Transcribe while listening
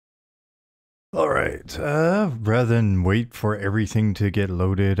All right. Rather than wait for everything to get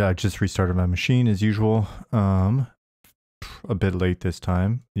loaded, I just restarted my machine as usual. A bit late this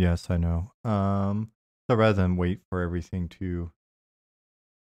time. Yes, I know. So rather than wait for everything to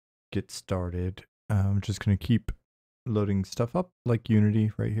get started, I'm just gonna keep loading stuff up like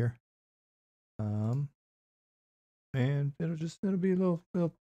Unity right here. And it'll be it'll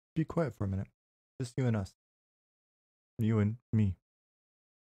be quiet for a minute. Just you and us. You and me.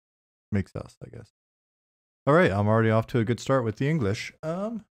 Makes us, I guess. All right, I'm already off to a good start with the English.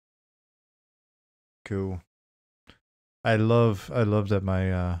 Cool. I love that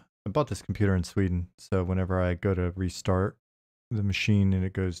my I bought this computer in Sweden, so whenever I go to restart the machine and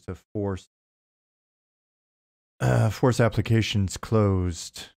it goes to force applications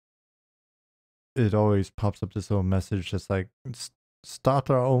closed, it always pops up this little message that's like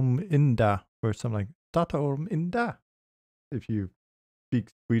starta om inda or something like starta om inda. If you speak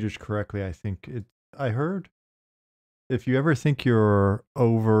Swedish correctly, I think I heard. If you ever think you're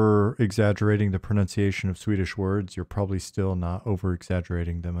over exaggerating the pronunciation of Swedish words, you're probably still not over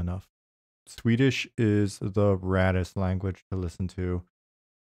exaggerating them enough. Swedish is the raddest language to listen to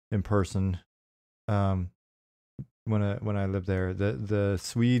in person. When I lived there, the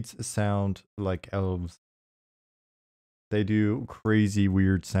Swedes sound like elves. They do crazy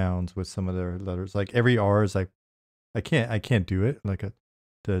weird sounds with some of their letters. Like every R is like I can't do it. Like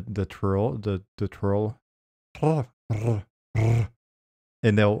the twirl.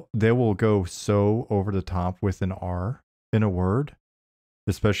 And they will go so over the top with an R in a word,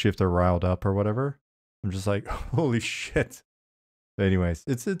 especially if they're riled up or whatever. I'm just like, holy shit. But anyways,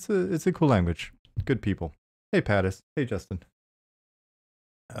 it's a cool language. Good people. Hey Pattis. Hey Justin.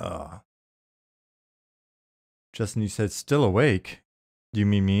 Justin, you said still awake. Do you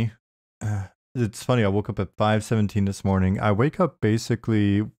mean me? It's funny. I woke up at 5:17 this morning. I wake up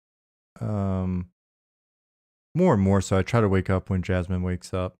basically more and more, so I try to wake up when Jasmine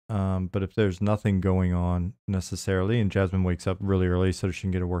wakes up. But if there's nothing going on necessarily, and Jasmine wakes up really early so she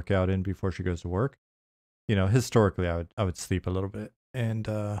can get a workout in before she goes to work, you know, historically I would sleep a little bit, and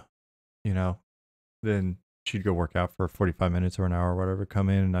you know, then she'd go work out for 45 minutes or an hour or whatever, come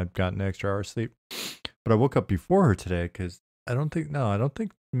in, and I've got an extra hour of sleep. But I woke up before her today because I don't think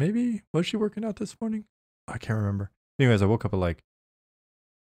maybe was she working out this morning? I can't remember. Anyways, I woke up at like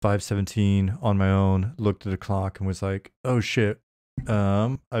 5:17 on my own, looked at the clock and was like, oh shit.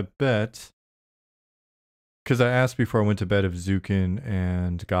 I bet, because I asked before I went to bed if Zukin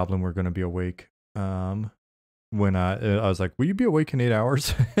and Goblin were going to be awake. When I was like, will you be awake in 8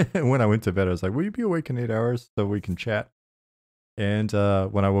 hours? And when I went to bed, I was like, will you be awake in 8 hours so we can chat? And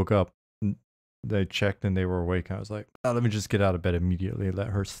when I woke up, they checked and they were awake. I was like, oh, let me just get out of bed immediately, let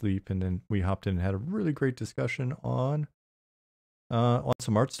her sleep. And then we hopped in and had a really great discussion on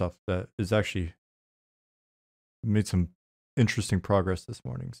some art stuff that is actually made some interesting progress this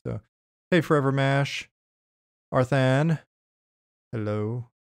morning. So, hey, Forever Mash, Arthan, hello,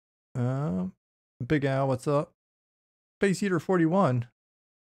 Big Al, what's up? Space Eater 41,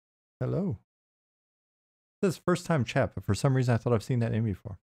 hello. This is first time chat, but for some reason I thought I've seen that name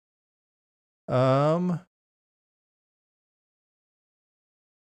before. Let's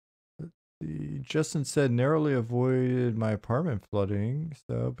see. Justin said narrowly avoided my apartment flooding,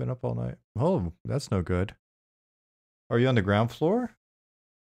 so been up all night. Oh, that's no good. Are you on the ground floor?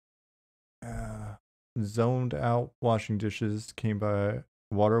 Zoned out washing dishes, came by,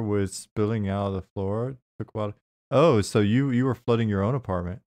 water was spilling out of the floor, took water. Oh, so you were flooding your own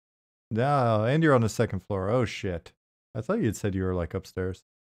apartment. No, and you're on the second floor. Oh shit. I thought you had said you were like upstairs.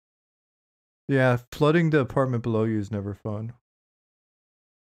 Yeah, flooding the apartment below you is never fun.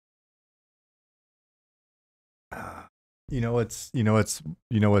 You know what's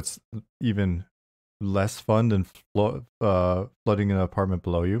even less fun than flooding an apartment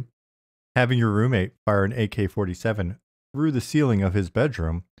below you? Having your roommate fire an AK-47 through the ceiling of his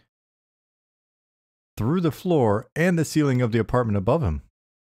bedroom, through the floor, and the ceiling of the apartment above him.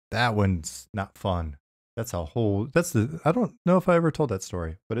 That one's not fun. I don't know if I ever told that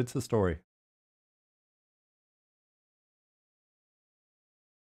story, but it's a story.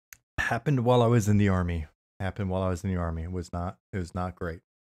 Happened while I was in the army. It was not great.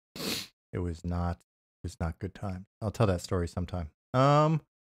 It was not good time. I'll tell that story sometime. All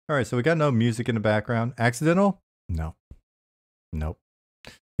right, so we got no music in the background. Accidental? No. Nope.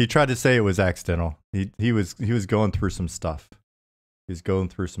 He tried to say it was accidental. He was going through some stuff. He's going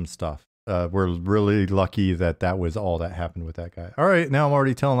through some stuff. We're really lucky that was all that happened with that guy. All right, now I'm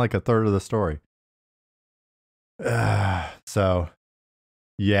already telling like a third of the story. So,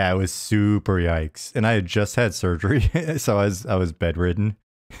 yeah, it was super yikes, and I had just had surgery, so I was bedridden.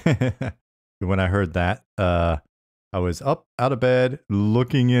 when I heard that, I was up out of bed,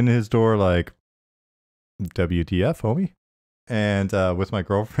 looking in his door like, WTF, homie? And with my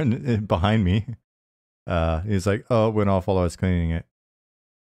girlfriend behind me, he's like, oh, it went off while I was cleaning it.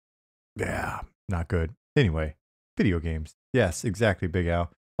 Yeah, not good. Anyway, video games. Yes, exactly, Big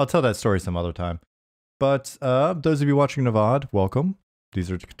Al. I'll tell that story some other time. But those of you watching the VOD, welcome. These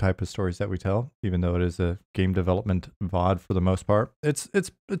are the type of stories that we tell, even though it is a game development VOD for the most part. It's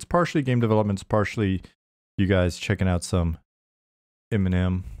partially game development, it's partially you guys checking out some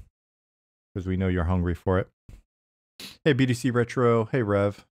M&M, because we know you're hungry for it. Hey, BDC Retro. Hey,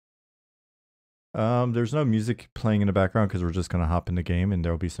 Rev. There's no music playing in the background because we're just going to hop in the game and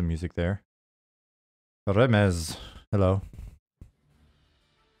there'll be some music there. Remez. Hello.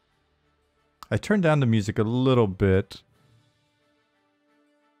 I turned down the music a little bit.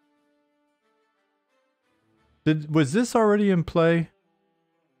 Was this already in play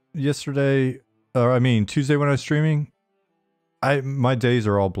yesterday? Or I mean, Tuesday when I was streaming? My days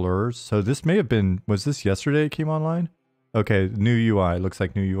are all blurs, so this may have been, was this yesterday it came online? Okay, new UI. Looks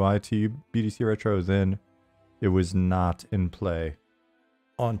like new UI to you, BDC Retro. Then it was not in play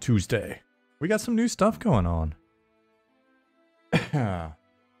on Tuesday. We got some new stuff going on.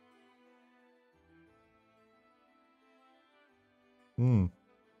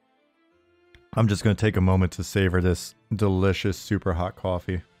 I'm just going to take a moment to savor this delicious, super hot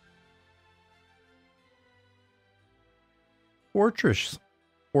coffee. Fortress.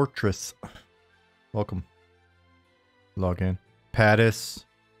 Welcome. Log in. Pattis.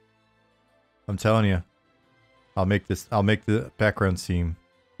 I'm telling you. I'll make the background theme.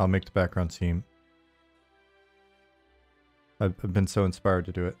 I'll make the background theme. I've been so inspired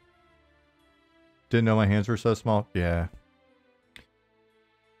to do it. Didn't know my hands were so small? Yeah.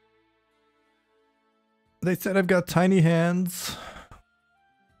 They said I've got tiny hands.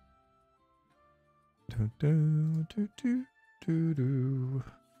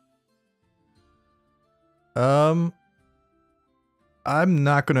 I'm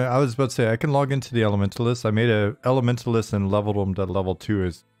not gonna, I was about to say, I can log into the Elementalist. I made a Elementalist and leveled them to level 2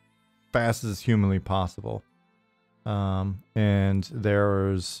 as fast as humanly possible. And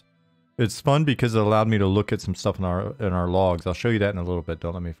there's, it's fun because it allowed me to look at some stuff in our logs. I'll show you that in a little bit,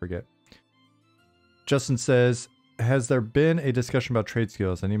 don't let me forget. Justin says, has there been a discussion about trade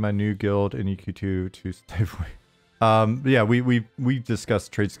skills? I need my new guild in EQ2 to stay away. Yeah, we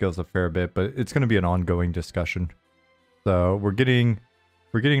discussed trade skills a fair bit, but it's going to be an ongoing discussion. So we're getting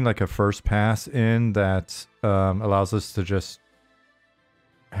like a first pass in that allows us to just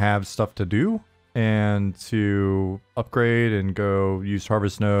have stuff to do and to upgrade and go use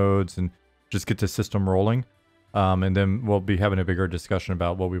harvest nodes and just get the system rolling. And then we'll be having a bigger discussion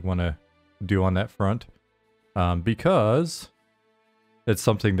about what we want to do on that front, because it's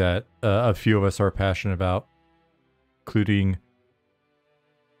something that a few of us are passionate about, including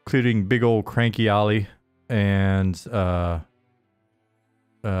big old cranky Ollie and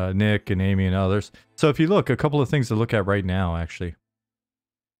Nick and Amy and others. So if you look, a couple of things to look at right now actually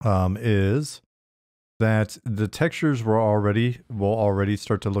is that the textures will already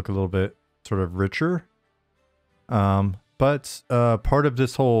start to look a little bit sort of richer. But part of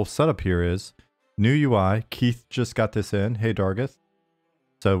this whole setup here is new UI. Keith just got this in. Hey, Dargith.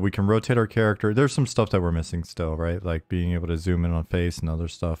 So we can rotate our character. There's some stuff that we're missing still, right? Like being able to zoom in on face and other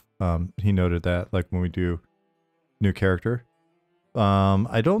stuff. He noted that, like when we do new character.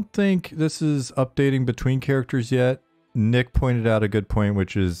 I don't think this is updating between characters yet. Nick pointed out a good point,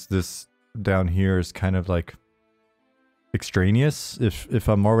 which is this down here is kind of like extraneous. If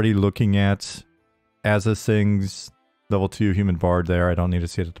I'm already looking at as a things level 2 human bard there, I don't need to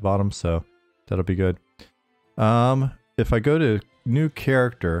see it at the bottom, so that'll be good. If I go to new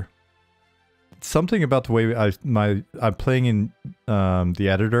character, something about the way I'm playing in the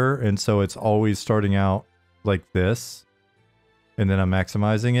editor, and so it's always starting out like this, and then I'm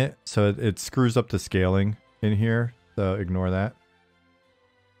maximizing it, so it screws up the scaling in here, so ignore that.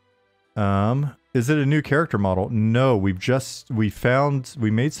 Is it a new character model? No, we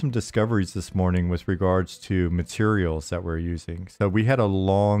made some discoveries this morning with regards to materials that we're using. So we had a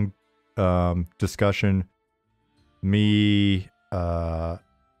long discussion. Me,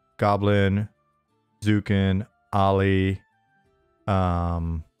 Goblin, Zukin, Ollie,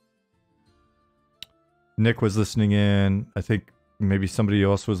 Nick was listening in. I think maybe somebody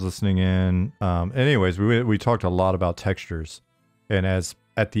else was listening in. Anyways, we talked a lot about textures, and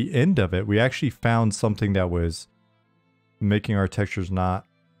at the end of it, we actually found something that was making our textures not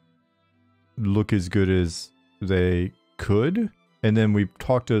look as good as they could. And then we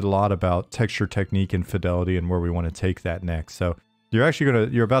talked a lot about texture technique and fidelity and where we want to take that next. So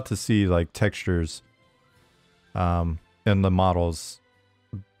you're about to see like textures in the models,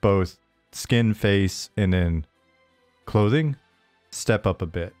 both skin, face, and then clothing step up a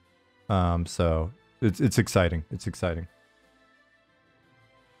bit. So it's exciting. It's exciting.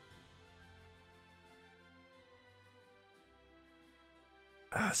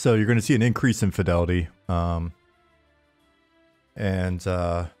 So you're going to see an increase in fidelity.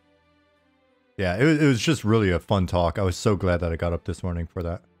 Yeah, it was just really a fun talk. I was so glad that I got up this morning for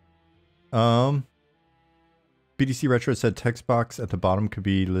that. BDC Retro said text box at the bottom could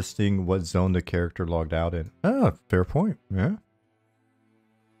be listing what zone the character logged out in. Ah, fair point. Yeah.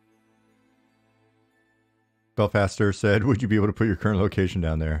 Belfaster said, would you be able to put your current location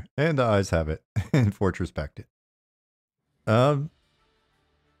down there? And the eyes have it. And Fortress backed it.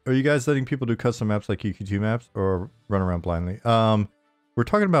 Are you guys letting people do custom maps like UQ2 maps or run around blindly? We're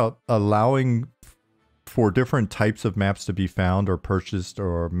talking about allowing for different types of maps to be found or purchased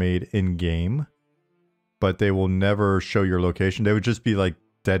or made in-game, but they will never show your location. They would just be like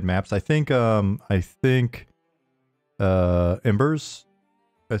dead maps. I think Embers.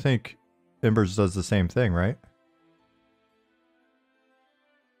 I think Embers does the same thing, right?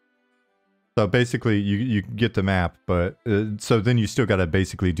 So basically, you get the map, but so then you still got to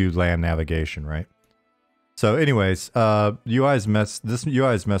basically do land navigation, right? So anyways, this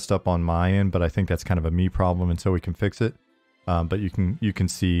UI is messed up on my end, but I think that's kind of a me problem until we can fix it. But you can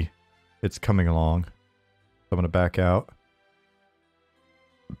see it's coming along. So I'm gonna back out.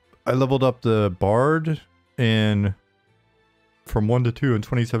 I leveled up the Bard from 1 to 2 in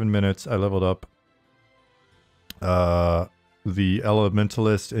 27 minutes. I leveled up the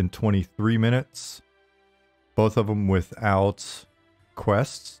Elementalist in 23 minutes. Both of them without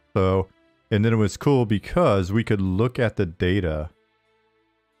quests. So, and then it was cool because we could look at the data.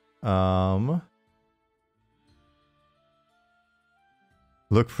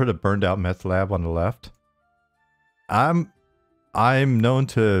 Look for the burned out meth lab on the left. I'm known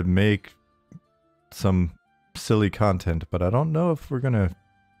to make some silly content, but I don't know if we're gonna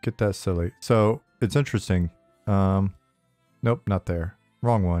get that silly. So it's interesting. Nope, not there.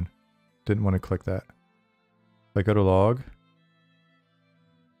 Wrong one. Didn't want to click that. If I go to log.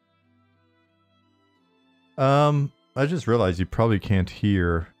 I just realized you probably can't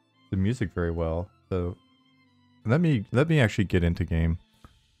hear the music very well. So let me actually get into game.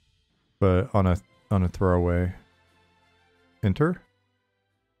 But on a throwaway. Enter.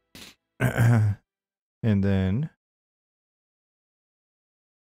 And then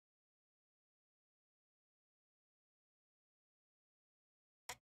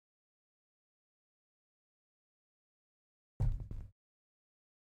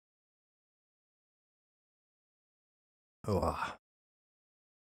oh,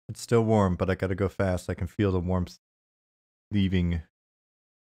 it's still warm, but I gotta go fast. I can feel the warmth leaving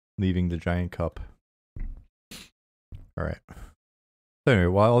the giant cup. All right. So anyway,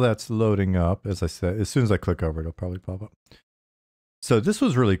 while that's loading up, as I said, as soon as I click over, it'll probably pop up. So this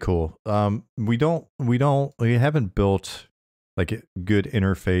was really cool. We haven't built like a good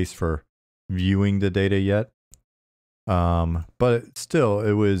interface for viewing the data yet. But still,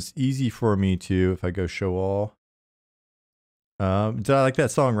 it was easy for me to, if I go show all. Did I like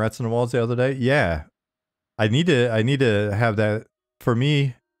that song Rats on the Walls the other day? Yeah. I need to have that for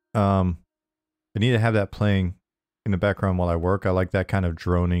me. I need to have that playing in the background while I work. I like that kind of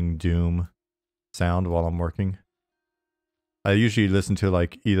droning doom sound while I'm working. I usually listen to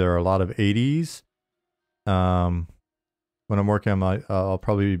like either a lot of 80s. When I'm working, I'll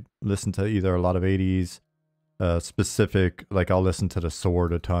probably listen to either a lot of 80s, specific, like I'll listen to The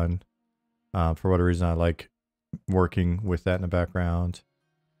Sword a ton. For whatever reason, I like working with that in the background.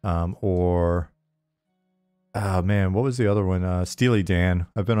 Or, oh man, what was the other one? Steely Dan.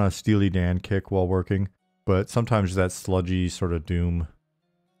 I've been on a Steely Dan kick while working. But sometimes that sludgy sort of doom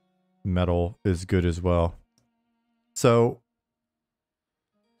metal is good as well. So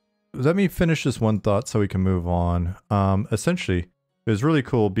let me finish this one thought so we can move on. Essentially, it was really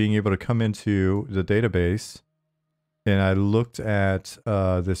cool being able to come into the database and I looked at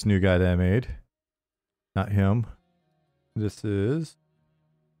this new guy that I made. Not him. This is...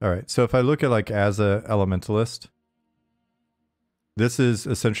 Alright, so if I look at like as a elementalist, this is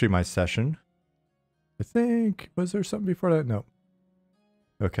essentially my session. I think, was there something before that? No.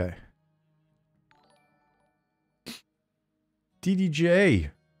 Okay.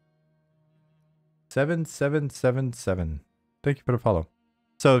 DDJ 7777. Thank you for the follow.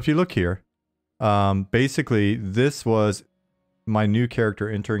 So if you look here, basically this was my new character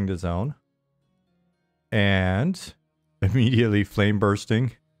entering the zone. And immediately flame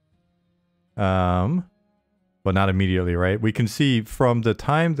bursting. but not immediately, right? We can see from the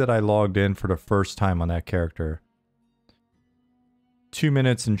time that I logged in for the first time on that character, 2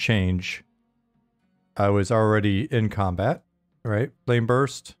 minutes and change, I was already in combat, right? Flame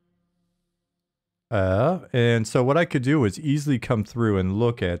burst. And so what I could do was easily come through and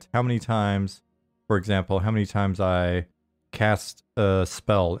look at how many times, for example, how many times I cast a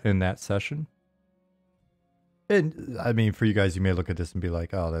spell in that session. And I mean, for you guys, you may look at this and be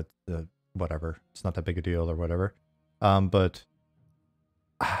like, oh, that's whatever. It's not that big a deal or whatever. But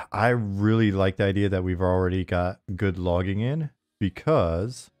I really like the idea that we've already got good logging in,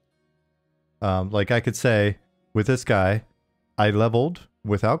 because like I could say with this guy, I leveled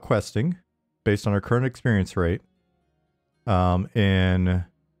without questing based on our current experience rate in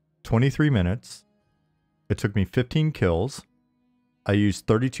 23 minutes. It took me 15 kills. I used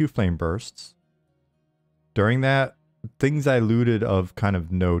 32 flame bursts. During that, things I looted of kind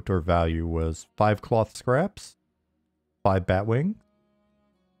of note or value was 5 cloth scraps, 5 batwing,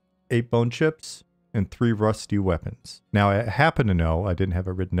 8 bone chips, and 3 rusty weapons. Now, I happen to know, I didn't have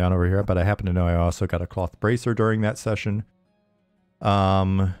it written down over here, but I happen to know I also got a cloth bracer during that session.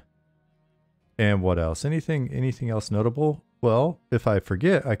 And what else? Anything else notable? Well, if I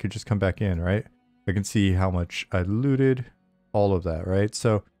forget, I could just come back in, right? I can see how much I looted, all of that, right?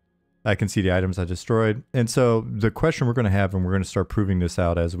 So I can see the items I destroyed. And so the question we're going to have, and we're going to start proving this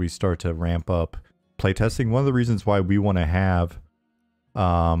out as we start to ramp up playtesting. One of the reasons why we want to have,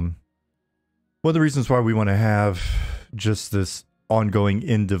 just this ongoing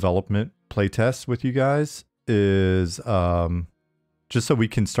in development playtest with you guys is, just so we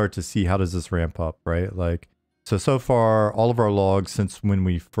can start to see how does this ramp up, right? Like, so far, all of our logs since when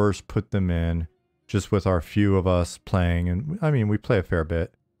we first put them in, just with our few of us playing, and I mean, we play a fair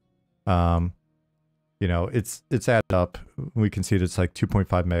bit. You know, it's added up. We can see that it's like 2.5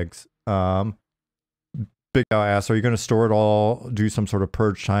 megs. Big Guy asks, are you going to store it all, do some sort of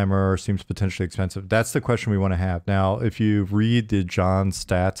purge timer? Seems potentially expensive. That's the question we want to have. Now, if you read the John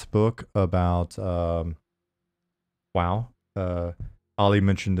Stats book about, WoW, Ollie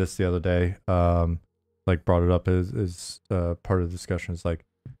mentioned this the other day, like brought it up as part of the discussion. It's like,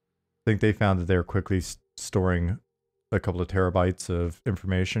 I think they found that they're quickly storing a couple of terabytes of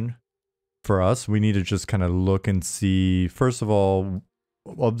information. For us, we need to just kind of look and see, first of all,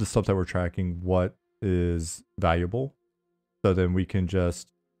 of the stuff that we're tracking, what is valuable. So then we can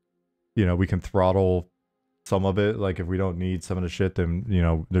just, you know, we can throttle some of it. Like if we don't need some of the shit, then, you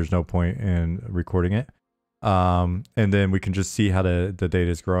know, there's no point in recording it. And then we can just see how the data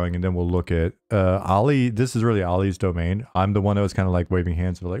is growing, and then we'll look at Ollie. This is really Ollie's domain. I'm the one that was kind of like waving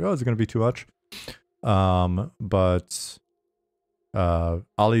hands, but like, oh, is it going to be too much? But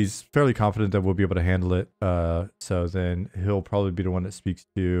Ollie's fairly confident that we'll be able to handle it. So then he'll probably be the one that speaks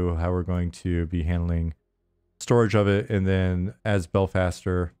to how we're going to be handling storage of it. And then as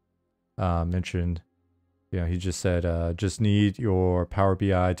Belfaster mentioned, yeah, he just said, just need your Power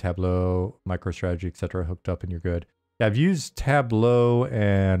BI, Tableau, MicroStrategy, etc. hooked up and you're good. Yeah, I've used Tableau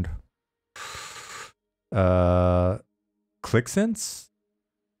and ClickSense,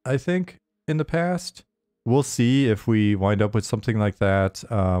 I think, in the past. We'll see if we wind up with something like that.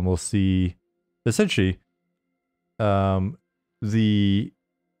 We'll see. Essentially, the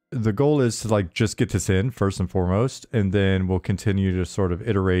goal is to like just get this in first and foremost, and then we'll continue to sort of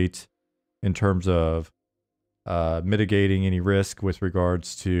iterate in terms of mitigating any risk with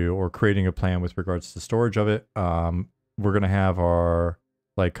regards to, or creating a plan with regards to storage of it. We're going to have our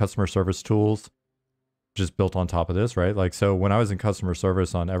like customer service tools just built on top of this, right? Like, so when I was in customer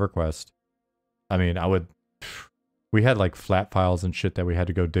service on EverQuest, I mean, we had like flat files and shit that we had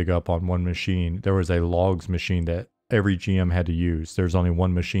to go dig up on one machine. There was a logs machine that every GM had to use. There's only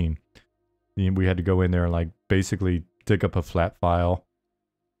one machine. We had to go in there and like basically dig up a flat file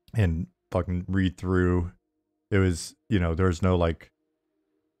and fucking read through. It was, you know, there was no like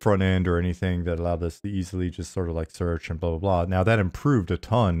front end or anything that allowed us to easily just sort of like search and blah, blah, blah. Now that improved a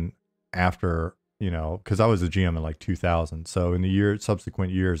ton after, you know, because I was a GM in like 2000. So in the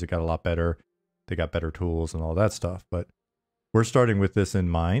subsequent years, it got a lot better. They got better tools and all that stuff. But we're starting with this in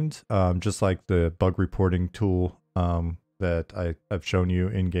mind, just like the bug reporting tool that I've shown you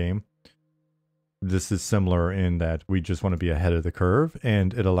in game. This is similar in that we just want to be ahead of the curve,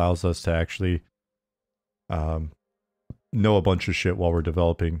 and it allows us to actually know a bunch of shit while we're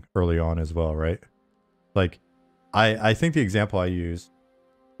developing early on as well, right? Like, I think the example I used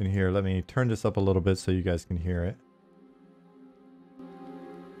in here, let me turn this up a little bit so you guys can hear it.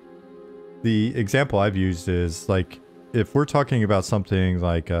 The example I've used is like, if we're talking about something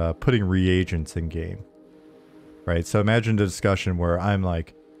like putting reagents in game, right? So imagine the discussion where I'm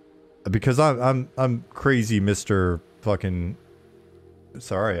like, Because I'm crazy, Mr. Fucking.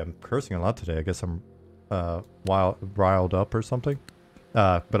 Sorry, I'm cursing a lot today. I guess I'm riled up or something.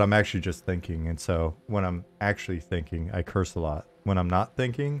 But I'm actually just thinking, and so when I'm actually thinking, I curse a lot. When I'm not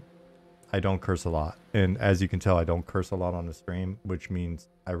thinking, I don't curse a lot. And as you can tell, I don't curse a lot on the stream, which means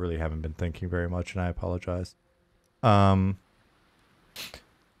I really haven't been thinking very much, and I apologize. But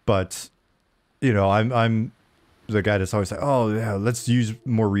you know, I'm the guy that's always like, oh yeah, let's use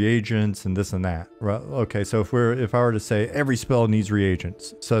more reagents and this and that. Right? Okay, so if I were to say every spell needs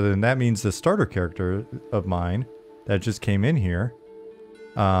reagents, so then that means the starter character of mine that just came in here,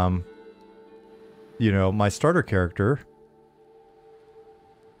 you know, my starter character,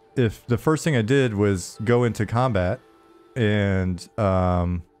 if the first thing I did was go into combat and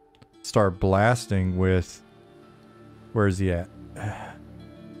start blasting with, where is he at?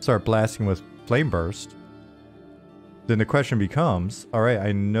 Start blasting with Flame Burst, then the question becomes, all right,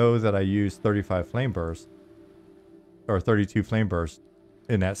 I know that I used 35 Flame Burst or 32 Flame Burst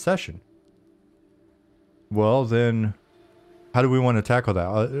in that session. Well, then how do we want to tackle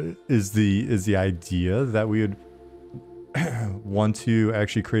that? Is the idea that we would want to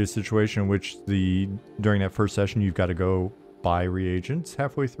actually create a situation in which during that first session you've got to go buy reagents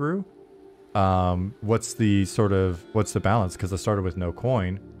halfway through? What's the balance? Because I started with no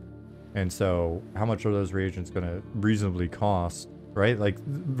coin. And so how much are those reagents going to reasonably cost, right? Like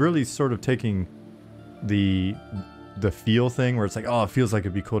really sort of taking the feel thing where it's like, oh, it feels like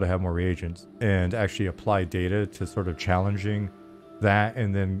it'd be cool to have more reagents, and actually apply data to sort of challenging that.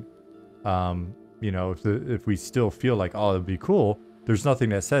 And then, you know, if we still feel like, oh, it'd be cool, there's nothing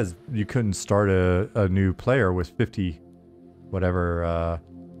that says you couldn't start a new player with 50, whatever,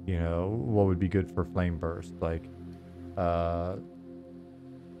 you know, what would be good for Flame Burst? Like,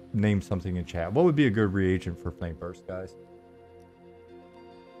 name something in chat. What would be a good reagent for Flame Burst, guys?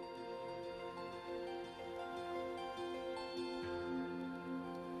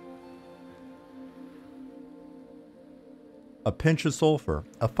 A pinch of sulfur.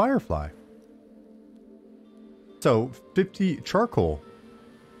 A firefly. So 50 charcoal.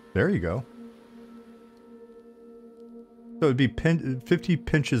 There you go. So it'd be 50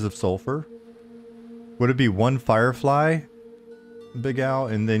 pinches of sulfur. Would it be one firefly, Big Al,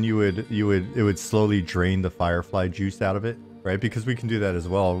 and then it would slowly drain the firefly juice out of it, right? Because we can do that as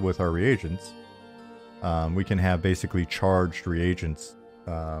well with our reagents. We can have basically charged reagents,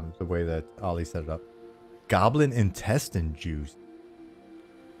 the way that Ollie set it up. Goblin intestine juice.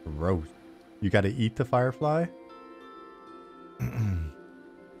 Gross. You got to eat the firefly?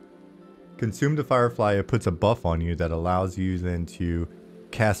 Consume the firefly. It puts a buff on you that allows you then to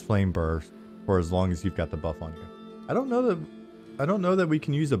cast Flame Burst for as long as you've got the buff on you. I don't know that we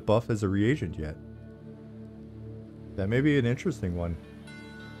can use a buff as a reagent yet. That may be an interesting one.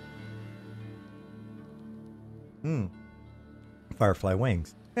 Firefly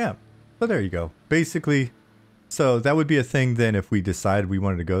wings. Yeah. So there you go. Basically, so that would be a thing then if we decide we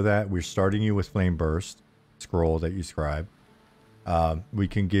wanted to go that. We're starting you with Flame Burst scroll that you scribe. We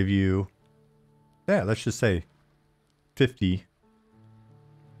can give you, yeah, let's just say 50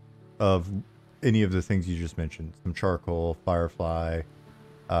 of any of the things you just mentioned. Some charcoal, firefly.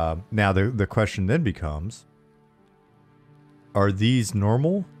 Now the question then becomes, are these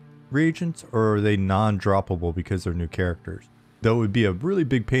normal reagents or are they non-droppable because they're new characters? Though it would be a really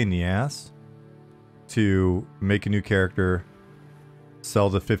big pain in the ass to make a new character,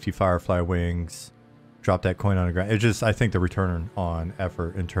 sell the 50 firefly wings, drop that coin on the ground. It just, I think the return on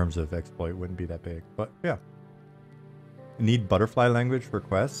effort in terms of exploit wouldn't be that big. But yeah. Need butterfly language for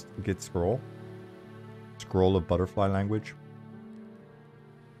quests to get scroll. Scroll of butterfly language.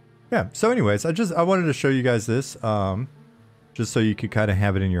 Yeah, so anyways, I wanted to show you guys this, just so you could kind of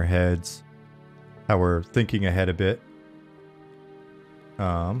have it in your heads, how we're thinking ahead a bit.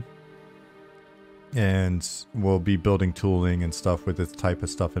 And we'll be building tooling and stuff with this type of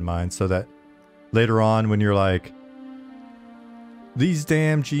stuff in mind, so that later on when you're like, these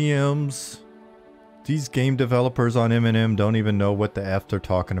damn GMs, these game developers on M&M don't even know what the F they're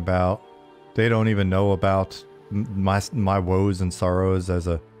talking about. They don't even know about my woes and sorrows as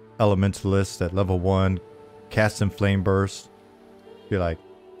a elementalist at level 1, casting Flame Burst. Be like,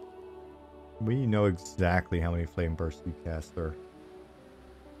 we know exactly how many Flame Bursts you cast there.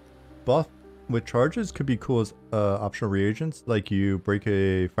 Buff with charges could be cool as optional reagents. Like you break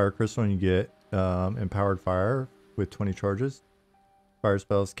a fire crystal and you get empowered fire with 20 charges. Fire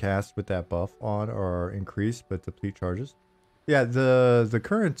spells cast with that buff on are increased but deplete charges. Yeah, the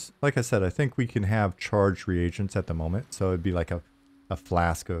current, like I said, I think we can have charged reagents at the moment. So it'd be like a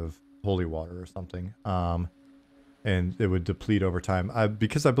flask of holy water or something. and it would deplete over time.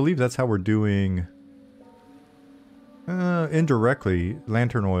 Because I believe that's how we're doing indirectly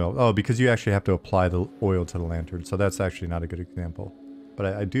lantern oil. Oh, because you actually have to apply the oil to the lantern, so that's actually not a good example. But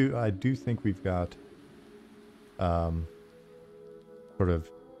I do think we've got sort of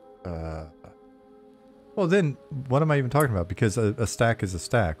well then what am I even talking about? Because a stack is a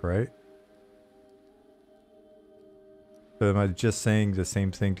stack, right? So am I just saying the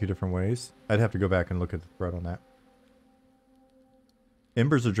same thing two different ways? I'd have to go back and look at the thread on that.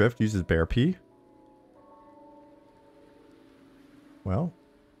 Embers Adrift uses bear pea. Well,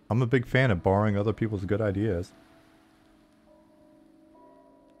 I'm a big fan of borrowing other people's good ideas.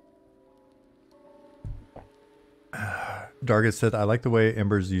 Dargit said, I like the way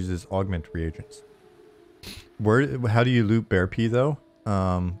Embers uses augment reagents. How do you loot bear pea though?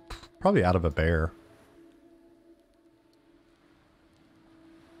 Probably out of a bear.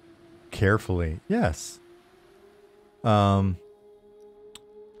 Carefully, yes. Oh,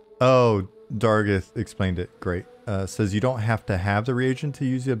 Dargith explained it. Great. Says you don't have to have the reagent to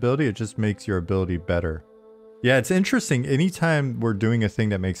use the ability. It just makes your ability better. Yeah, it's interesting. Anytime we're doing a thing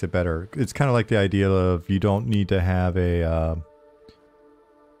that makes it better, it's kind of like the idea of you don't need to have a...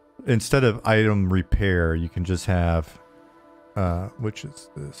 instead of item repair, you can just have... which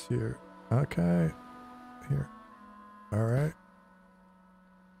is this here. Okay. Here. Alright.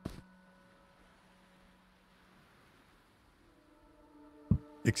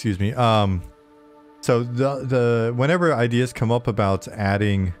 Excuse me. So the whenever ideas come up about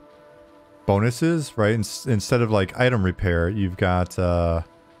adding bonuses, right? Instead of like item repair, you've got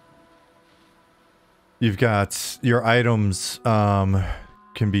your items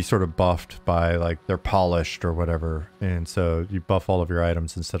can be sort of buffed by like they're polished or whatever, and so you buff all of your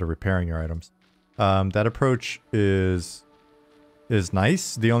items instead of repairing your items. That approach is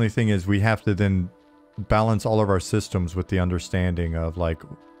nice. The only thing is we have to then balance all of our systems with the understanding of like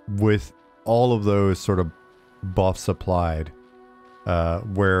with all of those sort of buffs applied,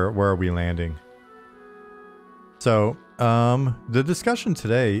 where are we landing? So the discussion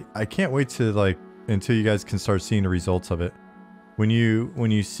today, I can't wait to like until you guys can start seeing the results of it. When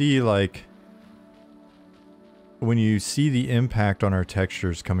you see the impact on our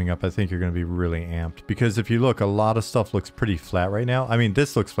textures coming up, I think you're going to be really amped, because if you look, a lot of stuff looks pretty flat right now. I mean,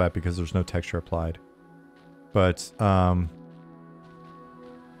 this looks flat because there's no texture applied. But a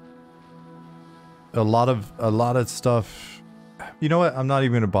lot of stuff, you know what, I'm not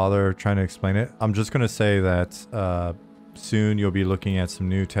even gonna bother trying to explain it. I'm just gonna say that soon you'll be looking at some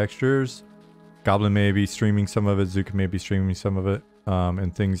new textures. Goblin may be streaming some of it, Zuka may be streaming some of it,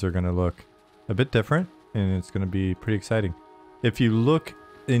 and things are gonna look a bit different, and it's gonna be pretty exciting. If you look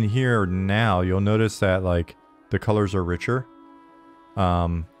in here now, you'll notice that like the colors are richer,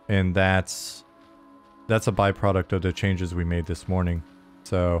 and that's a byproduct of the changes we made this morning.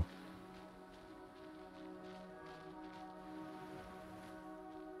 So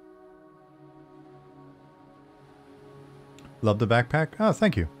love the backpack. Oh,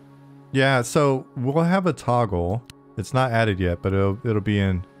 thank you. Yeah, so we'll have a toggle. It's not added yet, but it'll be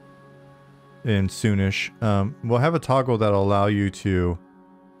in soonish. We'll have a toggle that'll allow you to,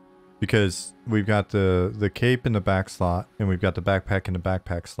 because we've got the cape in the back slot and we've got the backpack in the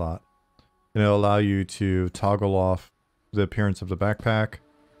backpack slot. And it'll allow you to toggle off the appearance of the backpack,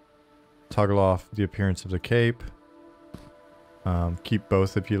 toggle off the appearance of the cape, keep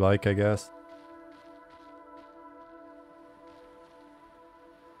both if you like, I guess.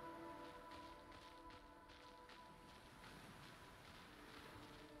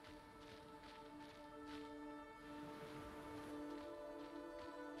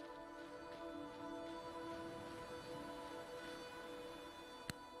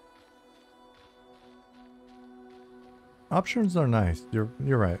 Options are nice. You're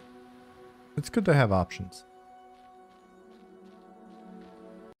right. It's good to have options.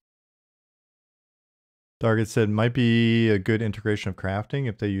 Target said might be a good integration of crafting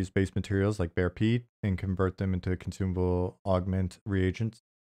if they use base materials like bear peat and convert them into consumable augment reagents.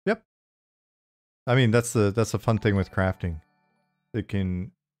 Yep. I mean, that's the fun thing with crafting. It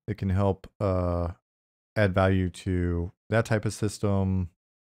can help add value to that type of system.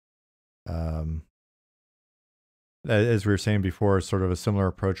 As we were saying before, sort of a similar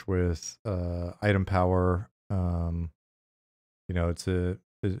approach with item power. You know, it's a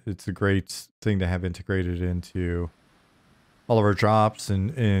great thing to have integrated into all of our drops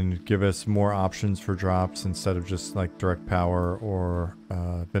and give us more options for drops instead of just like direct power or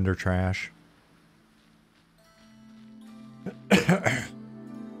vendor trash.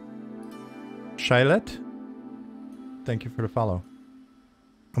 Shilet, thank you for the follow.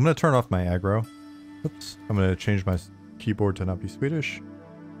 I'm going to turn off my aggro Oops. I'm going to change my keyboard to not be Swedish.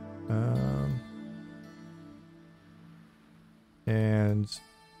 And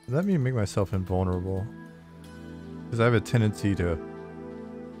let me make myself invulnerable. Because I have a tendency to...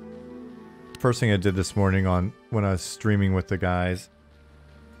 First thing I did this morning when I was streaming with the guys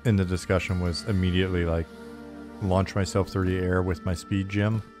in the discussion was immediately like launch myself through the air with my speed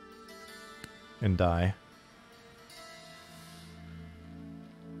gem and die.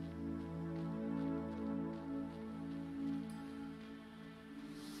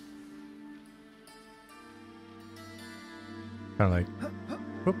 Kind of like,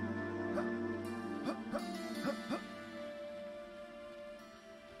 whoop.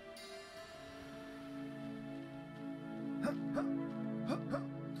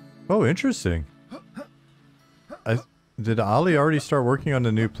 Oh, interesting. Did Ali already start working on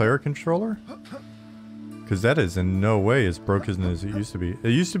the new player controller? Because that is in no way as broken as it used to be. It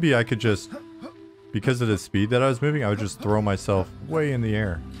used to be I could just, because of the speed that I was moving, I would just throw myself way in the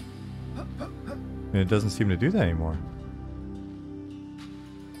air. And it doesn't seem to do that anymore.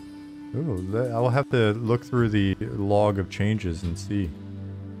 Ooh, I'll have to look through the log of changes and see.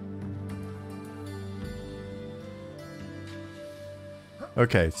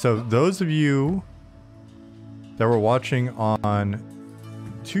 Okay, so those of you that were watching on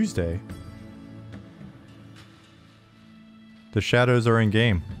Tuesday, the shadows are in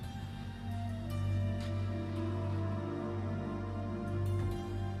game.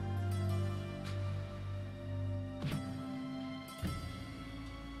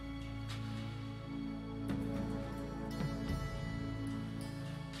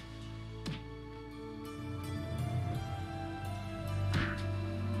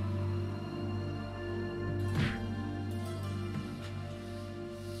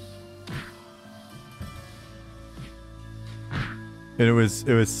 And it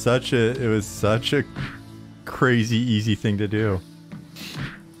was such a crazy easy thing to do.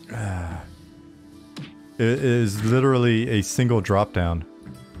 It is literally a single drop down.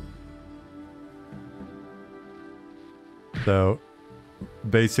 So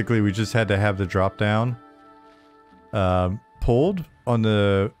basically we just had to have the drop down pulled on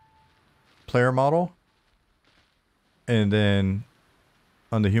the player model and then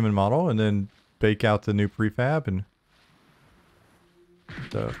on the human model and then bake out the new prefab. And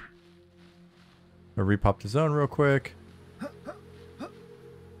so I'll repop the zone real quick.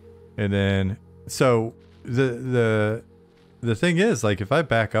 And then so the thing is, like, if I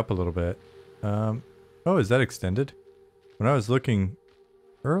back up a little bit, oh, is that extended? When I was looking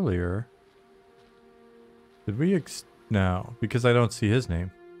earlier, did we no, because I don't see his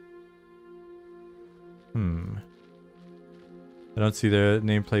name. I don't see the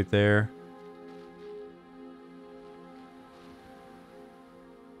nameplate there.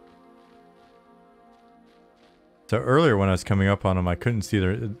 So earlier when I was coming up on him, I couldn't see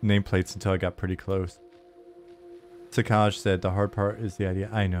their nameplates until I got pretty close. Sakaj said the hard part is the idea.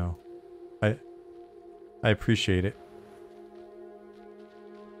 I know. I appreciate it.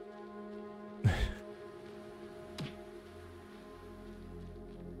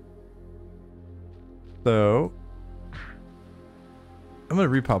 So I'm gonna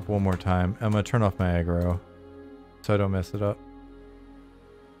repop one more time. I'm gonna turn off my aggro so I don't mess it up.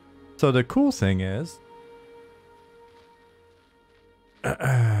 So the cool thing is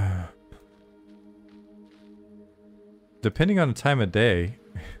depending on the time of day,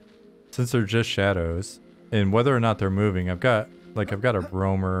 since they're just shadows and whether or not they're moving, I've got a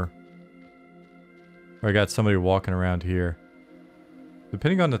roamer, or I got somebody walking around here.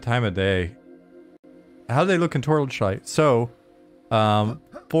 Depending on the time of day, how do they look in torchlight? So,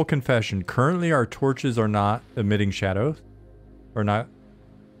 full confession, currently our torches are not emitting shadows, or not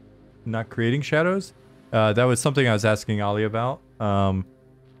creating shadows. That was something I was asking Ali about. And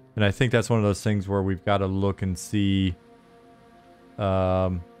I think that's one of those things where we've got to look and see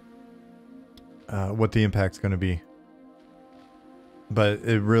what the impact's going to be. But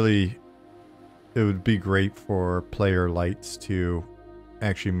it would be great for player lights to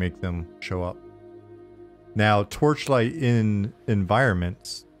actually make them show up. Now, torchlight in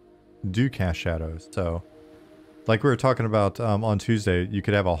environments do cast shadows. So, like we were talking about on Tuesday, you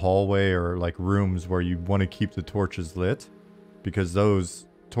could have a hallway or like rooms where you want to keep the torches lit, because those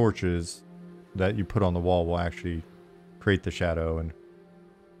torches that you put on the wall will actually create the shadow and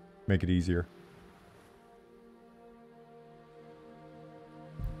make it easier.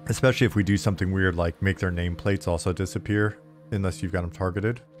 Especially if we do something weird like make their nameplates also disappear, unless you've got them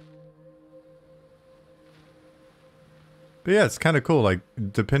targeted. But yeah, it's kind of cool. Like,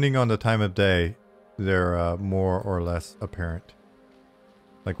 depending on the time of day, they're more or less apparent.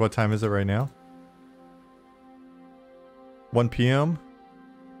 Like, what time is it right now? 1 p.m.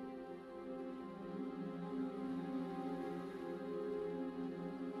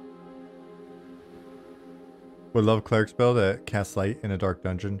 Would love a cleric spell that casts light in a dark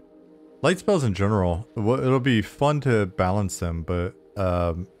dungeon. Light spells in general, it'll be fun to balance them, but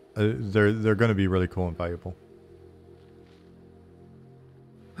they're going to be really cool and valuable.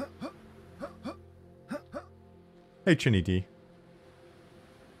 Hey, Chinny D.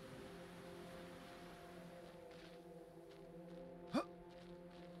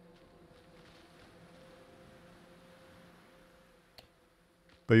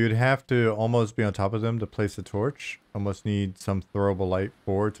 But you'd have to almost be on top of them to place a torch. Almost need some throwable light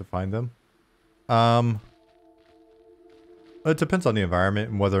forward to find them. It depends on the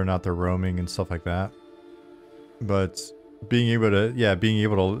environment and whether or not they're roaming and stuff like that. But being able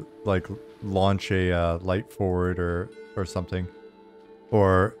to, like launch a light forward or something,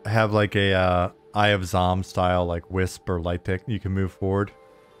 or have like a Eye of Zom style like wisp or light pick, you can move forward.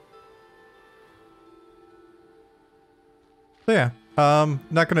 So yeah.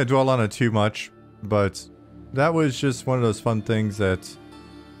 Not gonna dwell on it too much, but that was just one of those fun things that...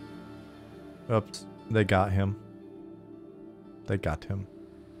 Oops, they got him. They got him.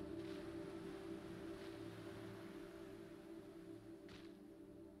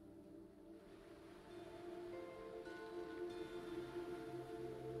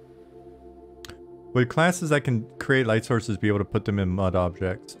 With classes that can create light sources, be able to put them in mud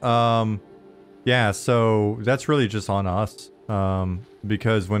objects. Yeah, so that's really just on us.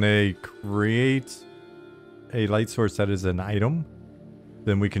 Because when they create a light source that is an item,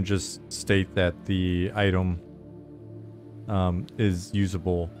 then we can just state that the item is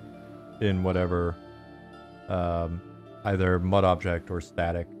usable in whatever, either mud object or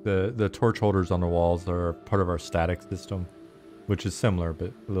static. The torch holders on the walls are part of our static system, which is similar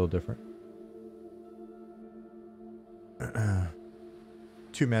but a little different.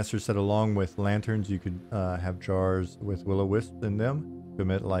 Two masters said along with lanterns you could have jars with will-o-wisps in them to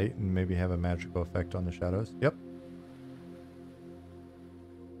emit light and maybe have a magical effect on the shadows. Yep.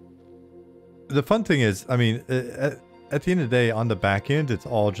 The fun thing is, I mean, at the end of the day, on the back end, it's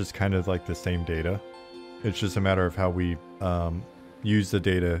all just kind of like the same data. It's just a matter of how we use the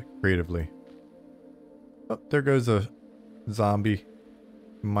data creatively. Oh, there goes a zombie.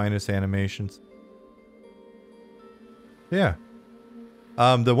 Minus animations. Yeah.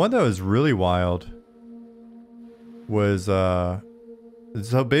 The one that was really wild was so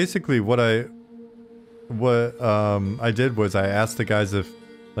basically what I did was I asked the guys if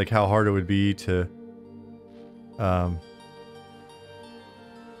like how hard it would be to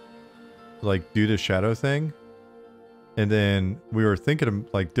like do the shadow thing, and then we were thinking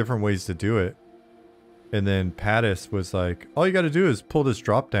of like different ways to do it, and then Pattis was like, all you got to do is pull this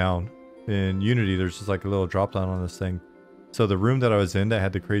drop down in Unity. There's just like a little drop down on this thing. So the room that I was in that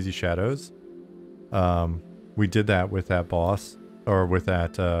had the crazy shadows, we did that with that boss, or with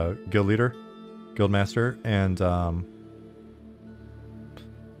that guild leader, guild master, and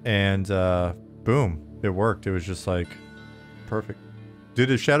boom, it worked. It was just like perfect. Do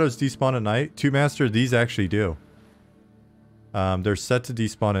the shadows despawn at night? Two master, these actually do. They're set to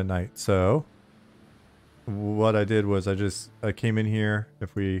despawn at night. So what I did was I came in here.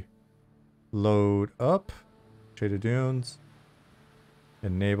 If we load up Shaded Dunes,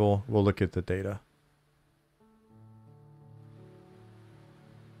 enable, we'll look at the data.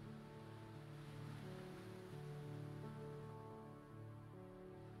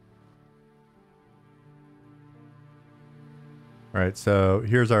 All right, so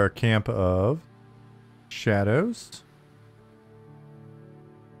here's our camp of shadows.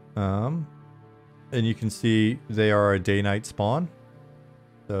 And you can see they are a day-night spawn.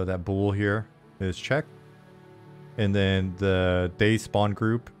 So that bool here is checked. And then the day spawn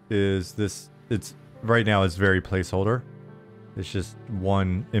group is this, it's right now it's very placeholder. It's just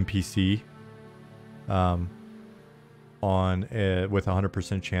one NPC on with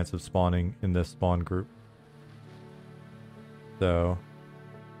 100% chance of spawning in this spawn group. So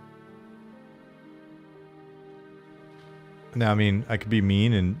now, I mean, I could be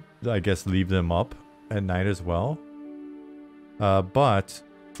mean and I guess leave them up at night as well. But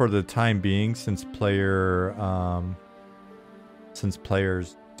for the time being, since players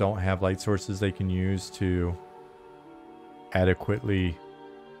don't have light sources they can use to adequately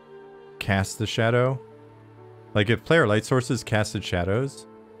cast the shadow, like if player light sources casted shadows,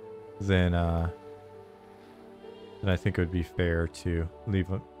 then I think it would be fair to leave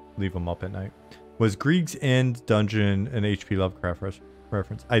them up at night. Was Grieg's End dungeon an HP Lovecraft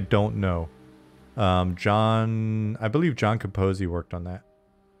reference? I don't know. I believe John Capozzi worked on that.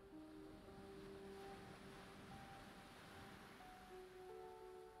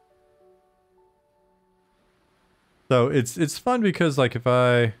 So it's fun because like if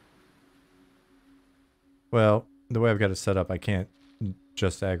well, the way I've got it set up, I can't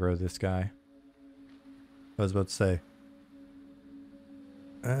just aggro this guy. I was about to say.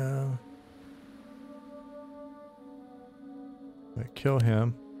 Kill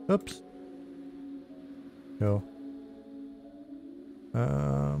him. Oops. Kill.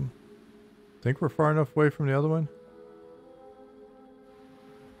 Think we're far enough away from the other one?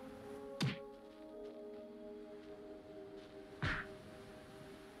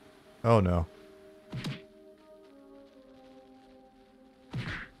 Oh no.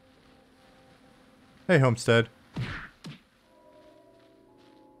 Hey, Homestead.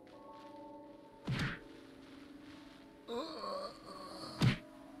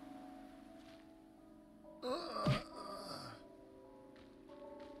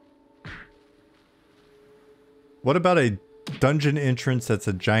 What about a dungeon entrance that's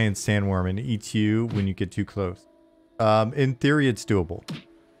a giant sandworm and eats you when you get too close? In theory, it's doable.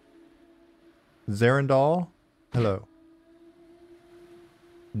 Zarandal, hello.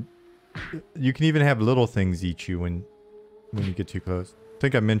 You can even have little things eat you when you get too close. I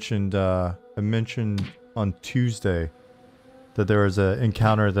think I mentioned on Tuesday that there was an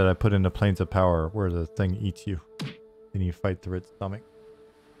encounter that I put into Plains of Power where the thing eats you and you fight through its stomach.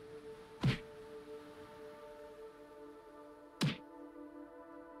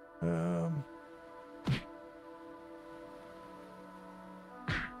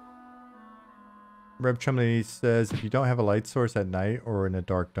 Reb Chumley says, if you don't have a light source at night or in a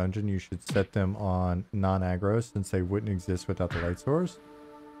dark dungeon, you should set them on non-aggro since they wouldn't exist without the light source.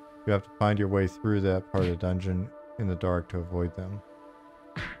 You have to find your way through that part of the dungeon in the dark to avoid them.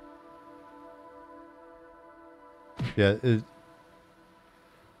 Yeah,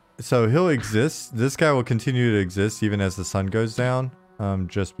 so he'll exist. This guy will continue to exist even as the sun goes down,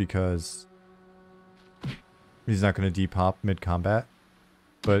 just because he's not going to depop mid-combat.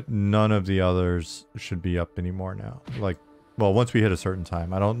 But none of the others should be up anymore now. Like, well, once we hit a certain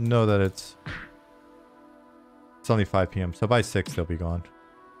time. I don't know that it's only 5 p.m. So by 6 they'll be gone.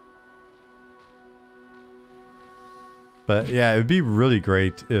 But yeah, it would be really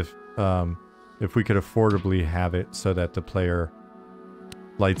great if we could affordably have it so that the player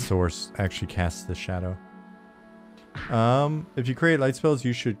light source actually casts the shadow. If you create light spells,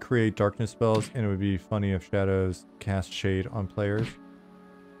 you should create darkness spells, and it would be funny if shadows cast shade on players.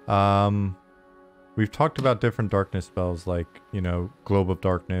 We've talked about different darkness spells like, you know, Globe of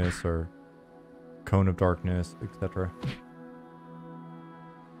Darkness or Cone of Darkness, etc.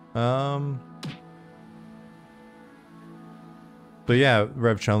 But yeah,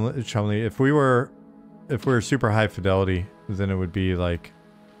 Rev Chumley, if we were super high fidelity, then it would be like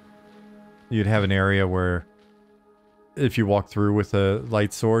you'd have an area where if you walk through with a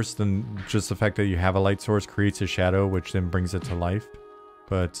light source, then just the fact that you have a light source creates a shadow, which then brings it to life.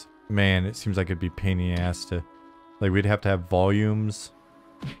 But man, it seems like it'd be a pain in the ass to, like, we'd have to have volumes.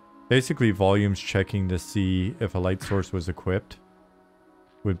 Basically volumes checking to see if a light source was equipped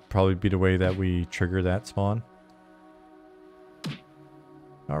would probably be the way that we trigger that spawn.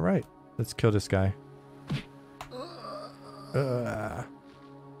 Alright, let's kill this guy.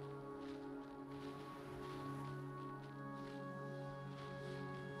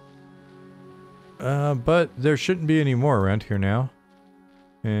 But there shouldn't be any more around here now.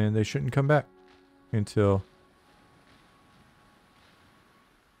 And they shouldn't come back until...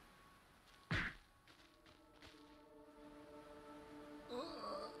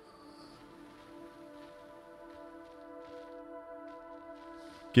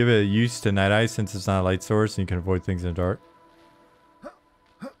 Give it a use to Night Eye since it's not a light source and you can avoid things in the dark.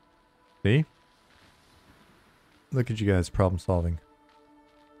 See? Look at you guys problem solving.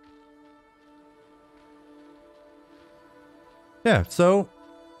 Yeah, so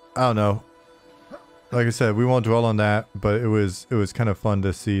I don't know. Like I said, we won't dwell on that, but it was kind of fun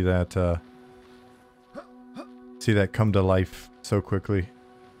to see that come to life so quickly.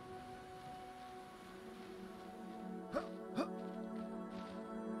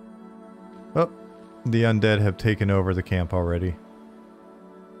 Oh, the undead have taken over the camp already.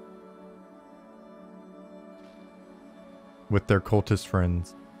 With their cultist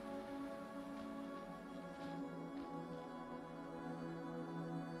friends.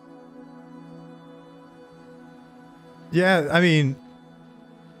 Yeah, I mean,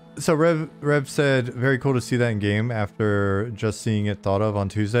 so Rev said, very cool to see that in game after just seeing it thought of on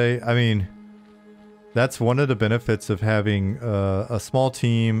Tuesday. I mean, that's one of the benefits of having a small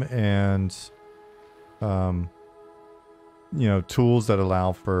team and, you know, tools that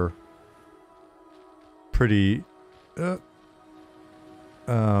allow for pretty,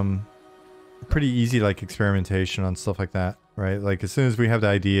 pretty easy like experimentation on stuff like that, right? Like as soon as we have the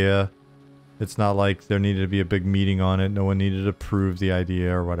idea, it's not like there needed to be a big meeting on it. No one needed to approve the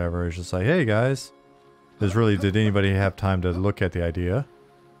idea or whatever. It's just like, hey guys, did anybody have time to look at the idea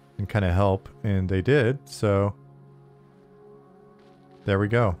and kind of help? And they did, so there we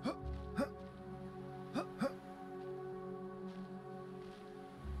go.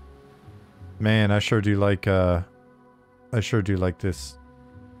 Man, I sure do like this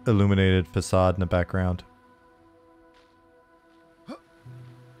illuminated facade in the background.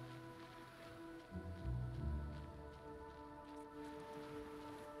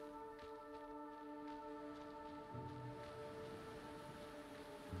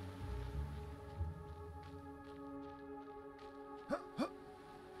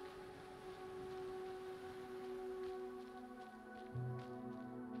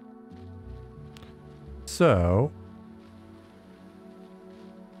 So,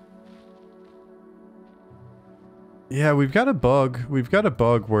 yeah, we've got a bug. We've got a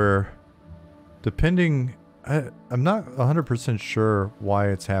bug where, depending, I'm not 100% sure why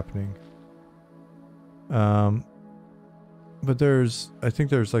it's happening. But I think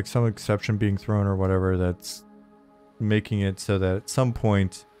there's like some exception being thrown or whatever that's making it so that at some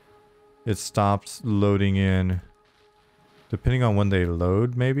point it stops loading in, depending on when they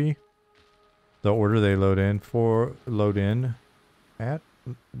load, maybe. The order they load in at,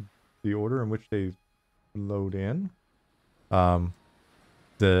 the order in which they load in.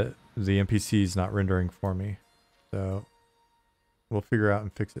 The NPC is not rendering for me, so we'll figure out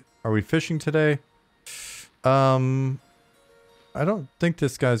and fix it. Are we fishing today? I don't think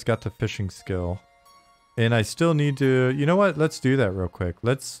this guy's got the fishing skill, and I still need to. You know what? Let's do that real quick.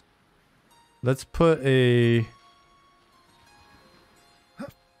 Let's put a.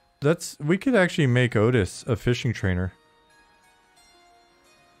 We could actually make Otis a fishing trainer.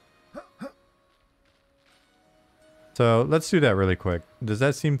 So let's do that really quick. Does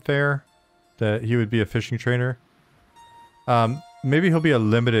that seem fair? That he would be a fishing trainer? Maybe he'll be a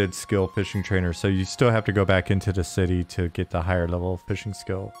limited skill fishing trainer, so you still have to go back into the city to get the higher level fishing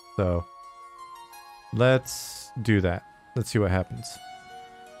skill. So let's do that. Let's see what happens.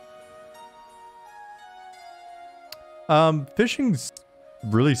 Fishing's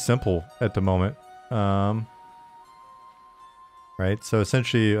really simple at the moment. Right, so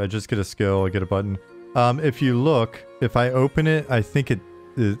essentially I just get a skill, I get a button. If you look, if I open it, I think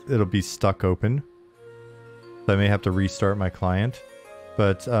it'll be stuck open. So I may have to restart my client.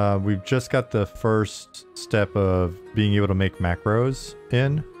 But we've just got the first step of being able to make macros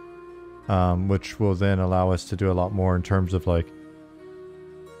in, which will then allow us to do a lot more in terms of like,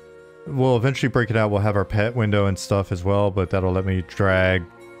 we'll eventually break it out. We'll have our pet window and stuff as well, but that'll let me drag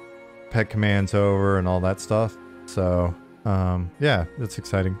pet commands over and all that stuff. So, yeah, that's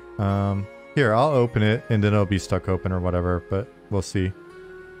exciting. Here, I'll open it and then it'll be stuck open or whatever, but we'll see.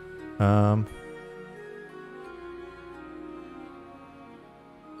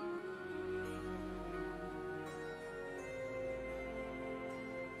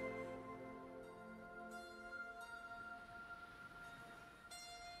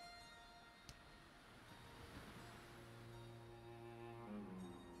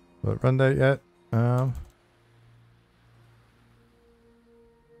 Will it run that yet?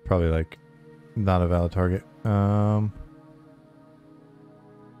 Probably like not a valid target. All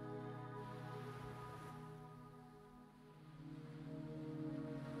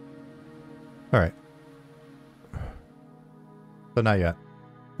right. But not yet.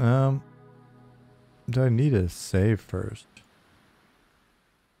 Do I need to save first?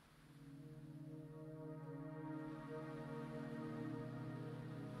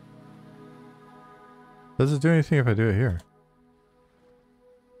 Does it do anything if I do it here?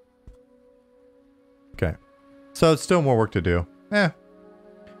 Okay. So it's still more work to do. But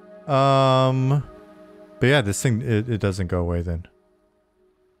yeah, this thing it doesn't go away then.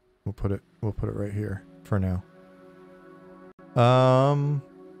 We'll put it right here for now.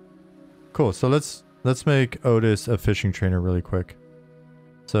 Cool. So let's make Otis a fishing trainer really quick.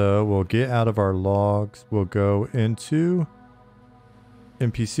 So we'll get out of our logs. We'll go into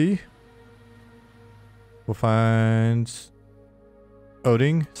NPC. We'll find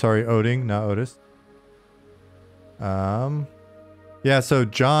Oding. Sorry, Oding, not Otis. Yeah, so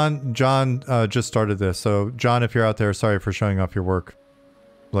John just started this. So John, if you're out there, sorry for showing off your work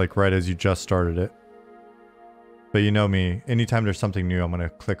like right as you just started it. But you know me, anytime there's something new, I'm going to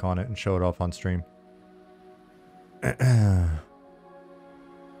click on it and show it off on stream.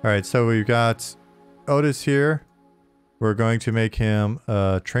 Alright, so we've got Otis here. We're going to make him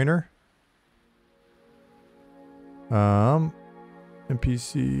a trainer. And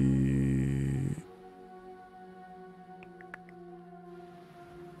NPC.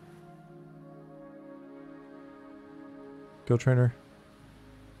 Skill trainer.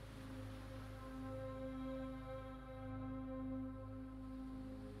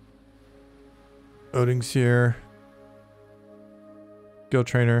 Oding's here. Skill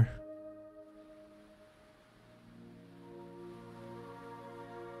trainer.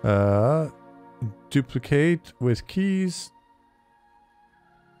 Duplicate with keys.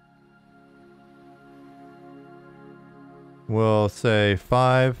 We'll say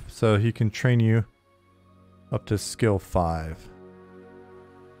 5, so he can train you up to skill 5.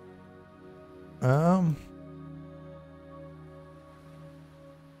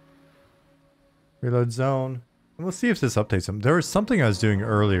 Reload zone. And we'll see if this updates him. There was something I was doing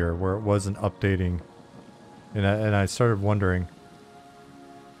earlier where it wasn't updating, and I started wondering.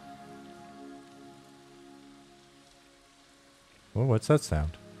 Oh, what's that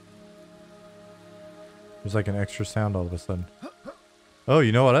sound? There's like an extra sound all of a sudden. Oh,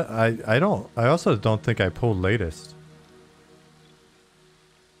 you know what? I also don't think I pulled latest.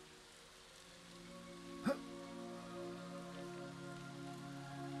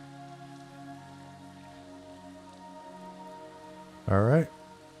 All right.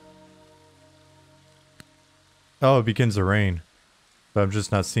 Oh, it begins to rain, but I'm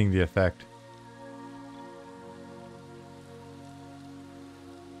just not seeing the effect.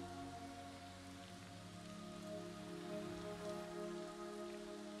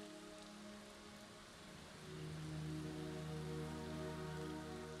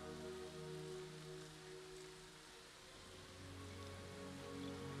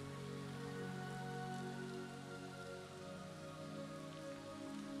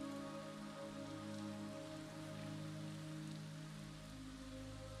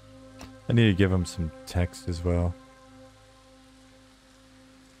 I need to give him some text as well.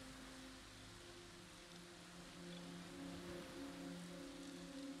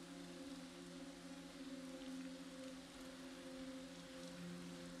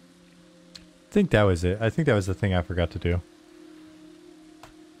 I think that was it. I think that was the thing I forgot to do.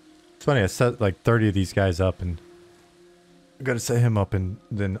 It's funny, I set like 30 of these guys up and I gotta set him up and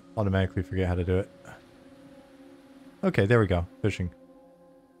then automatically forget how to do it. Okay, there we go. Fishing.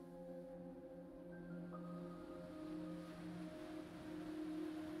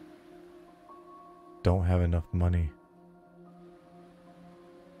 Don't have enough money.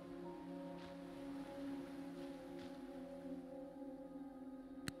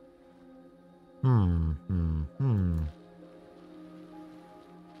 And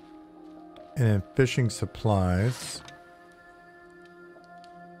then fishing supplies.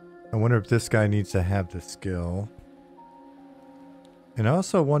 I wonder if this guy needs to have the skill. And I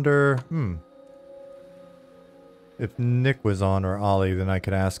also wonder, if Nick was on or Ollie, then I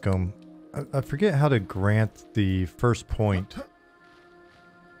could ask him. I forget how to grant the first point.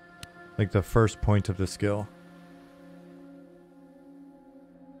 Like the first point of the skill.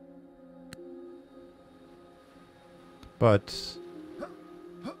 But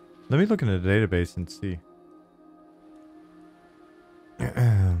let me look in the database and see.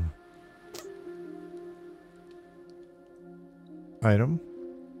 Item.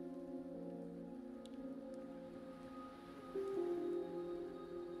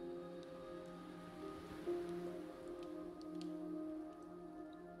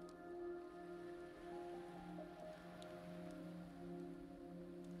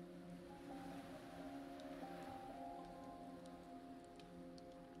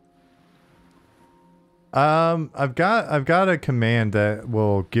 I've got a command that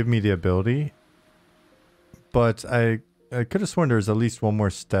will give me the ability, but I could have sworn there was at least one more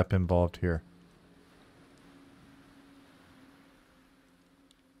step involved here.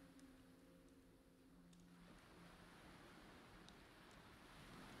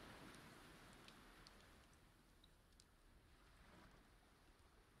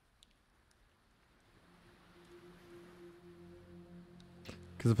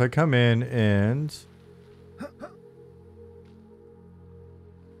 Because if I come in and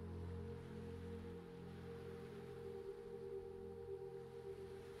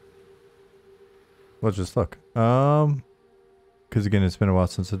let's just look. Because again, it's been a while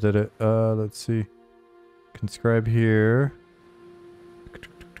since I did it. Let's see. Conscribe here.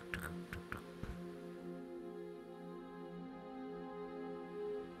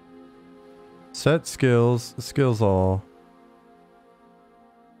 Set skills. Skills all.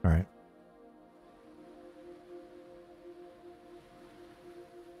 All right.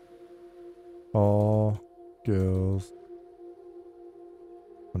 All skills.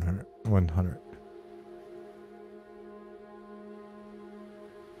 100. 100.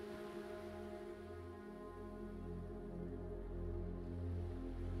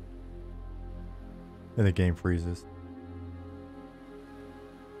 and the game freezes.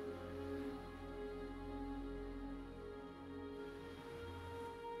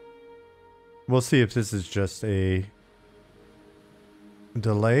 We'll see if this is just a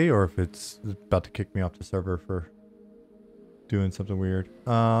delay or if it's about to kick me off the server for doing something weird.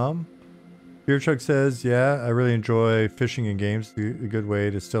 Beer Chuck says, yeah, I really enjoy fishing in games. A good way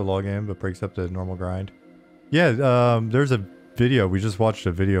to still log in, but breaks up the normal grind. Yeah, there's a video. We just watched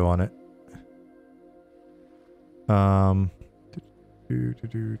a video on it. Oh,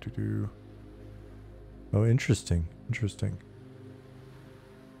 interesting. Interesting.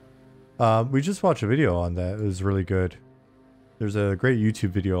 We just watched a video on that. It was really good. There's a great YouTube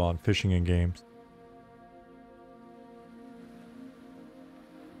video on fishing in games.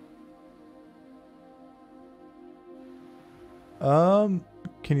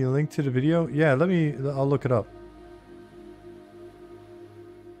 Can you link to the video? Yeah, I'll look it up.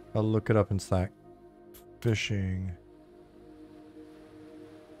 I'll look it up in Slack. Fishing.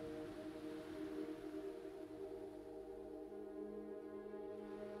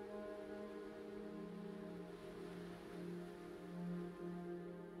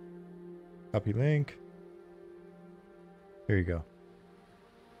 Copy link. Here you go.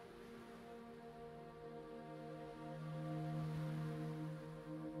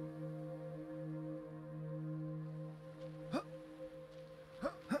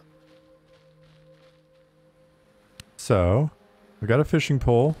 So, we got a fishing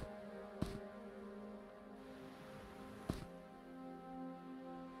pole.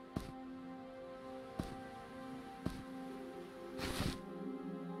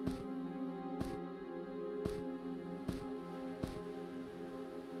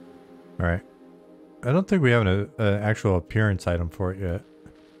 All right. I don't think we have an actual appearance item for it yet.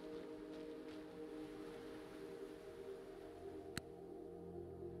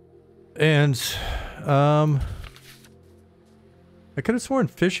 And, I could have sworn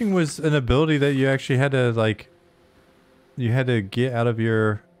fishing was an ability that you actually had to, like, you had to get out of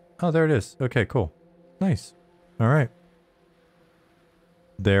your... Oh, there it is. Okay, cool. Nice. All right.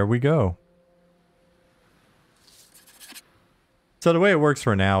 There we go. So the way it works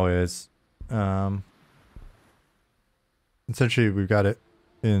for now is, essentially we've got it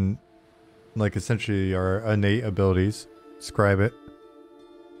in, like, essentially our innate abilities. Describe it.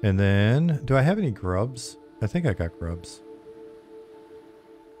 And then, do I have any grubs? I think I got grubs.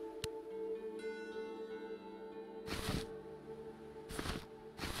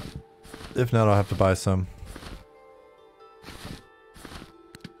 If not, I'll have to buy some.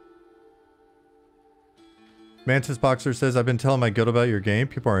 Mantis Boxer says, I've been telling my guild about your game.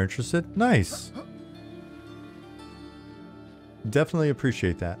 People are interested. Nice. Definitely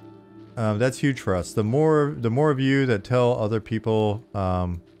appreciate that. That's huge for us. The more of you that tell other people,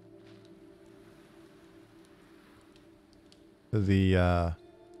 the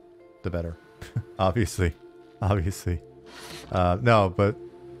better. Obviously. No, but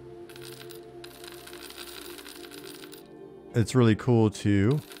it's really cool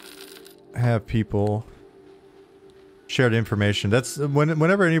to have people share the information. That's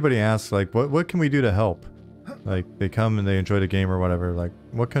whenever anybody asks, like, what can we do to help? Like, they come and they enjoy the game or whatever. Like,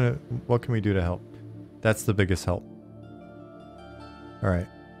 what can we do to help? That's the biggest help. All right.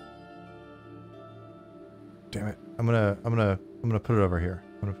 Damn it. I'm gonna put it over here.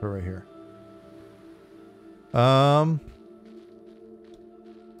 I'm gonna put it right here.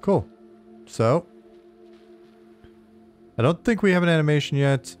 Cool. So, I don't think we have an animation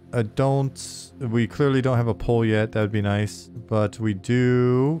yet. We clearly don't have a poll yet. That would be nice. But we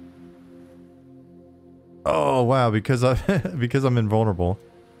do. Oh, wow. Because I'm invulnerable.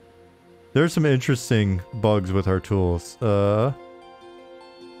 There's some interesting bugs with our tools.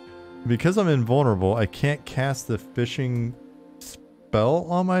 Because I'm invulnerable, I can't cast the fishing spell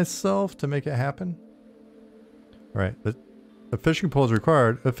on myself to make it happen. All right. A fishing pole is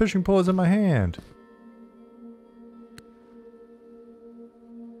required. A fishing pole is in my hand.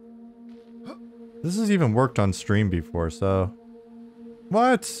 This has even worked on stream before, so...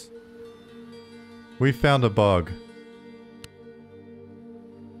 What? We found a bug.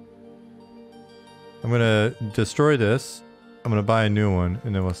 I'm gonna destroy this. I'm gonna buy a new one,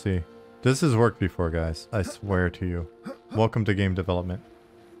 and then we'll see. This has worked before, guys. I swear to you. Welcome to game development.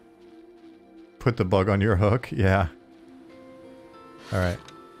 Put the bug on your hook? Yeah. Alright.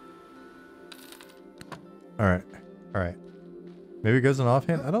 Alright. Alright. Maybe it goes in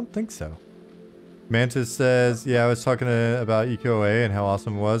offhand? I don't think so. Mantis says, yeah, I was talking about EQOA and how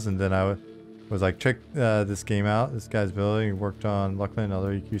awesome it was, and then I was like, check this game out. This guy's building. He worked on Luckland and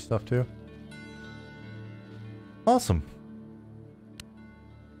other EQ stuff too. Awesome.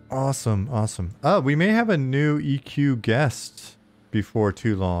 Awesome, awesome. Oh, we may have a new EQ guest before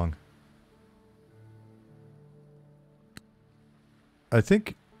too long. I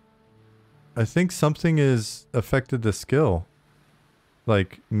think something has affected the skill.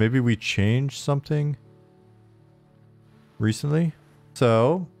 Like, maybe we changed something recently.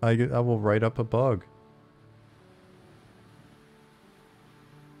 So, I will write up a bug.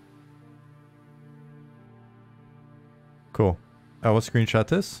 Cool. I will screenshot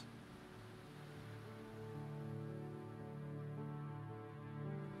this.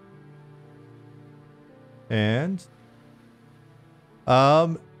 And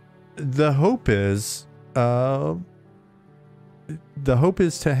the hope is to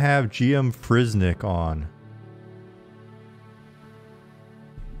have GM Friznik on.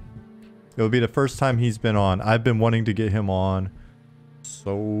 It'll be the first time he's been on. I've been wanting to get him on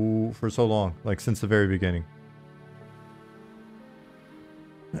for so long, like since the very beginning.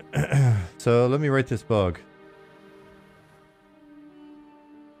 So let me write this bug.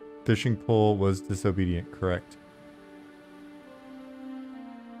 Fishing pole was disobedient, correct.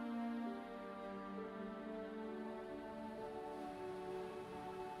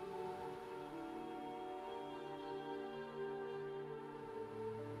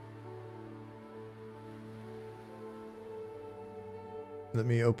 Let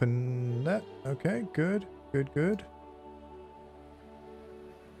me open that. Okay, good, good, good.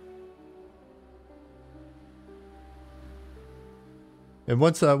 And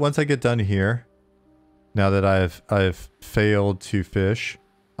once I get done here, now that I've failed to fish,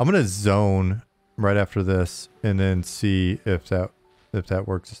 I'm gonna zone right after this and then see if that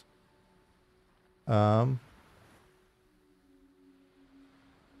works.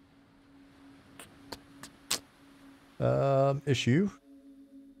 Issue.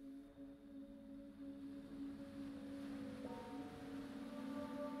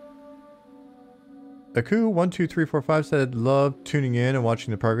 Aku12345 said, love tuning in and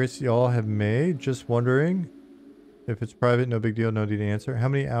watching the progress y'all have made. Just wondering if it's private, no big deal, no need to answer. How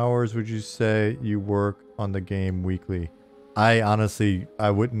many hours would you say you work on the game weekly? I honestly,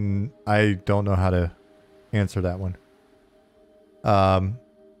 I don't know how to answer that one.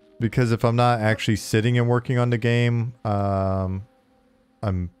 Because if I'm not actually sitting and working on the game, I'm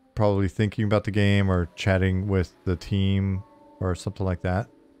probably thinking about the game or chatting with the team or something like that.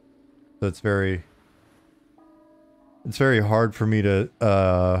 So it's very hard for me to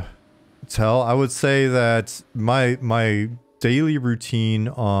tell. I would say that my daily routine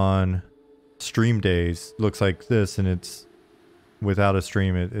on stream days looks like this, and it's without a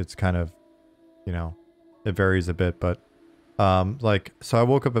stream it's kind of, you know, it varies a bit, but like, so I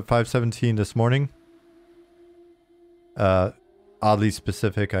woke up at 5:17 this morning. Oddly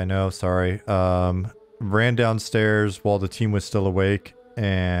specific, I know, sorry. Ran downstairs while the team was still awake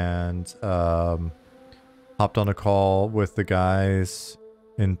and hopped on a call with the guys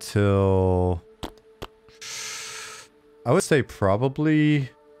until, I would say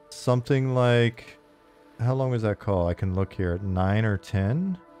probably something like, how long was that call? I can look here at 9 or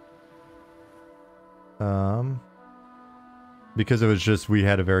 10. Because it was just, we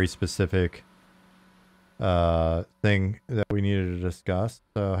had a very specific thing that we needed to discuss.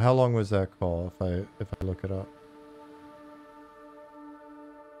 So how long was that call if I look it up?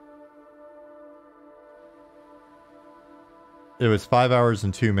 It was 5 hours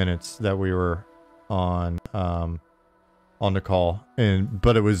and 2 minutes that we were on the call,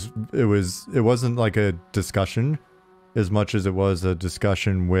 but it wasn't like a discussion as much as it was a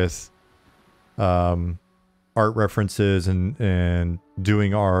discussion with art references and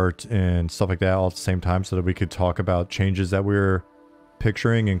doing art and stuff like that all at the same time, so that we could talk about changes that we were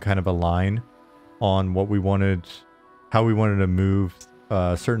picturing and kind of align on what we wanted, how we wanted to move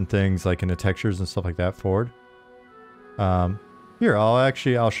certain things like in the textures and stuff like that forward. Here,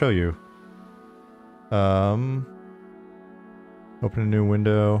 I'll show you. Open a new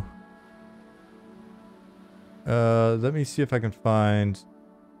window. Let me see if I can find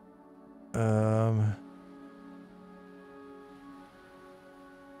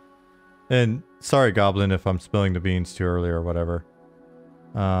and sorry, Goblin, if I'm spilling the beans too early or whatever.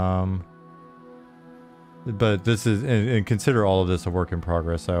 But this is, and consider all of this a work in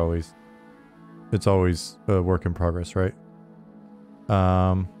progress. It's always a work in progress, right?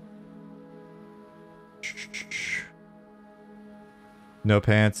 No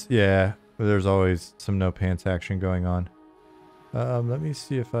pants, yeah. There's always some no pants action going on. Let me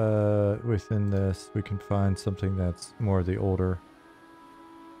see if within this we can find something that's more of the older.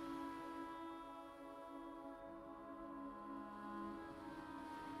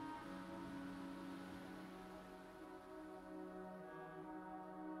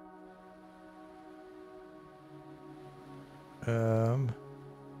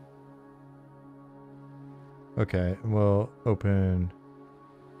 Okay, we'll open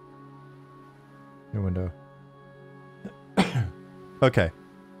new window. Okay.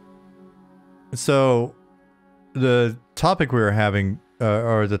 So the topic we were having,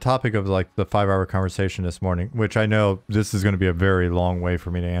 or the topic of like the 5-hour conversation this morning, which I know this is going to be a very long way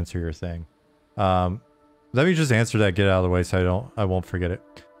for me to answer your thing. Let me just answer that, get it out of the way so I won't forget it.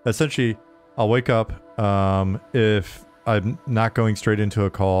 Essentially, I'll wake up, if I'm not going straight into a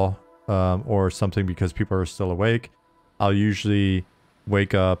call, or something because people are still awake, I'll usually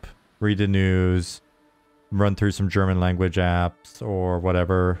wake up, read the news, run through some German language apps or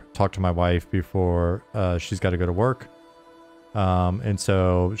whatever, talk to my wife before she's got to go to work. And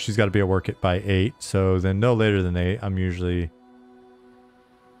so she's got to be at work by 8. So then no later than 8, I'm usually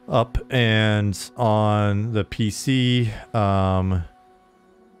up and on the PC.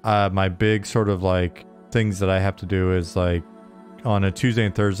 My big sort of like things that I have to do is like on a Tuesday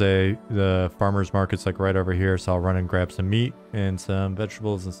and Thursday, the farmer's market's like right over here. So I'll run and grab some meat and some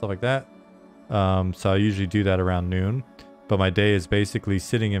vegetables and stuff like that. So I usually do that around noon, but my day is basically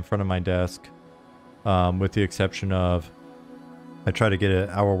sitting in front of my desk, with the exception of I try to get an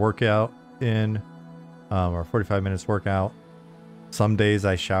hour workout in, or 45 minutes workout. Some days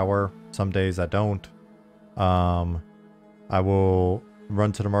I shower, some days I don't. I will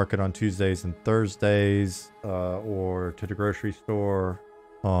run to the market on Tuesdays and Thursdays, or to the grocery store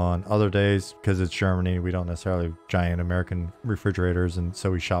on other days because it's Germany. We don't necessarily have giant American refrigerators, and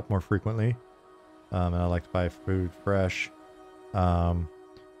so we shop more frequently. And I like to buy food fresh.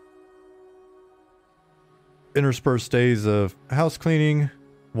 Interspersed days of house cleaning,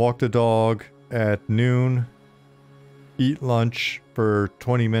 walk the dog at noon, eat lunch for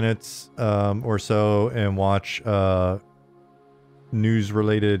 20 minutes or so, and watch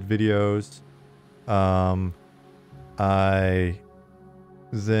news-related videos. I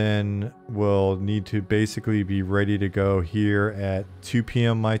then will need to basically be ready to go here at 2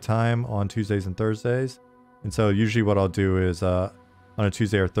 p.m. my time on Tuesdays and Thursdays. And so usually what I'll do is on a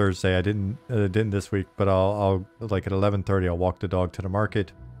Tuesday or Thursday, I didn't this week, but I'll like at 11:30 I'll walk the dog to the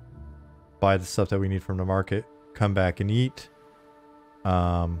market, buy the stuff that we need from the market, come back and eat.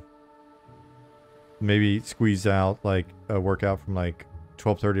 Maybe squeeze out like a workout from like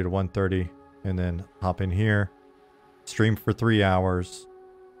 12:30 to 1:30 and then hop in here, stream for 3 hours,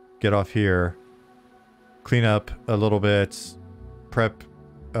 get off here, clean up a little bit, prep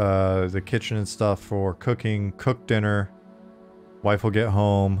the kitchen and stuff for cooking, cook dinner. Wife will get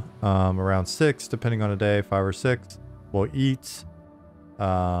home around 6, depending on the day, 5 or 6. We'll eat,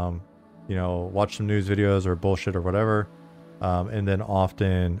 you know, watch some news videos or bullshit or whatever. And then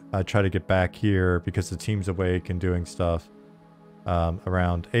often I try to get back here because the team's awake and doing stuff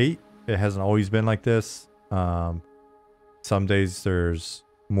around 8. It hasn't always been like this. Some days there's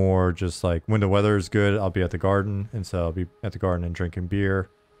more just like when the weather is good, I'll be at the garden. And so I'll be at the garden and drinking beer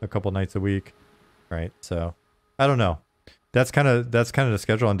a couple nights a week. Right. So I don't know. That's kind of the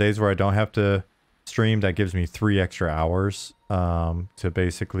schedule. On days where I don't have to stream, that gives me 3 extra hours to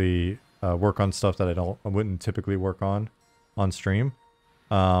basically work on stuff that I wouldn't typically work on stream.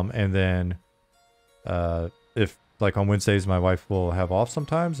 And then if like on Wednesdays, my wife will have off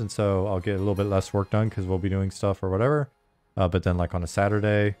sometimes, and so I'll get a little bit less work done because we'll be doing stuff or whatever. But then like on a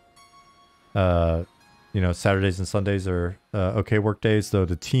Saturday, you know, Saturdays and Sundays are okay work days, though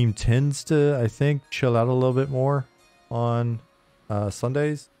the team tends to, I think, chill out a little bit more on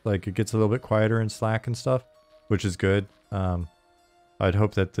Sundays. Like it gets a little bit quieter in Slack and stuff, which is good. I'd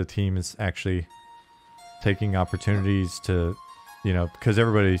hope that the team is actually taking opportunities to, you know, because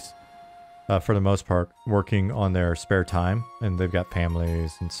everybody's for the most part working on their spare time and they've got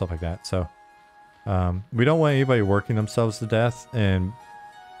families and stuff like that. So we don't want anybody working themselves to death, and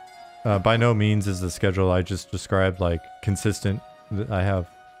by no means is the schedule I just described like consistent. I have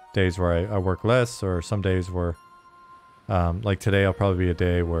days where I work less, or some days where like today I'll probably be a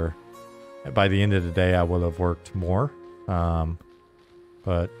day where by the end of the day I will have worked more.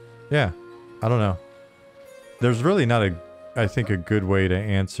 But yeah, I don't know. There's really not I think a good way to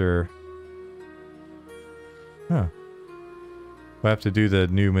answer. Huh. We'll have to do the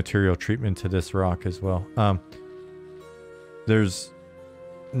new material treatment to this rock as well. There's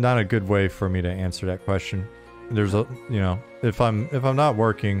not a good way for me to answer that question. There's a, you know, if I'm not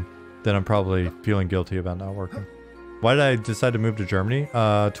working, then I'm probably feeling guilty about not working. Why did I decide to move to Germany?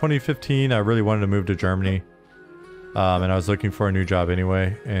 2015, I really wanted to move to Germany. And I was looking for a new job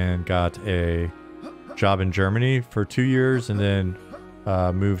anyway, and got a job in Germany for 2 years, and then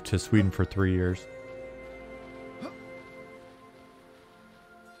moved to Sweden for 3 years.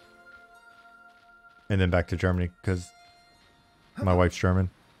 And then back to Germany because My wife's German.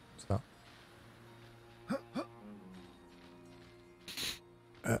 So.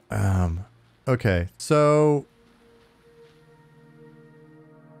 Okay, so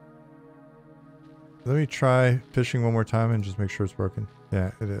let me try fishing one more time and just make sure it's working.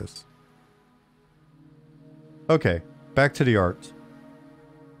 Yeah, it is. Okay, back to the art.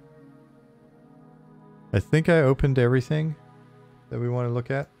 I think I opened everything that we want to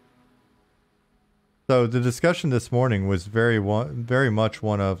look at. So the discussion this morning was very much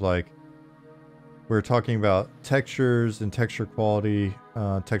one of like, we were talking about textures and texture quality,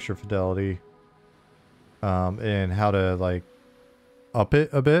 texture fidelity, and how to like up it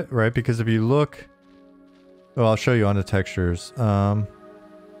a bit, right? Because if you look, well, I'll show you on the textures. There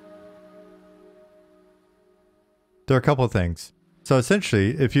are a couple of things. So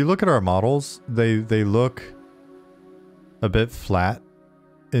essentially, if you look at our models, they look a bit flat.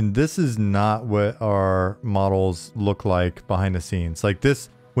 And this is not what our models look like behind the scenes. Like this,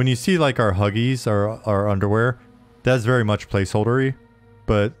 when you see like our Huggies, our underwear, that's very much placeholdery.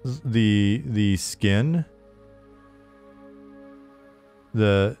 But the skin,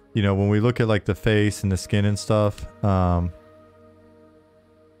 you know, when we look at like the face and the skin and stuff,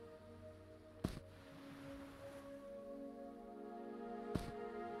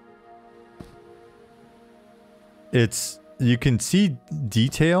 you can see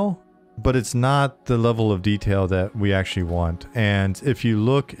detail, but it's not the level of detail that we actually want. And if you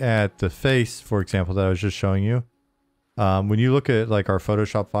look at the face, for example, that I was just showing you, when you look at like our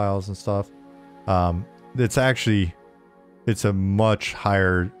Photoshop files and stuff, it's a much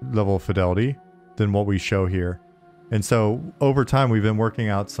higher level of fidelity than what we show here. And so over time, we've been working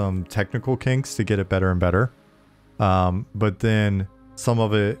out some technical kinks to get it better and better. But then some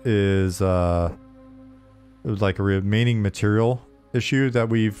of it is, it was like a remaining material issue that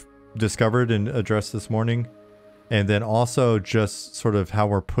we've discovered and addressed this morning. And then also just sort of how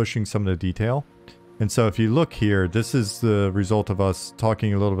we're pushing some of the detail. And so if you look here, this is the result of us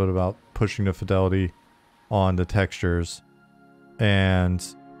talking a little bit about pushing the fidelity on the textures. And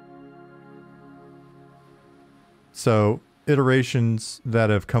so iterations that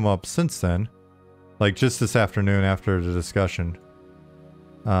have come up since then, like just this afternoon after the discussion,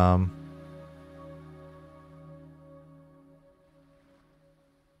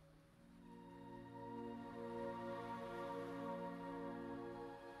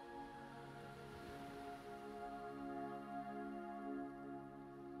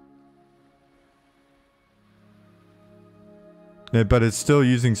 but it's still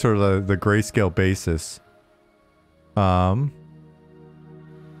using sort of the grayscale basis. And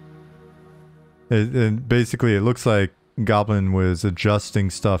basically it looks like Goblin was adjusting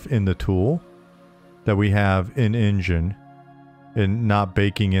stuff in the tool that we have in engine and not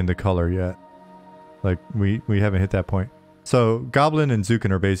baking in the color yet. Like we haven't hit that point. So Goblin and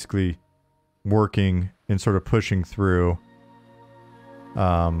Zukin are basically working and sort of pushing through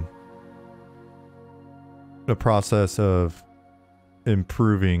the process of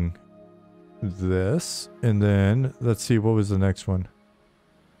improving this. And then let's see, what was the next one?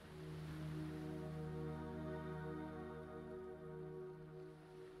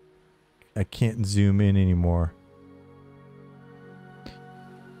 I can't zoom in anymore.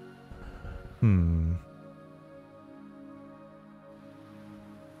 Can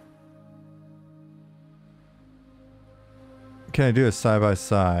I do a side by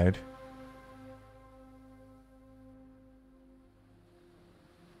side?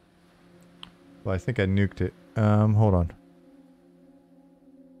 Well, I think I nuked it. Hold on.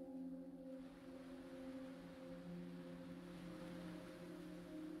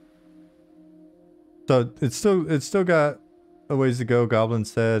 So it's still got a ways to go, Goblin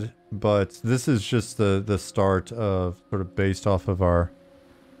said, but this is just the start of sort of based off of our.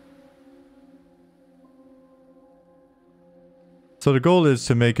 So the goal is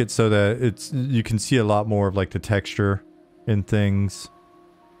to make it so that you can see a lot more of like the texture in things.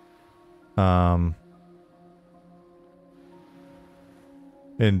 In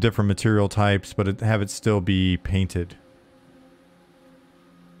different material types, but have it still be painted.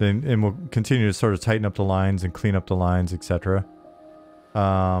 And we'll continue to sort of tighten up the lines and clean up the lines, etc.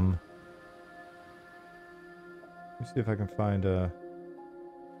 Let me see if I can find a.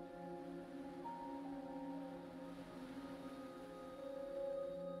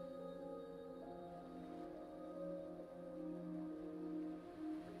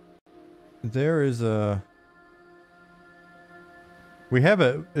 There is a. We have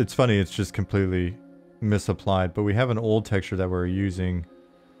a. It's funny, it's just completely misapplied, but we have an old texture that we're using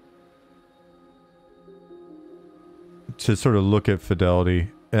to sort of look at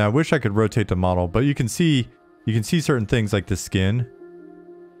fidelity. And I wish I could rotate the model, but you can see you can see certain things like the skin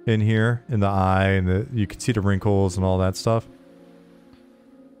in here, in the eye, and you can see the wrinkles and all that stuff.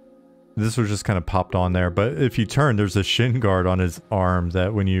 This was just kind of popped on there, but if you turn, there's a shin guard on his arm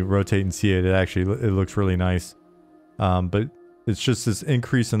that when you rotate and see it, it looks really nice. But it's just this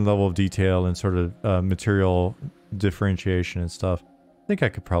increase in level of detail and sort of material differentiation and stuff. I think I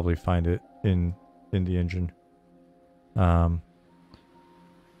could probably find it in the engine. But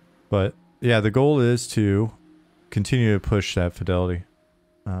yeah, the goal is to continue to push that fidelity.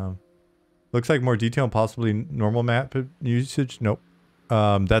 Looks like more detail and possibly normal map usage. Nope.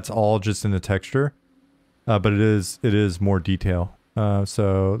 That's all just in the texture. But it is more detail.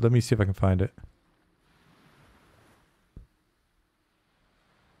 So let me see if I can find it.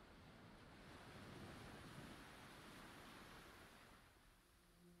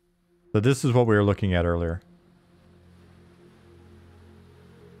 So this is what we were looking at earlier.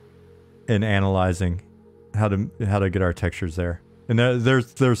 And analyzing how to get our textures there. And there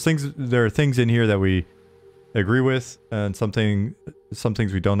are things in here that we agree with, and some things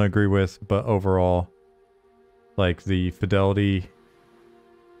we don't agree with, but overall, like the fidelity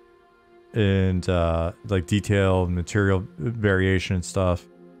and like detail and material variation and stuff.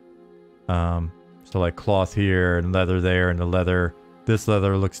 So like cloth here and leather there, and the leather, this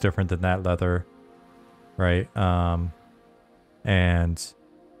leather looks different than that leather, right? And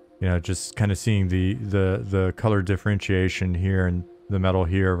you know, just kind of seeing the color differentiation here and the metal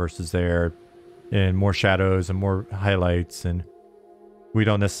here versus there, and more shadows and more highlights, and we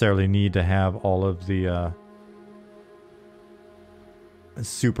don't necessarily need to have all of the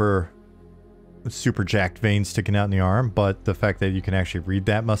super jacked veins sticking out in the arm, but the fact that you can actually read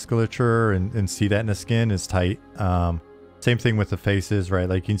that musculature and see that in the skin is tight. Same thing with the faces, right?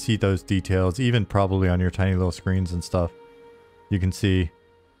 Like you can see those details, even probably on your tiny little screens and stuff. You can see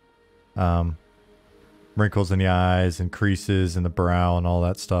wrinkles in the eyes and creases in the brow and all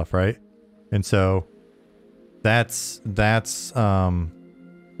that stuff, right? And so that's you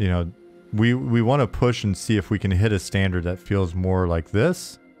know, we want to push and see if we can hit a standard that feels more like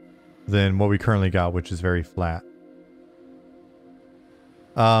this than what we currently got, which is very flat.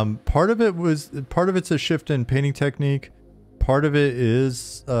 Part of it's a shift in painting technique. Part of it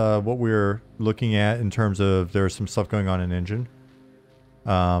is what we're looking at in terms of there's some stuff going on in engine.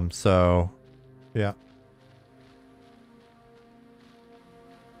 So yeah.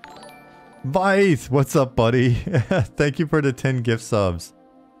 Vyth, what's up, buddy? Thank you for the 10 gift subs.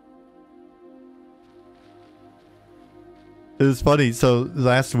 It was funny. So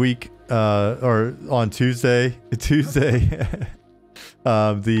last week, or on Tuesday, during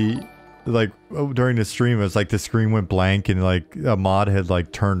the stream, it was like the screen went blank and like a mod had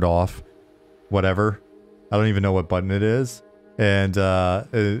like turned off whatever. I don't even know what button it is. And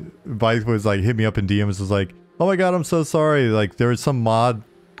Vyth was like, hit me up in DMs, was like, oh my god, I'm so sorry. Like there was some mod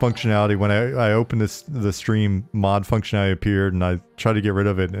functionality when I opened the stream, mod functionality appeared and I tried to get rid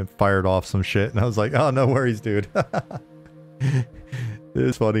of it and it fired off some shit. And I was like, oh, no worries, dude. It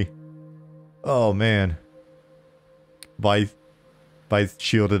was funny. Oh man. Vyth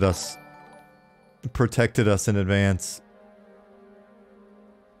shielded us. Protected us in advance.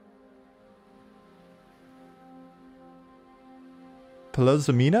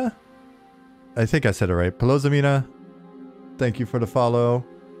 Pelozamina? I think I said it right. Pelozamina. Thank you for the follow.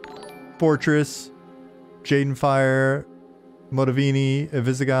 Fortress. Jadenfire. Modavini.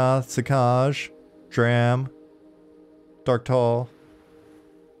 Evisigoth. Sakaj. Dram. Darktall.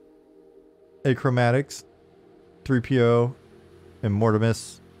 Achromatics. 3PO. And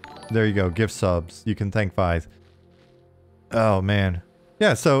Mortimus. There you go. Gift subs. You can thank Vyth. Oh man.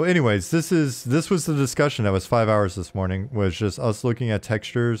 Yeah, so anyways, this was the discussion that was 5 hours this morning, was just us looking at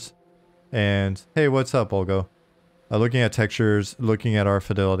textures and hey, what's up, Olgo? Looking at textures, looking at our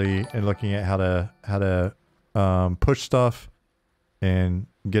fidelity, and looking at how to push stuff and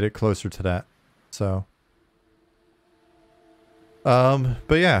get it closer to that. So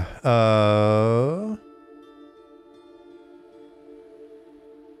but yeah,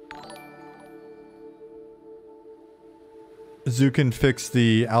 Zukin fixed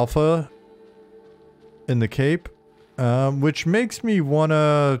the alpha in the cape, which makes me want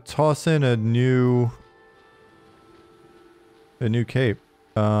to toss in a new cape.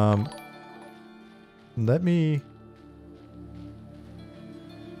 Let me...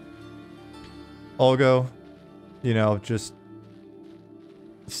 Olgo, you know, just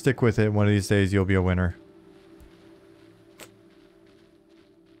stick with it. One of these days you'll be a winner.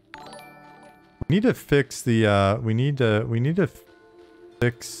 We need to fix the we need to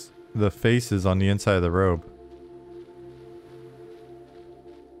fix the faces on the inside of the robe.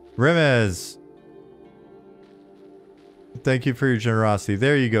 Remez, Thank you for your generosity.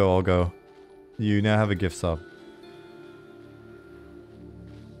 There you go, Olgo. You now have a gift sub.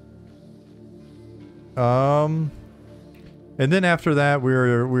 And then after that, we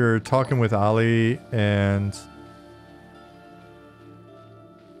were talking with Ali and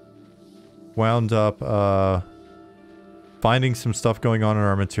wound up finding some stuff going on in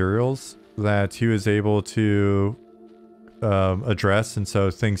our materials that he was able to address, and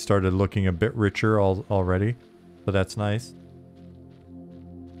so things started looking a bit richer already. So that's nice.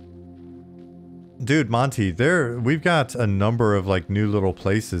 Dude, Monty, we've got a number of like new little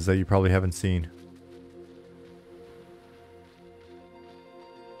places that you probably haven't seen.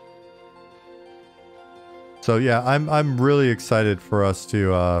 So yeah, I'm really excited for us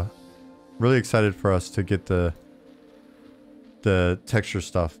to get the texture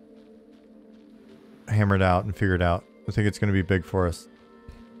stuff hammered out and figured out. I think it's going to be big for us.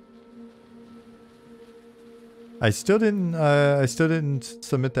 I still didn't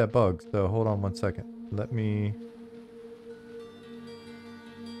submit that bug, so hold on one second. Let me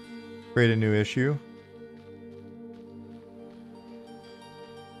create a new issue.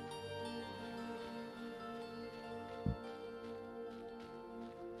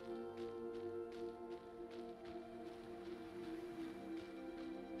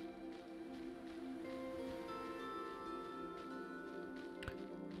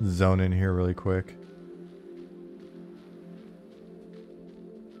 Zone in here really quick.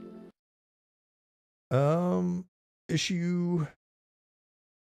 Issue.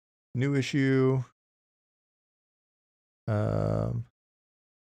 New issue.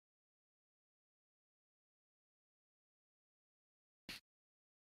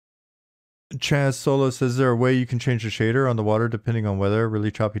 Chaz Solo says, is there a way you can change the shader on the water depending on weather?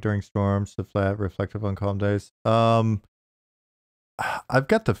 Really choppy during storms, to flat, reflective on calm days. I've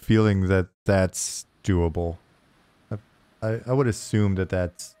got the feeling that that's doable. I would assume that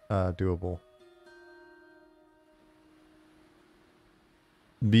that's doable.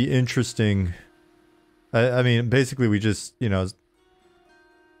 Be interesting. I mean, basically we just, you know...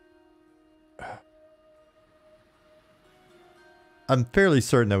 I'm fairly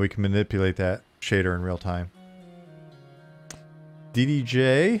certain that we can manipulate that shader in real time.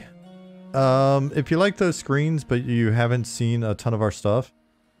 DDJ, if you like those screens but you haven't seen a ton of our stuff,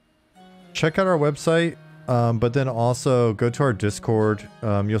 check out our website, but then also go to our Discord.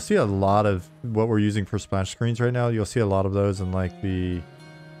 You'll see a lot of what we're using for splash screens right now. You'll see a lot of those in like the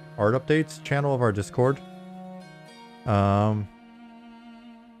art updates channel of our Discord.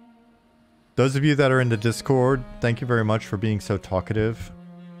 Those of you that are in the Discord, thank you very much for being so talkative.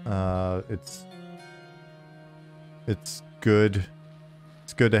 It's good.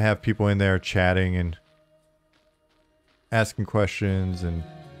 It's good to have people in there chatting and asking questions and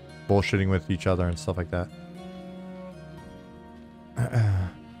bullshitting with each other and stuff like that.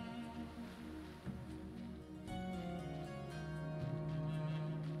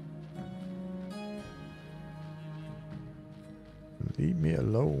 Leave me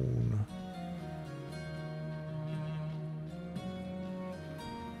alone.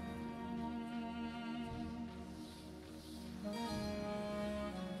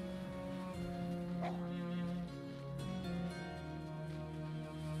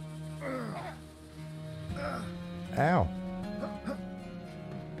 Ow.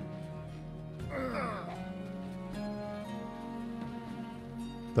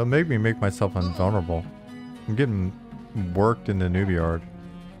 They'll make me make myself invulnerable. I'm getting worked in the newbie yard.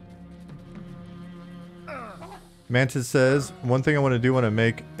 Mantis says, one thing I want to do when I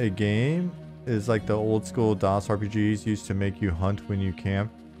make a game is like the old school DOS RPGs used to make you hunt when you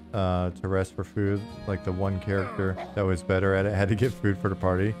camp to rest for food. Like the one character that was better at it had to get food for the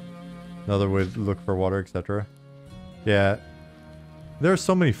party. Another would look for water, etc. Yeah. There are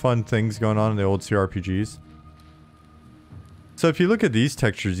so many fun things going on in the old CRPGs. So if you look at these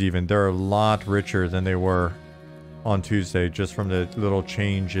textures even, they're a lot richer than they were on Tuesday, just from the little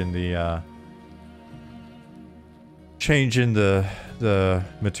change in the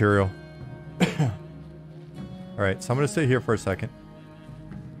material. Alright, so I'm gonna sit here for a second.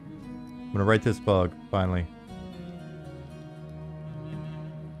 I'm gonna write this bug, finally.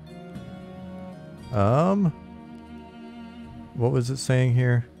 What was it saying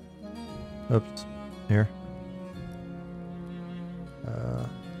here? Oops. Here.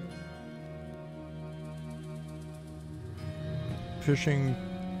 Fishing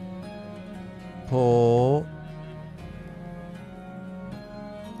pole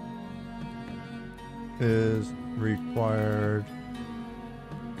is required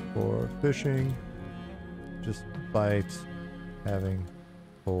for fishing despite having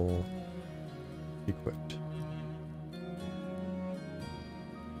pole equipped.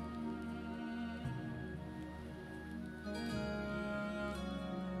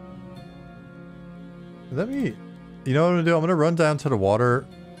 Let me... You know what I'm gonna do? I'm gonna run down to the water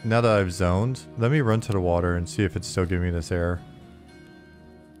now that I've zoned. Let me run to the water and see if it's still giving me this error.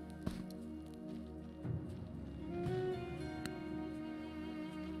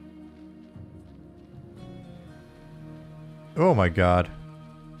 Oh my god.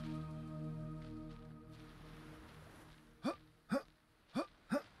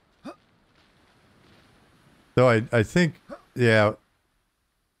 So I think, yeah,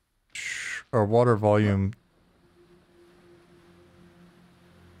 our water volume.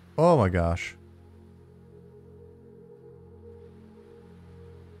 Oh my gosh.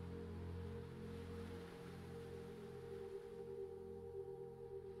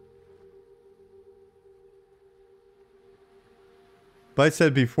 But I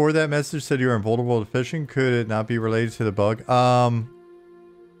said before that message said you were invulnerable to phishing. Could it not be related to the bug?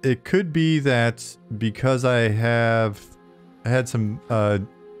 It could be that because I had some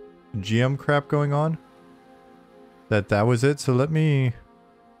GM crap going on. That was it. So let me...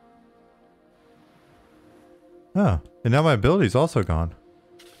 Oh, and now my ability's also gone.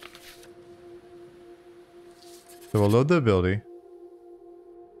 So we'll load the ability.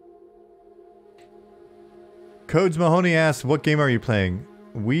 Codes Mahoney asks, what game are you playing?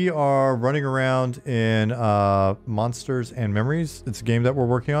 We are running around in Monsters and Memories. It's a game that we're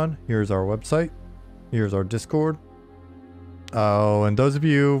working on. Here's our website. Here's our Discord. Oh, and those of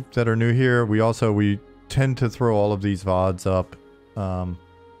you that are new here, we tend to throw all of these VODs up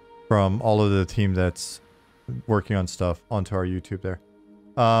from all of the team that's working on stuff onto our YouTube there.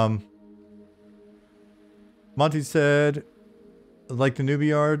 Monty said, like the newbie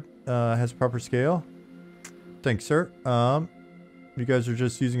yard has proper scale. Thanks, sir. You guys are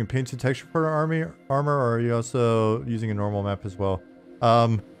just using a painted texture for armor, or are you also using a normal map as well?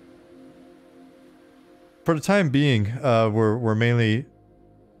 For the time being, we're mainly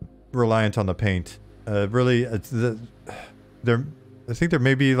reliant on the paint. Really, I think there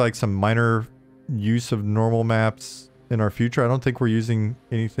may be like some minor use of normal maps in our future. I don't think we're using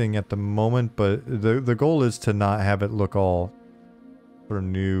anything at the moment, but the goal is to not have it look all sort of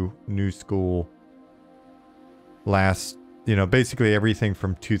new school. Last, you know, basically everything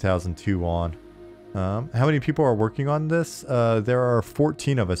from 2002 on. How many people are working on this? There are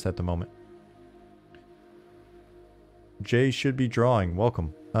 14 of us at the moment. Jay should be drawing.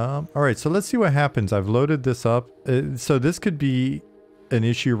 Welcome. Alright, so let's see what happens. I've loaded this up. So this could be an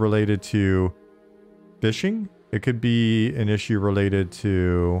issue related to phishing. It could be an issue related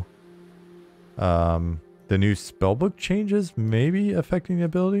to the new spellbook changes, maybe affecting the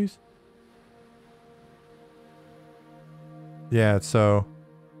abilities. Yeah, so...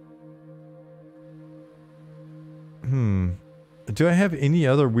 Do I have any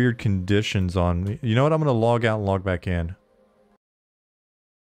other weird conditions on me? You know what? I'm going to log out and log back in.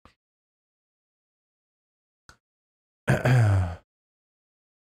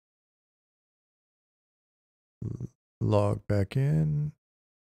 Log back in.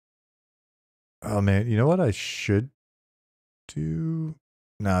 Oh man, you know what I should do?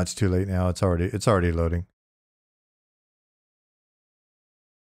 No, it's too late now. It's already loading.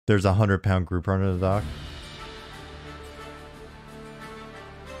 There's a 100-pound group under the dock.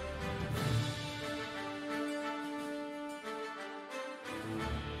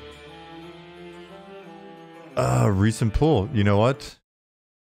 Recent pull. You know what?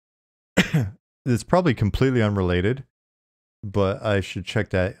 It's probably completely unrelated, but I should check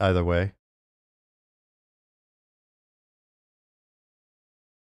that either way.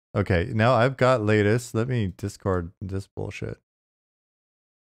 Okay, now I've got latest. Let me discard this bullshit.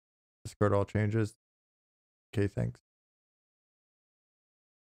 Discard all changes. Okay, thanks.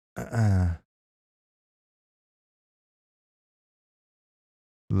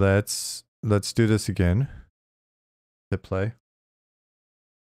 Let's do this again. Hit play.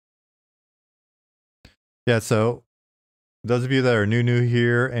 Yeah, so those of you that are new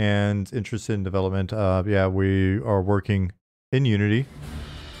here and interested in development, yeah, we are working in Unity.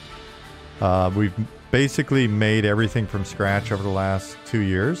 We've basically made everything from scratch over the last 2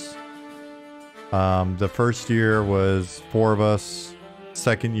 years. The first year was 4 of us.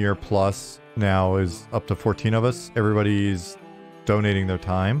 Second year plus now is up to 14 of us. Everybody's donating their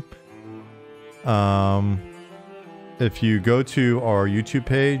time. If you go to our YouTube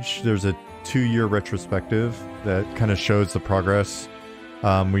page, there's a 2-year retrospective that kind of shows the progress.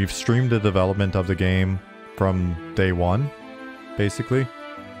 We've streamed the development of the game from day 1, basically.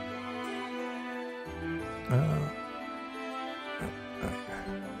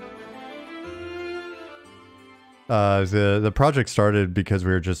 The project started because we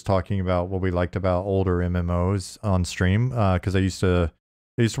were just talking about what we liked about older MMOs on stream, because it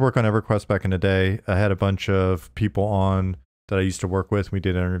I used to work on EverQuest back in the day. I had a bunch of people on that I used to work with. We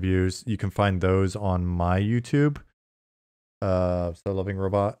did interviews. You can find those on my YouTube. So Loving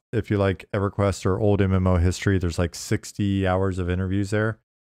Robot. If you like EverQuest or old MMO history, there's like 60 hours of interviews there.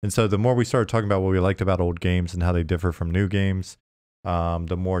 And so the more we started talking about what we liked about old games and how they differ from new games,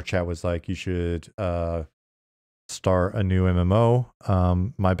 the more chat was like, you should start a new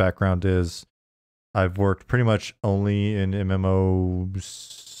MMO. My background is I've worked pretty much only in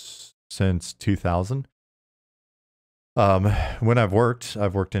MMOs since 2000. When I've worked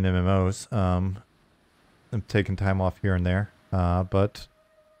in MMOs. I'm taking time off here and there. But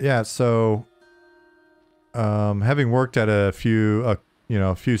yeah, so having worked at a few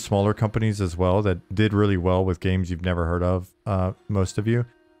smaller companies as well that did really well with games you've never heard of, most of you,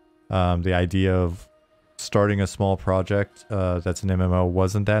 the idea of starting a small project that's an MMO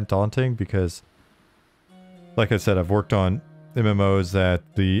wasn't that daunting because, like I said, I've worked on MMOs that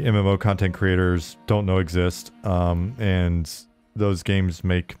the MMO content creators don't know exist, and those games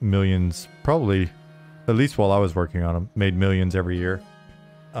make millions, probably, at least while I was working on them, made millions every year,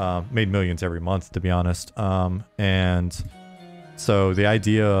 made millions every month, to be honest. And so the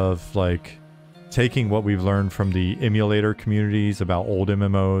idea of like taking what we've learned from the emulator communities about old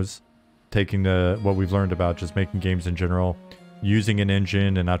MMOs, taking what we've learned about just making games in general, using an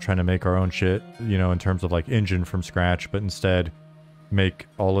engine and not trying to make our own shit, you know, in terms of like engine from scratch, but instead make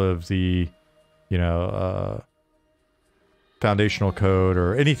all of the, you know, foundational code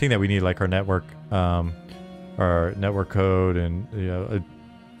or anything that we need, like our network code, and, you know, it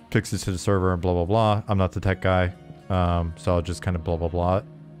fixes to the server and blah blah blah. I'm not the tech guy, so I'll just kind of blah blah blah.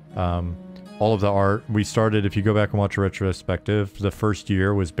 All of the art we started, if you go back and watch a retrospective, the first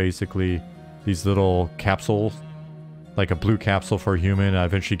year was basically these little capsules, like a blue capsule for a human. I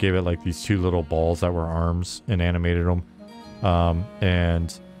eventually gave it like these two little balls that were arms and animated them,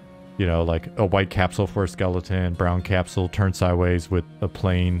 and you know, like a white capsule for a skeleton, brown capsule turned sideways with a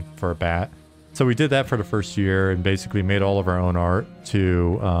plane for a bat. So we did that for the first year and basically made all of our own art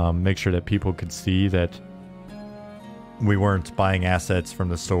to make sure that people could see that we weren't buying assets from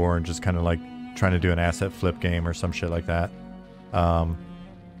the store and just kind of like trying to do an asset flip game or some shit like that.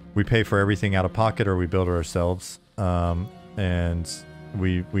 We pay for everything out of pocket or we build it ourselves. And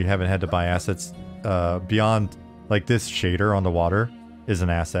we haven't had to buy assets beyond like this shader on the water is an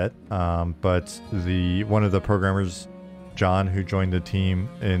asset. But one of the programmers, John, who joined the team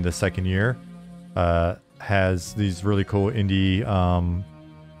in the second year, has these really cool indie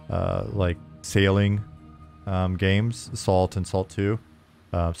like sailing games, Salt and Salt 2.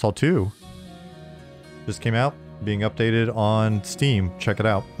 Salt 2 just came out, being updated on Steam. Check it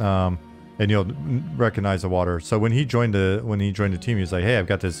out. And you'll recognize the water. So when he joined the team, he was like, "Hey, I've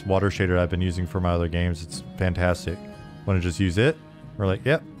got this water shader I've been using for my other games. It's fantastic. Want to just use it?" We're like,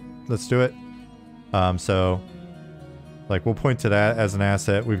 "Yep, let's do it." So like we'll point to that as an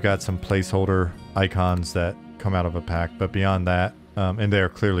asset. We've got some placeholder icons that come out of a pack, but beyond that, and they are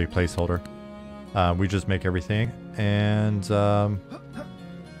clearly placeholder. We just make everything, and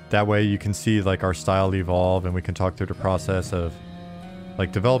that way you can see like our style evolve, and we can talk through the process of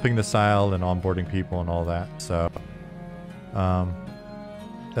like developing the style and onboarding people and all that. So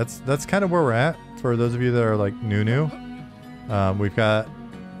that's kind of where we're at for those of you that are like new. We've got,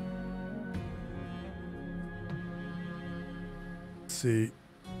 let's see,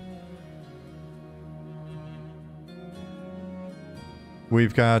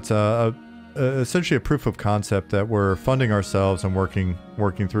 we've got essentially a proof of concept that we're funding ourselves and working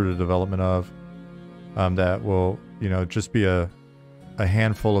through the development of, that will, you know, just be a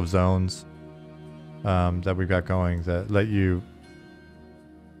handful of zones that we've got going that let you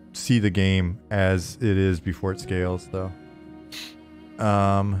see the game as it is before it scales, though.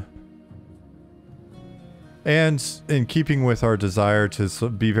 And in keeping with our desire to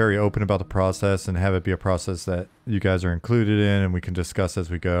be very open about the process and have it be a process that you guys are included in and we can discuss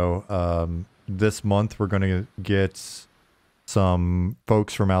as we go, this month we're going to get some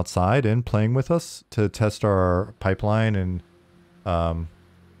folks from outside in playing with us to test our pipeline and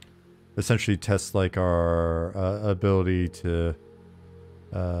essentially test like our ability to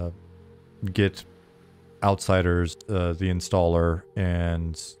get outsiders, the installer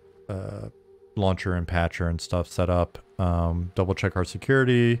and launcher and patcher and stuff set up, double check our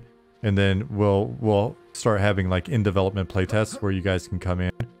security, and then we'll start having like in development playtests where you guys can come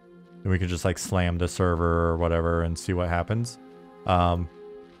in and we can just like slam the server or whatever and see what happens.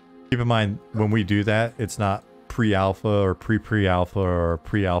 Keep in mind when we do that, it's not pre-alpha or pre-alpha or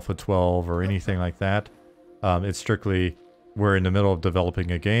pre-alpha 12 or anything like that. It's strictly we're in the middle of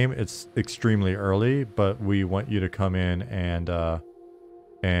developing a game. It's extremely early, but we want you to come in and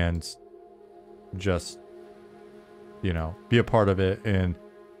and just, you know, be a part of it. And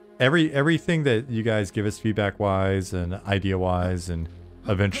everything that you guys give us feedback wise and idea wise, and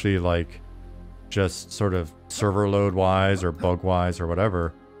eventually like just sort of server load wise or bug wise or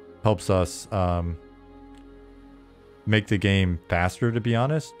whatever, helps us make the game faster, to be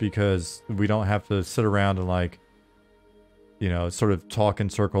honest, because we don't have to sit around and like, you know, sort of talk in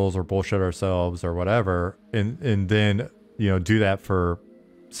circles or bullshit ourselves or whatever, and then, you know, do that for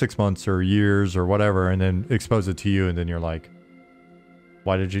 6 months or years or whatever, and then expose it to you, and then you're like,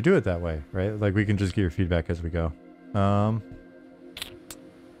 why did you do it that way, right? Like, we can just get your feedback as we go.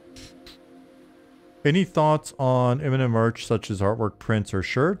 Any thoughts on M&M merch such as artwork, prints, or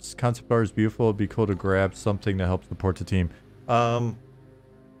shirts? Concept art is beautiful. It'd be cool to grab something to help support the team. I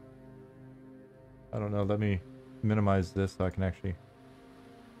don't know. Let me minimize this so I can actually...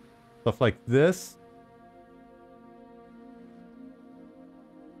 Stuff like this.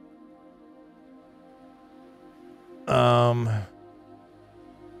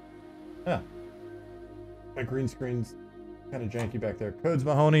 Yeah. My green screen's kind of janky back there. Codes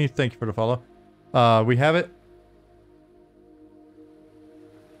Mahoney, thank you for the follow. We have it.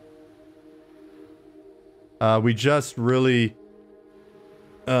 We just really...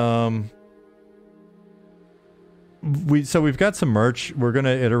 we've got some merch. We're going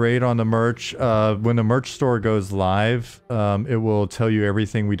to iterate on the merch. When the merch store goes live, it will tell you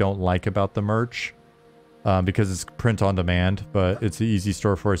everything we don't like about the merch. Because it's print on demand, but it's an easy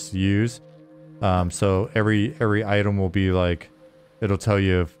store for us to use. So every item will be like, it'll tell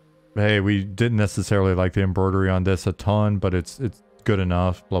you, if, hey, we didn't necessarily like the embroidery on this a ton, but it's good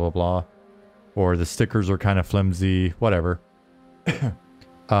enough, blah, blah, blah. Or the stickers are kind of flimsy, whatever.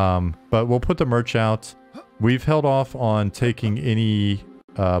 But we'll put the merch out. We've held off on taking any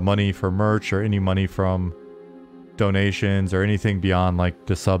money for merch or any money from donations or anything beyond like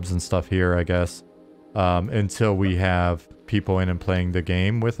the subs and stuff here, I guess. Until we have people in and playing the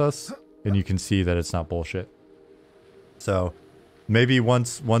game with us, and you can see that it's not bullshit. So maybe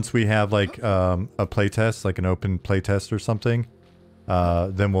once we have like a playtest, like an open playtest or something,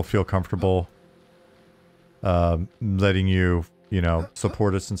 then we'll feel comfortable letting you, you know,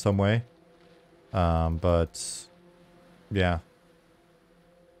 support us in some way. But yeah.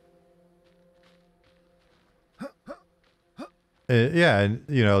 Yeah, and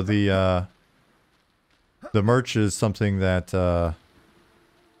you know, the merch is something that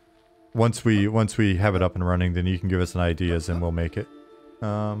once we have it up and running, then you can give us an ideas and we'll make it.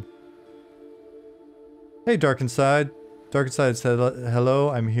 Hey, Dark Inside. Dark Inside said,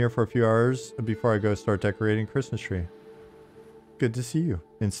 hello, I'm here for a few hours before I go start decorating Christmas tree. Good to see you.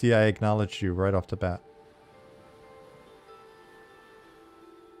 And see, I acknowledged you right off the bat.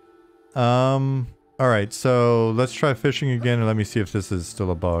 Alright, so let's try fishing again and let me see if this is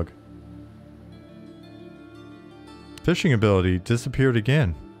still a bug. Fishing ability disappeared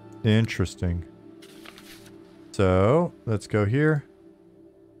again. Interesting. So, let's go here.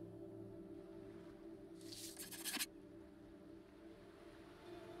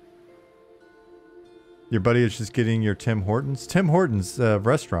 Your buddy is just getting your Tim Hortons? Tim Hortons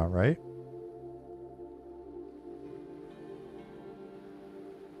restaurant, right?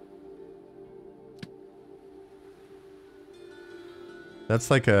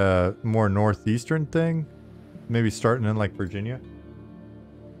 That's like a more northeastern thing? Maybe starting in like Virginia?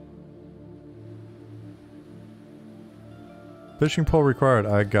 Fishing pole required.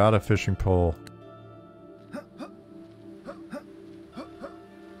 I got a fishing pole.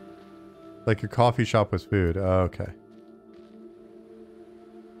 Like a coffee shop with food. Oh, okay.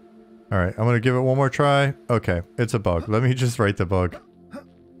 Alright, I'm gonna give it one more try. Okay, it's a bug. Let me just write the bug.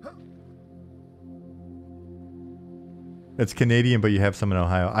 It's Canadian, but you have some in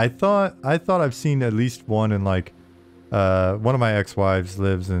Ohio. I thought I've seen at least one in like one of my ex-wives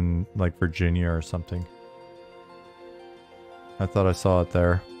lives in like Virginia or something. I thought I saw it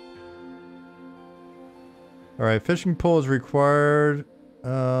there. Alright, fishing pole is required.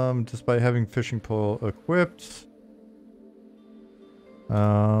 Despite having fishing pole equipped.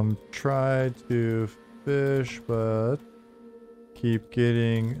 Try to fish, but keep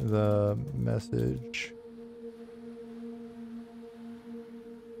getting the message.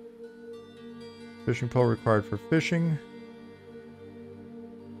 Fishing pole required for fishing.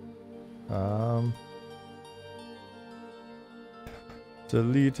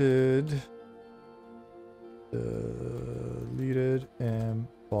 Deleted and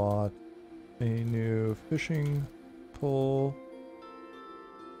bought a new fishing pole.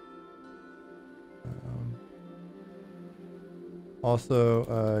 Also,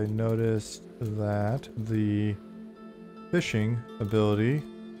 I noticed that the fishing ability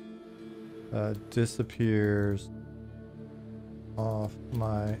disappears off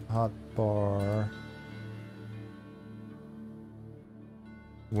my hotbar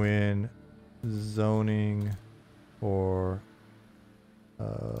when zoning or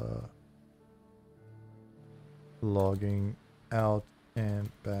logging out and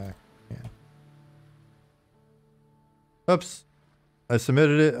back in. Oops. I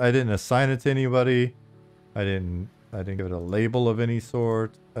submitted it. I didn't assign it to anybody. I didn't give it a label of any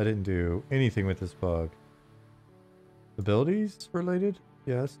sort. I didn't do anything with this bug. Abilities related?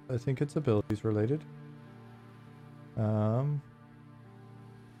 Yes, I think it's abilities related.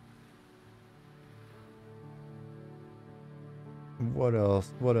 What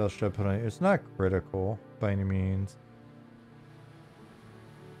else? What else should I put on it? It's not critical by any means.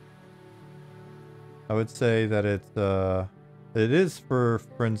 I would say that it is for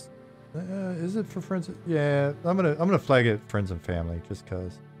friends. Is it for friends? Yeah, I'm gonna flag it friends and family just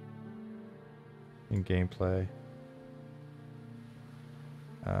cause. In gameplay.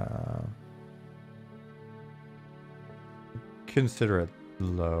 Consider it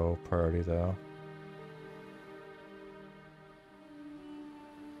low priority though.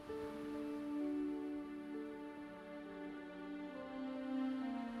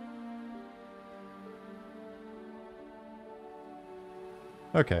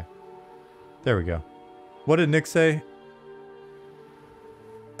 Okay. There we go. What did Nick say?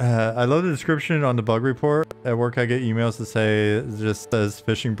 I love the description on the bug report. At work I get emails that say, it just says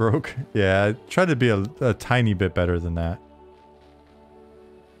fishing broke. Yeah, I try to be a tiny bit better than that.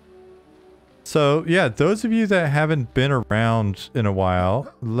 So yeah, those of you that haven't been around in a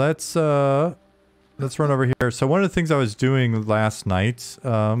while, let's run over here. So one of the things I was doing last night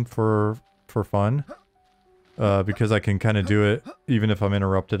for fun, because I can kind of do it even if I'm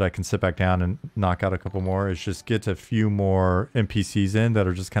interrupted, I can sit back down and knock out a couple more, is just get a few more NPCs in that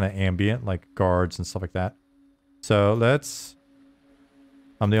are just kind of ambient, like guards and stuff like that. So let's...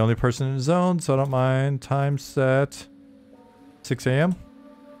 I'm the only person in the zone, so I don't mind. Time set 6 a.m.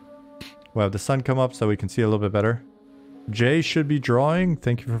 We'll have the sun come up so we can see a little bit better. Jay should be drawing.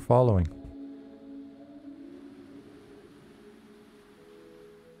 Thank you for following.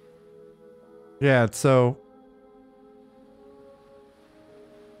 Yeah, so...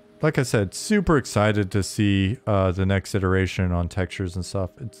 like I said, super excited to see the next iteration on textures and stuff.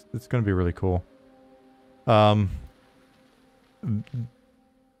 It's going to be really cool.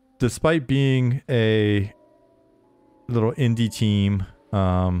 Despite being a little indie team,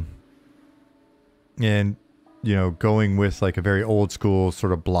 and you know, going with like a very old school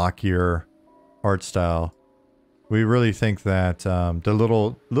sort of blockier art style, we really think that the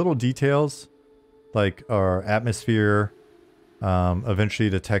little details, like our atmosphere, eventually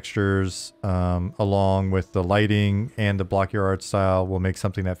the textures, along with the lighting and the blockier art style, will make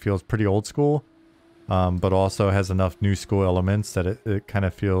something that feels pretty old school, but also has enough new school elements that it kind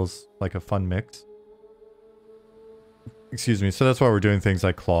of feels like a fun mix. Excuse me. So that's why we're doing things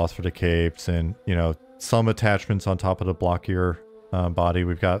like cloth for the capes and, you know, some attachments on top of the blockier body.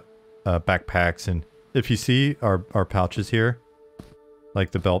 We've got backpacks, and if you see our pouches here,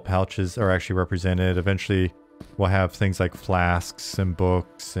 like the belt pouches are actually represented. Eventually we'll have things like flasks and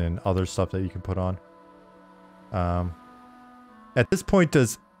books and other stuff that you can put on. At this point,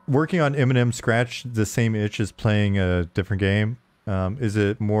 does working on M&M scratch the same itch as playing a different game? Is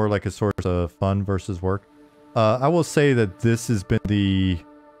it more like a source of fun versus work? I will say that this has been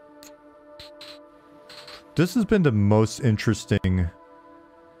the most interesting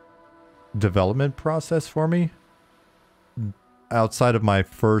development process for me outside of my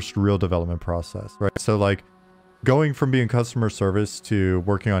first real development process, right? So like going from being customer service to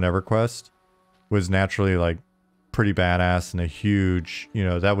working on EverQuest was naturally like pretty badass and a huge, you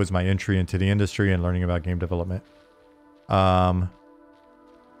know, that was my entry into the industry and learning about game development.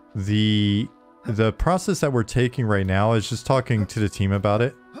 The process that we're taking right now is just talking to the team about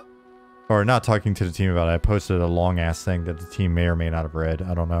it. Or not talking to the team about it. I posted a long ass thing that the team may or may not have read.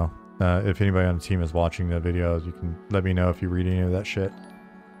 I don't know. If anybody on the team is watching the videos, you can let me know if you read any of that shit.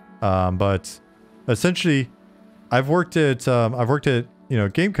 But essentially, I've worked at you know,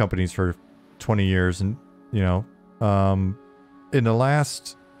 game companies for 20 years, and you know, in the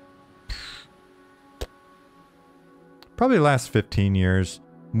last probably the last 15 years,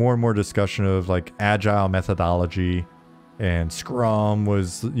 more and more discussion of like agile methodology. And Scrum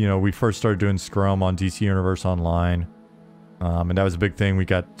was, you know, we first started doing Scrum on DC Universe Online. And that was a big thing. We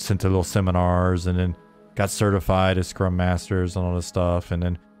got sent to little seminars and then got certified as Scrum Masters and all this stuff. And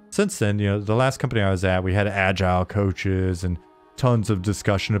then since then, you know, the last company I was at, we had Agile coaches and tons of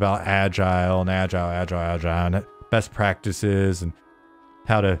discussion about Agile and Agile and best practices and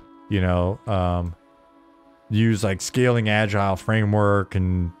how to you know, use like scaling agile framework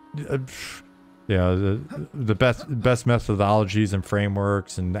and you know, the best methodologies and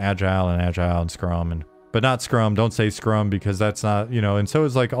frameworks and agile and scrum, and but not scrum. Don't say scrum because that's not, you know. And so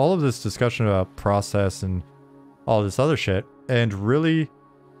it's like all of this discussion about process and all this other shit. And really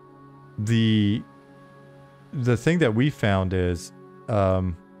the thing that we found is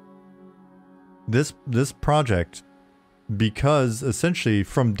this project, because essentially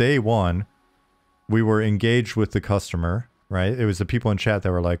from day one we were engaged with the customer, right? It was the people in chat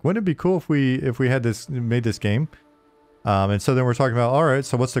that were like, wouldn't it be cool if we had this, made this game? And so then we're talking about, all right,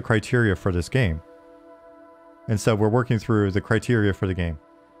 so what's the criteria for this game? And so we're working through the criteria for the game.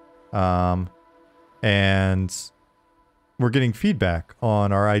 And we're getting feedback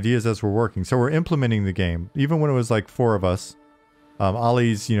on our ideas as we're working. So we're implementing the game. Even when it was like 4 of us,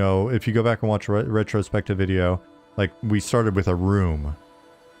 Ollie's, you know, if you go back and watch a retrospective video, like we started with a room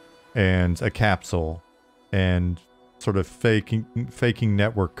and a capsule and sort of faking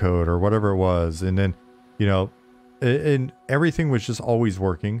network code or whatever it was. And then, you know, and everything was just always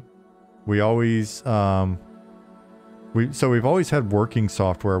working. We always, so we've always had working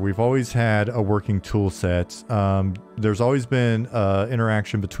software. We've always had a working tool set. There's always been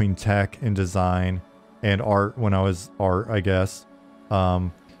interaction between tech and design and art when I was art, I guess.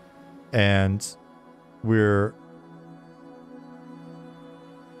 And we're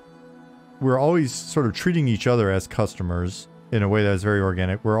always sort of treating each other as customers in a way that is very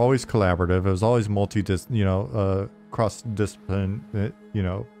organic. We're always collaborative. It was always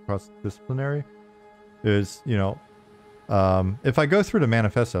cross-disciplinary. Is, you know, if I go through the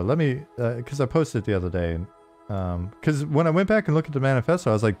manifesto, let me, because I posted it the other day, and because when I went back and looked at the manifesto,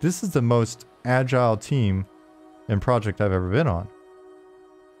 I was like, this is the most agile team and project I've ever been on.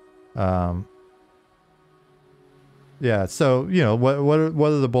 Yeah, so, you know, what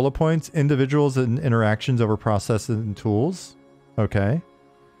are the bullet points? Individuals and interactions over processes and tools. Okay.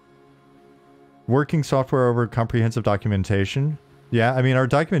 Working software over comprehensive documentation. Yeah, I mean, our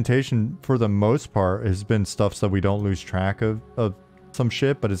documentation, for the most part, has been stuff so we don't lose track of some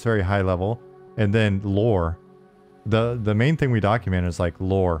shit, but it's very high level. And then lore. The main thing we document is, like,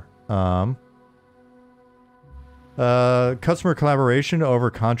 lore. Customer collaboration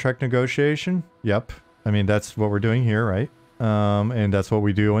over contract negotiation. Yep. I mean, that's what we're doing here, right? And that's what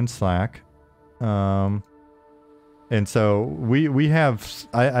we do in Slack. And so we have...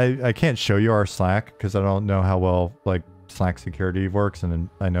 I can't show you our Slack, because I don't know how well, like, Slack security works, and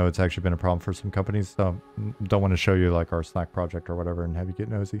I know it's actually been a problem for some companies, so don't want to show you like our Slack project or whatever and have you get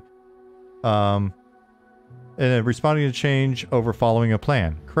nosy. And then responding to change over following a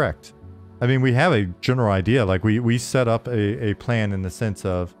plan. Correct. I mean, we have a general idea. Like we set up a plan in the sense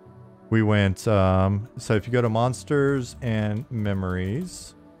of we went, so if you go to monsters and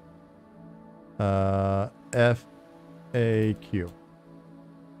memories, FAQ.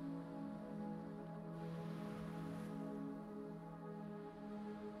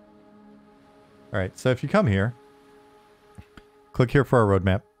 All right, so if you come here, click here for our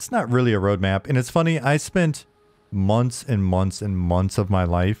roadmap. It's not really a roadmap, and it's funny, I spent months and months and months of my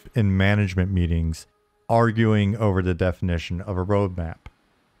life in management meetings arguing over the definition of a roadmap,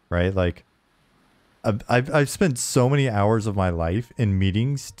 right? Like, I've spent so many hours of my life in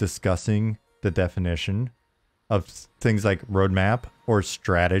meetings discussing the definition of things like roadmap or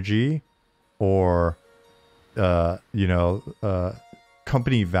strategy or,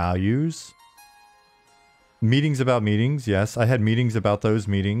 company values. Meetings about meetings, yes. I had meetings about those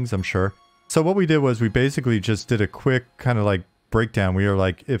meetings, I'm sure. So what we did was we basically just did a quick kind of like breakdown. We were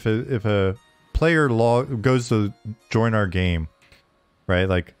like, if a player goes to join our game, right?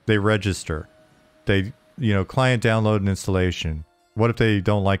 Like they register, they, client download and installation. What if they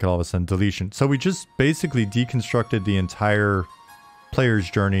don't like it all of a sudden? Deletion. So we just basically deconstructed the entire player's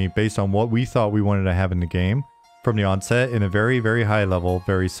journey based on what we thought we wanted to have in the game from the onset in a very, very high level,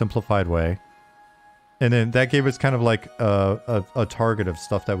 very simplified way. And then that gave us kind of like a target of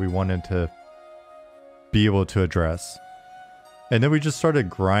stuff that we wanted to be able to address. And then we just started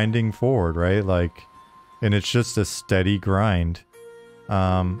grinding forward, right? Like, and it's just a steady grind.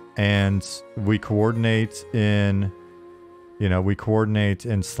 And we coordinate in,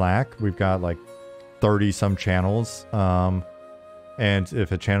 Slack. We've got like 30 some channels. And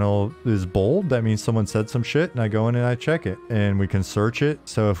if a channel is bold, that means someone said some shit, and I go in and I check it, and we can search it.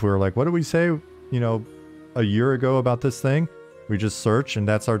 So if we're like, what did we say, a year ago about this thing, we just search, and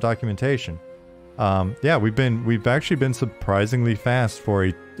that's our documentation. Yeah, we've actually been surprisingly fast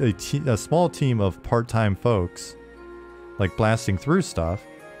for a small team of part-time folks, like blasting through stuff.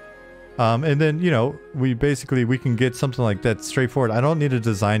 And then, you know, we can get something like that straightforward. I don't need a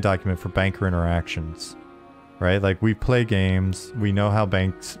design document for banker interactions, right? Like, we play games. We know how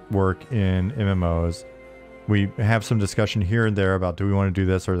banks work in MMOs. We have some discussion here and there about, do we want to do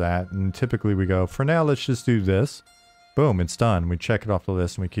this or that? And typically we go, for now, let's just do this. Boom, it's done. We check it off the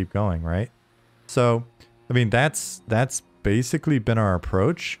list and we keep going, right? So, I mean, that's basically been our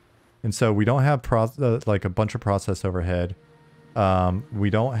approach. And so we don't have like a bunch of process overhead. We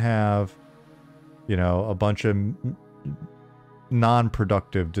don't have, you know, a bunch of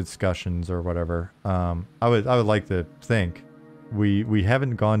non-productive discussions or whatever. I would like to think we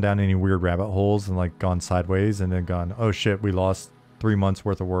haven't gone down any weird rabbit holes and like gone sideways and then gone, oh shit, we lost 3 months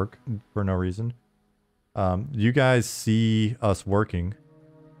worth of work for no reason. You guys see us working,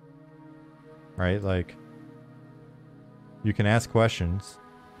 right? Like, you can ask questions.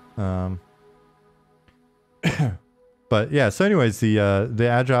 But yeah, so anyways, the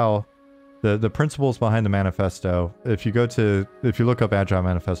agile, the principles behind the manifesto, if you look up Agile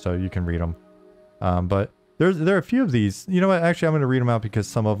Manifesto, you can read them. But there are a few of these. You know what? Actually, I'm going to read them out because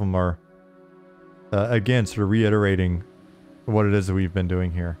some of them are, again, sort of reiterating what it is that we've been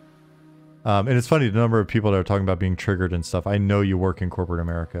doing here. And it's funny, the number of people that are talking about being triggered and stuff. I know you work in corporate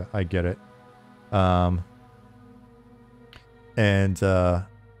America. I get it.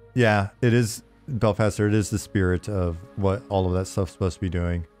 Yeah, it is, Belfaster, it is the spirit of what all of that stuff's supposed to be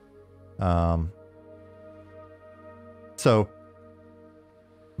doing. So,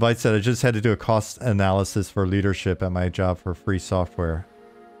 Vite said, I just had to do a cost analysis for leadership at my job for free software.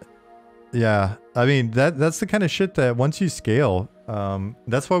 Yeah, I mean, that's the kind of shit that once you scale,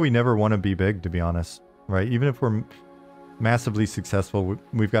 that's why we never want to be big, to be honest, right? Even if we're massively successful,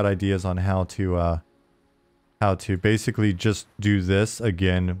 we've got ideas on how to basically just do this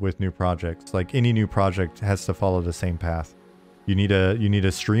again with new projects. Like, any new project has to follow the same path. You need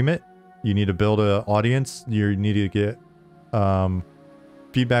to stream it. You need to build an audience. You need to get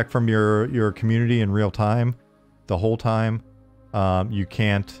feedback from your community in real time, the whole time. You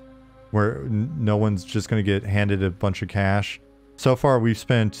can't, where no one's just going to get handed a bunch of cash. So far, we've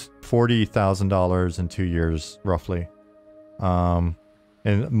spent $40,000 in 2 years, roughly. And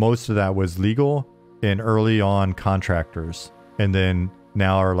most of that was legal and early on contractors. And then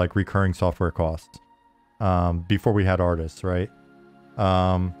now are like recurring software costs. Before we had artists, right?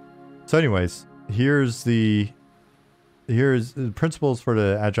 So anyways, here's the principles for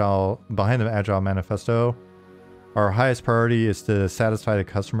the Agile, behind the Agile Manifesto. Our highest priority is to satisfy the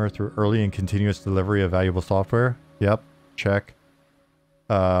customer through early and continuous delivery of valuable software. Yep, check.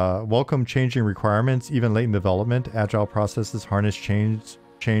 Welcome changing requirements, even late in development. Agile processes harness change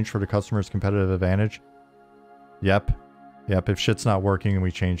for the customer's competitive advantage. Yep. If shit's not working,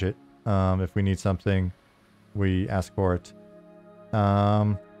 we change it. If we need something, we ask for it.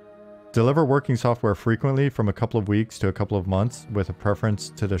 Deliver working software frequently, from a couple of weeks to a couple of months, with a preference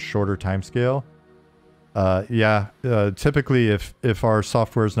to the shorter timescale. Typically if our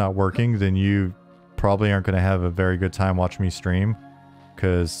software is not working, then you probably aren't going to have a very good time watching me stream,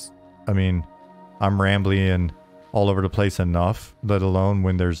 because I mean, I'm rambly and all over the place enough, let alone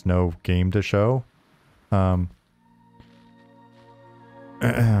when there's no game to show.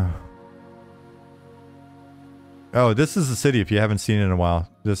 Oh, this is the city if you haven't seen it in a while.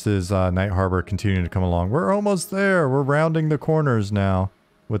 This is Night Harbor continuing to come along. We're almost there. We're rounding the corners now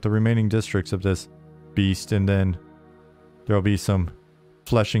with the remaining districts of this beast, and then there'll be some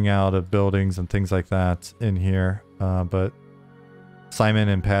fleshing out of buildings and things like that in here. But Simon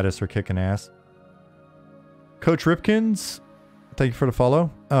and Pattis are kicking ass. Coach Ripkins, thank you for the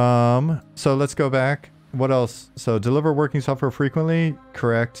follow. So let's go back. What else? So deliver working software frequently.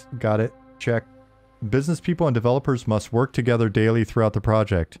 Correct. Got it. Check. Business people and developers must work together daily throughout the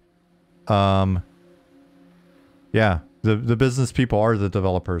project. Yeah, the business people are the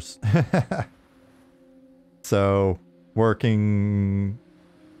developers. So, working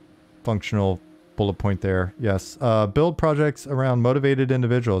functional bullet point there. Yes. Build projects around motivated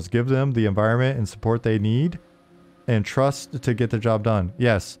individuals. Give them the environment and support they need, and trust to get the job done.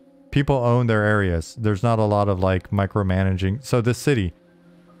 Yes. People own their areas. There's not a lot of like micromanaging. So this city,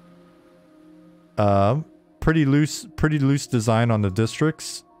 pretty loose design on the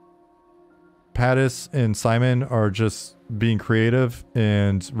districts. Pattis and Simon are just being creative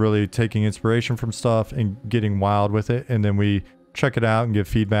and really taking inspiration from stuff and getting wild with it, and then we check it out and give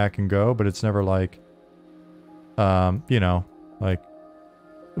feedback and go. But it's never like, you know, like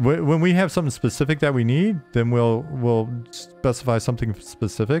when we have something specific that we need, then we'll specify something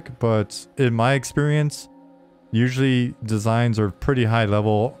specific. But in my experience, usually designs are pretty high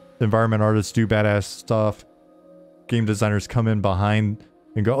level. Environment artists do badass stuff. Game designers come in behind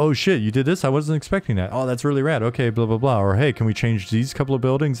and go, oh shit, you did this? I wasn't expecting that. Oh, that's really rad. Okay, blah, blah, blah. Or hey, can we change these couple of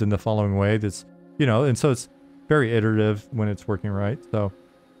buildings in the following way? That's, you know, and so it's very iterative when it's working right. So,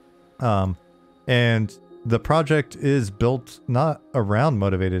 and the project is built not around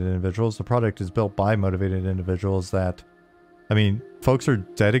motivated individuals. The project is built by motivated individuals that, I mean, folks are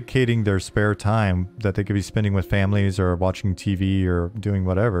dedicating their spare time that they could be spending with families or watching TV or doing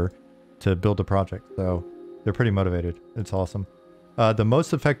whatever to build a project. So they're pretty motivated. It's awesome. The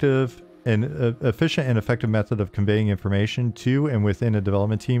most effective and efficient and effective method of conveying information to and within a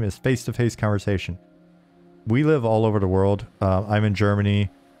development team is face-to-face conversation. We live all over the world. I'm in Germany.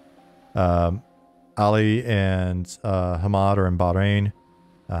 Ali and Hamad are in Bahrain.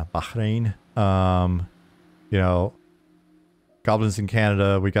 You know, Goblins in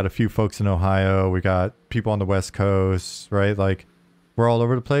Canada. We got a few folks in Ohio. We got people on the West Coast, right? Like, we're all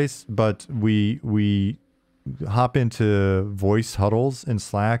over the place, but we hop into voice huddles in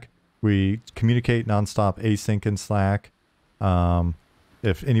Slack. We communicate nonstop async in Slack.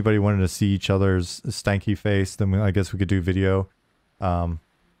 If anybody wanted to see each other's stanky face, then I guess we could do video. And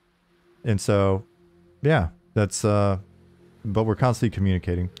so, yeah, that's, but we're constantly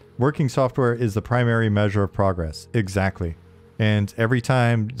communicating. Working software is the primary measure of progress. Exactly. And every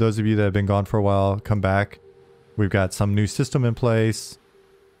time those of you that have been gone for a while come back, we've got some new system in place.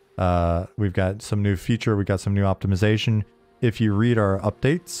 We've got some new feature. We've got some new optimization. If you read our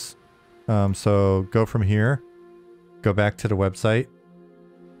updates, so go from here, go back to the website,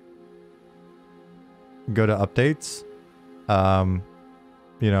 go to updates.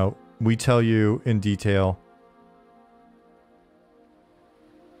 You know, we tell you in detail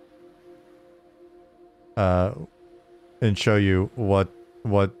and show you what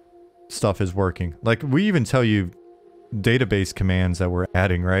stuff is working. Like, we even tell you database commands that we're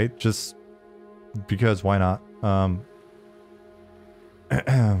adding, right? Just because why not?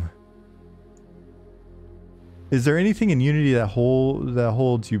 Is there anything in Unity that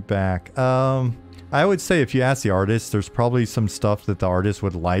holds you back? I would say if you ask the artist, there's probably some stuff that the artist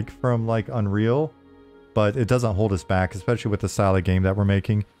would like from like Unreal, but it doesn't hold us back, especially with the style of game that we're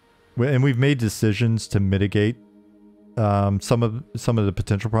making. And we've made decisions to mitigate some of the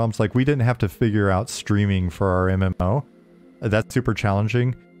potential problems. Like, we didn't have to figure out streaming for our MMO. That's super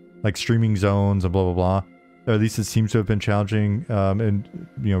challenging, like streaming zones and blah blah blah. Or at least it seems to have been challenging in,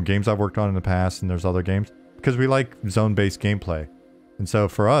 you know, games I've worked on in the past, and there's other games, because we like zone-based gameplay. And so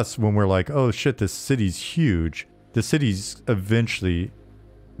for us, when we're like, oh shit, this city's huge, the city's eventually,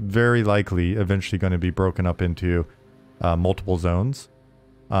 very likely, eventually going to be broken up into multiple zones,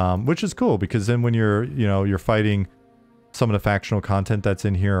 which is cool, because then when you're, you know, you're fighting some of the factional content that's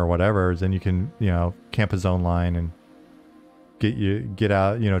in here or whatever, then you can, you know, camp a zone line and get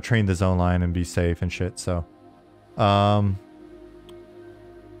out, you know, train the zone line and be safe and shit. So,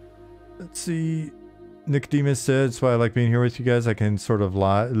 let's see. Nicodemus said, that's why I like being here with you guys. I can sort of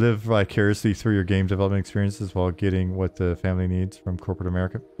live vicariously through your game development experiences while getting what the family needs from corporate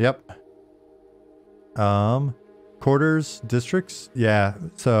America. Yep. Quarters, districts. Yeah.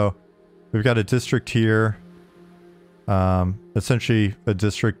 So we've got a district here. Essentially a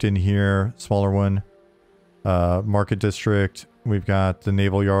district in here, smaller one. Market district. We've got the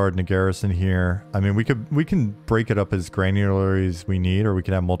naval yard and a garrison here. I mean, we can break it up as granularly as we need, or we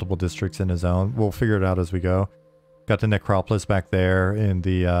can have multiple districts in a zone. We'll figure it out as we go. Got the necropolis back there, and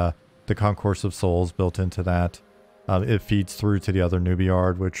the concourse of souls built into that. It feeds through to the other newbie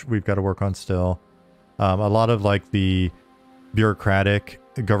yard, which we've got to work on still. A lot of like the bureaucratic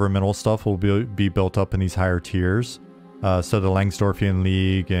governmental stuff will be built up in these higher tiers. So the Langsdorfian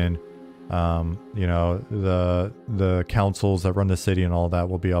League and you know, the councils that run the city and all that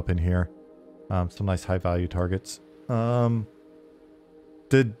will be up in here. Some nice high value targets. Did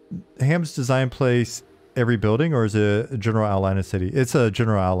Ham's design place every building, or is it a general outline of the city? It's a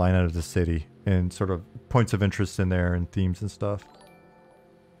general outline of the city and sort of points of interest in there and themes and stuff.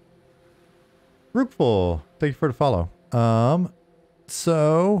 Roopful, thank you for the follow.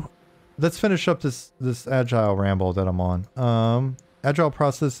 So let's finish up this agile ramble that I'm on. Agile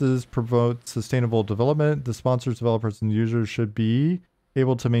processes promote sustainable development. The sponsors, developers, and users should be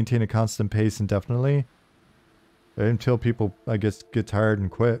able to maintain a constant pace indefinitely until people, I guess, get tired and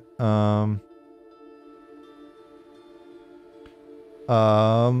quit.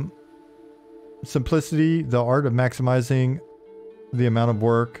 Simplicity, the art of maximizing the amount of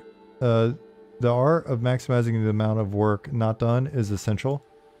work. The art of maximizing the amount of work not done is essential.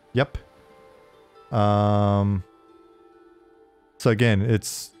 Yep. So again,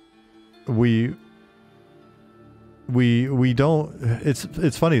 it's we don't,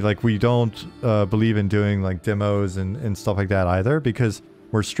 it's funny, like we don't believe in doing like demos and stuff like that either, because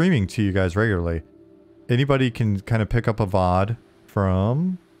we're streaming to you guys regularly. Anybody can kind of pick up a VOD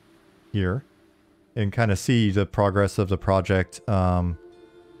from here and kind of see the progress of the project.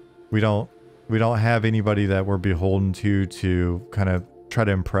 We don't have anybody that we're beholden to kind of try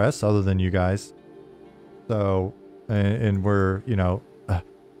to impress other than you guys. So, and we're, you know,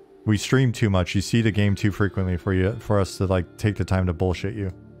 we stream too much. You see the game too frequently for us to like take the time to bullshit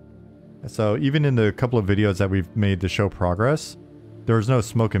you. So even in the couple of videos that we've made to show progress, there was no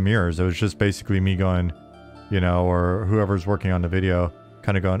smoke and mirrors. It was just basically me going, you know, or whoever's working on the video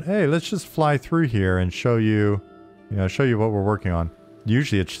kind of going, hey, let's just fly through here and show you, you know, show you what we're working on.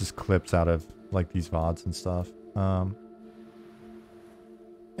 Usually it's just clips out of like these VODs and stuff.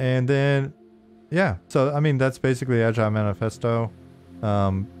 And then, yeah, so I mean, that's basically Agile Manifesto.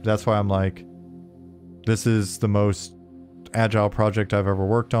 That's why I'm like, this is the most agile project I've ever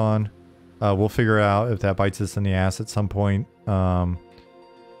worked on. We'll figure out if that bites us in the ass at some point. You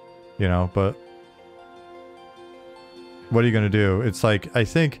know, but what are you going to do? It's like, I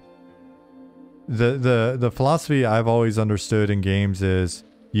think the philosophy I've always understood in games is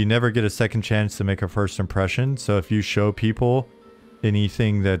you never get a second chance to make a first impression. So if you show people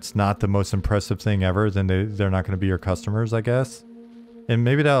anything that's not the most impressive thing ever, then they're not going to be your customers, I guess. And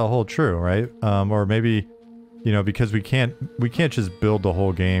maybe that'll hold true, right? Or maybe, you know, because we can't just build the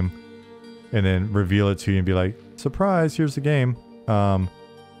whole game and then reveal it to you and be like, surprise, here's the game.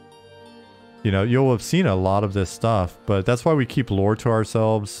 You know, you'll have seen a lot of this stuff, but that's why we keep lore to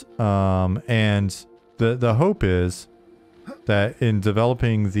ourselves. And the hope is that in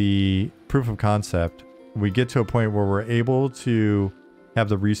developing the proof of concept, we get to a point where we're able to have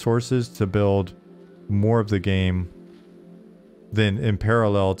the resources to build more of the game than in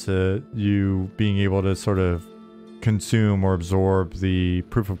parallel to you being able to sort of consume or absorb the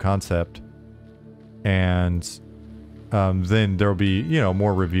proof of concept. And then there'll be, you know,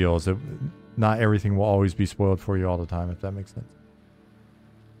 more reveals. Not everything will always be spoiled for you all the time, if that makes sense.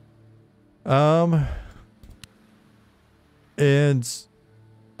 And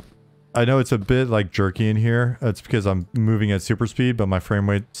I know it's a bit like jerky in here. It's because I'm moving at super speed, but my frame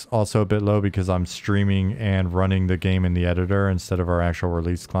rate's also a bit low because I'm streaming and running the game in the editor instead of our actual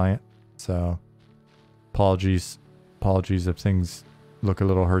release client. So apologies if things look a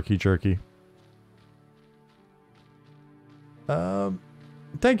little herky-jerky.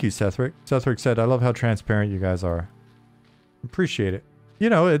 Thank you, Sethric. Sethric said, I love how transparent you guys are. Appreciate it. You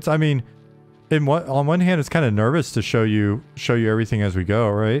know, it's, I mean, on one hand, it's kind of nervous to show you everything as we go,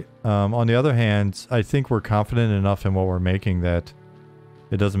 right? On the other hand, I think we're confident enough in what we're making that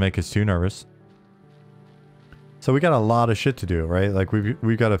it doesn't make us too nervous. So we got a lot of shit to do, right? Like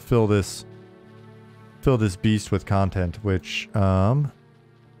we've got to fill this beast with content, which when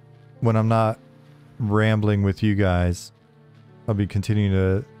I'm not rambling with you guys, I'll be continuing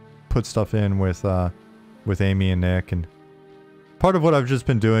to put stuff in with Amy and Nick. And part of what I've just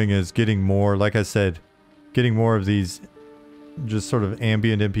been doing is getting more, like I said, getting more of these just sort of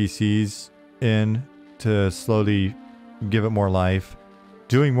ambient NPCs in to slowly give it more life.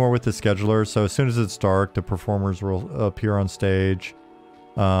 Doing more with the scheduler, so as soon as it's dark, the performers will appear on stage.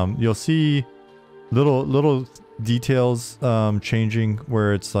 You'll see little details changing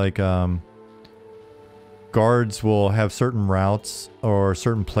where it's like guards will have certain routes or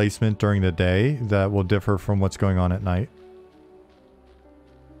certain placement during the day that will differ from what's going on at night.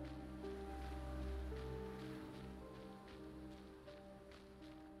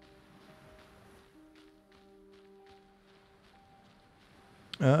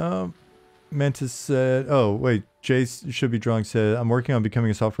 Mantis said, oh wait, Jace should be drawing said, I'm working on becoming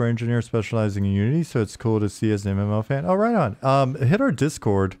a software engineer specializing in Unity, so it's cool to see as an MMO fan. Oh, right on. Hit our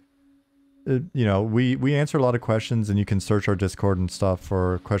Discord. You know, we answer a lot of questions, and you can search our Discord and stuff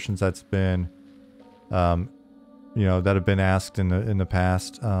for questions that's been, you know, that have been asked in the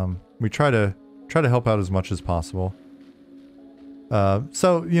past. We try to help out as much as possible.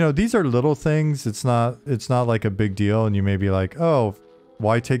 So, you know, these are little things. It's not like a big deal, and you may be like, oh,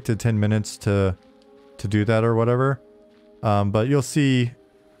 why take the 10 minutes to do that or whatever? But you'll see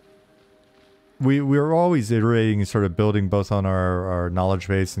we're always iterating and sort of building both on our knowledge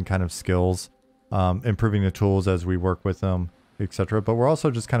base and kind of skills, improving the tools as we work with them, etc. But we're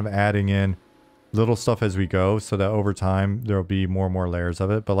also just kind of adding in little stuff as we go so that over time there'll be more and more layers of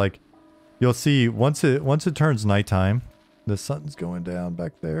it. But like you'll see once it turns nighttime, the sun's going down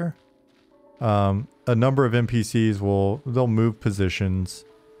back there. A number of NPCs they'll move positions.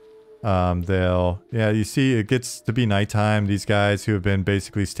 You see it gets to be nighttime. These guys who have been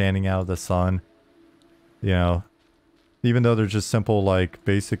basically standing out of the sun, you know, even though they're just simple, like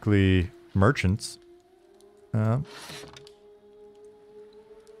basically merchants.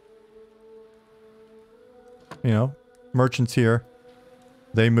 you know, merchants here.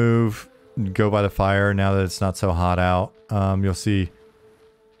 They move, go by the fire now that it's not so hot out. You'll see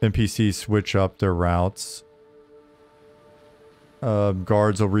NPCs switch up their routes.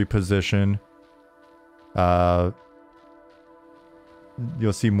 Guards will reposition.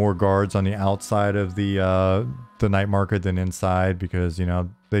 You'll see more guards on the outside of the night market than inside because, you know,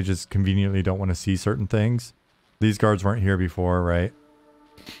 they just conveniently don't want to see certain things. These guards weren't here before, right?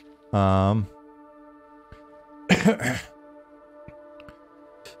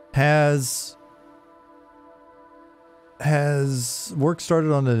 Has work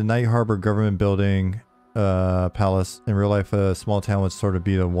started on the Night Harbor government building palace. In real life, a small town would sort of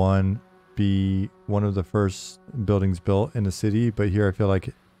be one of the first buildings built in the city, but here I feel like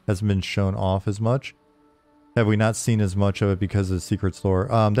it hasn't been shown off as much. Have we not seen as much of it because of the secrets lore?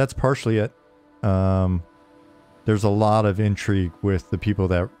 That's partially it. There's a lot of intrigue with the people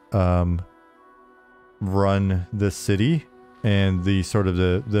that run this city and the sort of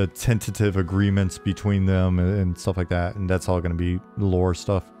the tentative agreements between them and stuff like that, and that's all going to be lore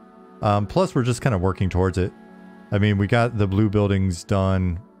stuff. Plus we're just kind of working towards it. I mean, we got the blue buildings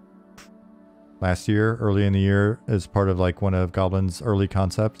done last year, early in the year, as part of like one of Goblin's early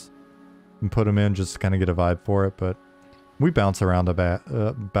concepts, and put them in just to kind of get a vibe for it. But we bounce around a bit.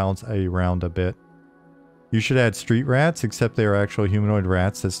 You should add street rats, except they are actual humanoid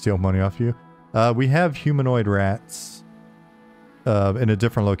rats that steal money off you. We have humanoid rats in a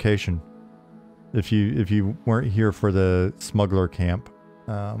different location. If you weren't here for the smuggler camp,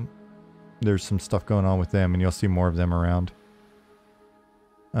 there's some stuff going on with them, and you'll see more of them around.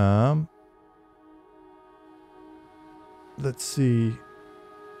 Let's see.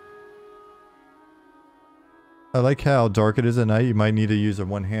 I like how dark it is at night. You might need to use a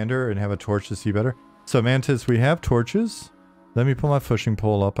one-hander and have a torch to see better. So Mantis, we have torches. Let me pull my fishing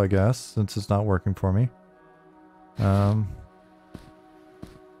pole up, I guess, since it's not working for me. Do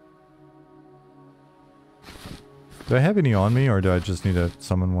I have any on me, or do I just need to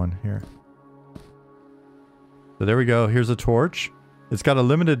summon one here? So there we go. Here's a torch. It's got a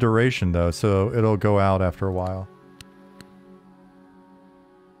limited duration, though, so it'll go out after a while.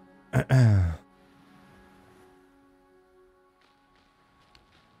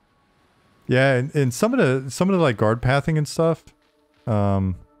 Yeah, and some of the like guard pathing and stuff,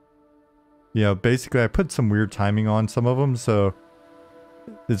 you know, basically I put some weird timing on some of them, so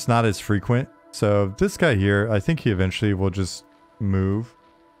it's not as frequent. So this guy here, I think he eventually will just move.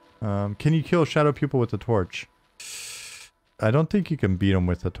 Can you kill shadow people with a torch? I don't think you can beat them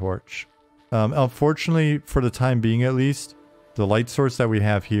with a torch. Unfortunately, for the time being at least, the light source that we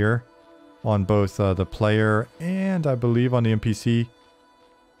have here on both the player and I believe on the NPC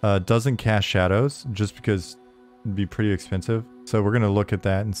doesn't cast shadows, just because it'd be pretty expensive. So we're going to look at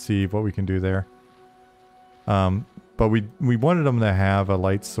that and see what we can do there. But we wanted them to have a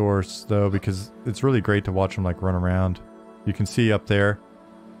light source though, because it's really great to watch them like run around. You can see up there,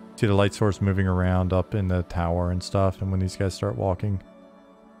 see the light source moving around up in the tower and stuff, and when these guys start walking,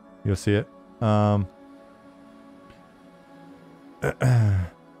 you'll see it.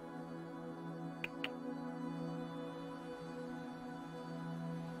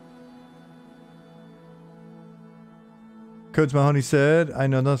 Codes Mahoney said, I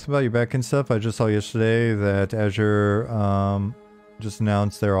know nothing about your backend stuff. I just saw yesterday that Azure just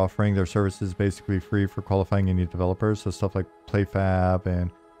announced they're offering their services basically free for qualifying indie developers. So stuff like PlayFab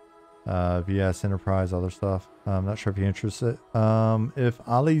and VS Enterprise, other stuff. I'm not sure if you're interested. If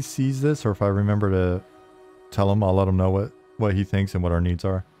Ali sees this, or if I remember to tell him, I'll let him know what he thinks and what our needs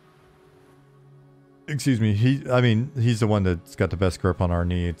are. Excuse me. He's the one that's got the best grip on our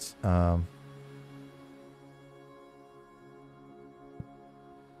needs.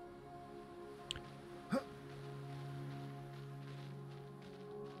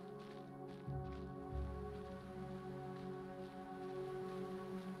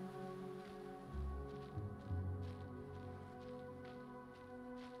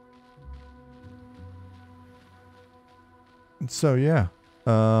 So yeah,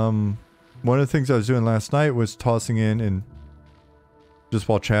 one of the things I was doing last night was tossing in, and just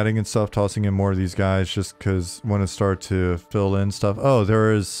while chatting and stuff, tossing in more of these guys just because I want to start to fill in stuff. Oh,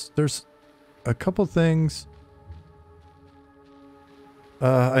 there's a couple things.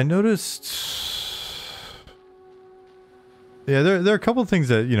 I noticed. Yeah, there are a couple things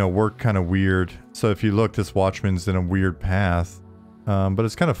that, you know, work kind of weird. So if you look, this Watchman's in a weird path, but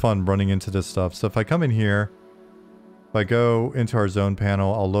it's kind of fun running into this stuff. So if I come in here. If I go into our zone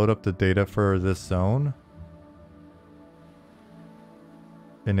panel, I'll load up the data for this zone.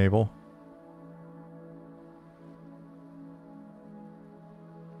 Enable.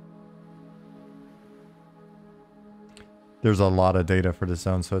 there's a lot of data for this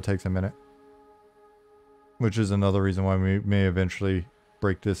zone, so it takes a minute. Which is another reason why we may eventually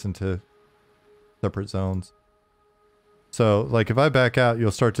break this into separate zones. So, like, if I back out,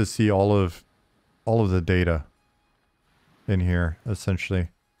 you'll start to see all of the data in here, essentially.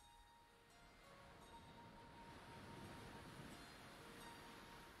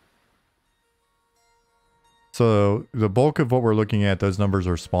 So, the bulk of what we're looking at, those numbers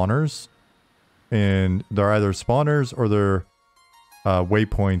are spawners. And they're either spawners or they're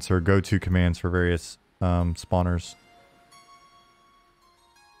waypoints or go-to commands for various spawners.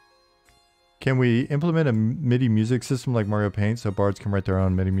 Can we implement a MIDI music system like Mario Paint so bards can write their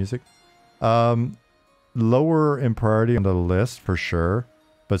own MIDI music? Lower in priority on the list for sure,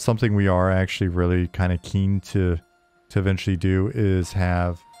 but something we are actually really kind of keen to eventually do is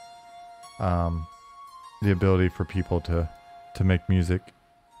have the ability for people to make music.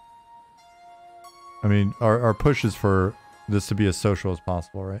 I mean, our push is for this to be as social as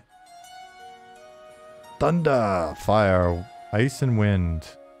possible, right? Thunder, fire, ice, and wind.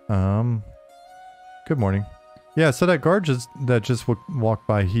 Good morning. Yeah, so that guard that just walked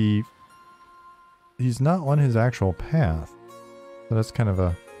by, he's not on his actual path. So that's kind of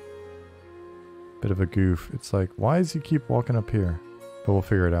a bit of a goof. It's like, why does he keep walking up here? But we'll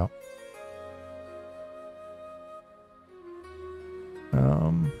figure it out.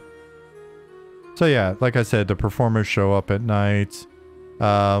 So yeah, like I said, the performers show up at night.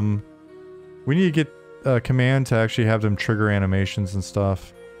 We need to get a command to actually have them trigger animations and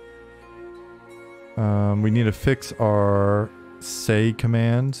stuff. We need to fix our say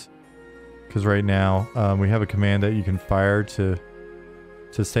command, because right now we have a command that you can fire to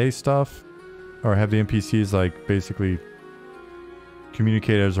say stuff, or have the NPCs like basically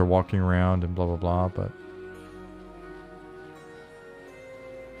communicate as they're walking around and blah blah blah, but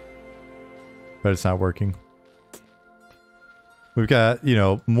it's not working. We've got, you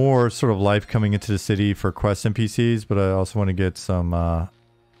know, more sort of life coming into the city for quest NPCs, but I also want to get some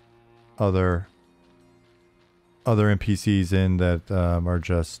other NPCs in that are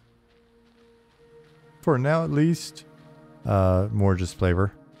just, for now at least, more just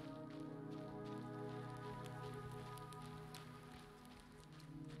flavor.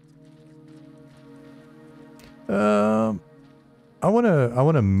 I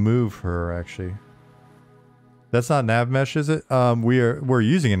wanna move her actually. That's not nav mesh, is it? We're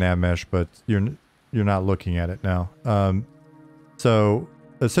using a nav mesh, but you're not looking at it now. So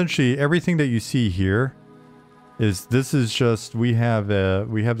essentially everything that you see here is just we have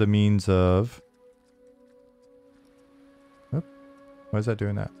the means of. Oop, why is that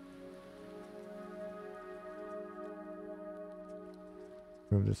doing that?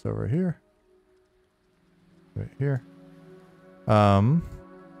 Move this over here. Right here.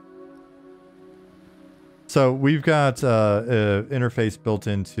 So we've got an interface built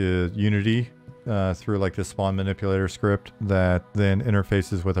into Unity through like the spawn manipulator script that then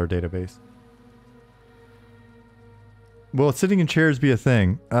interfaces with our database. Will sitting in chairs be a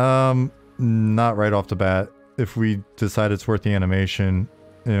thing? Not right off the bat. If we decide it's worth the animation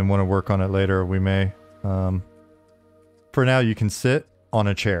and want to work on it later, we may. For now, you can sit on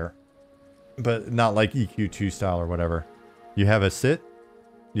a chair, but not like EQ2 style or whatever. You have a sit,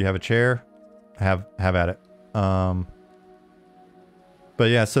 you have a chair, have at it. But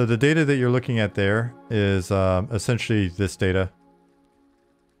yeah, so the data that you're looking at there is essentially this data,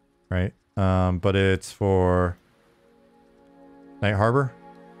 right? But it's for Night Harbor.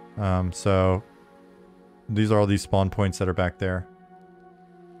 So these are all these spawn points that are back there.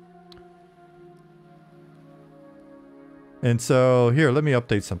 And so here, let me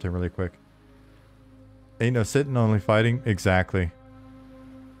update something really quick. Ain't no sitting, only fighting. Exactly.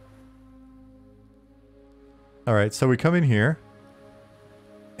 Alright, so we come in here.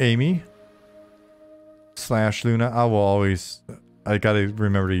 Amy / Luna. I gotta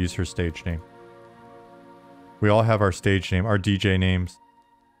remember to use her stage name. We all have our stage name, our DJ names.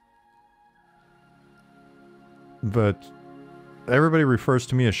 But everybody refers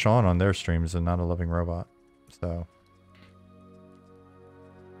to me as Sean on their streams and not a living robot. So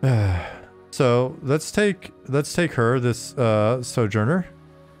so let's take her, this sojourner.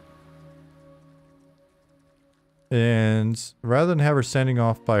 And rather than have her standing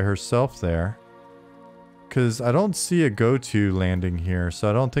off by herself there, because I don't see a go-to landing here, so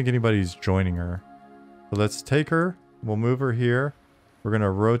I don't think anybody's joining her. So let's take her, we'll move her here. We're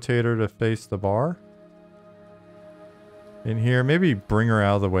gonna rotate her to face the bar. In here, maybe bring her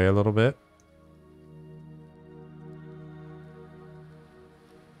out of the way a little bit.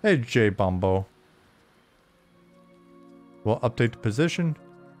 Hey, J Bumbo. We'll update the position.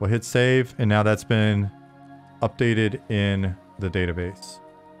 We'll hit save, and now that's been updated in the database.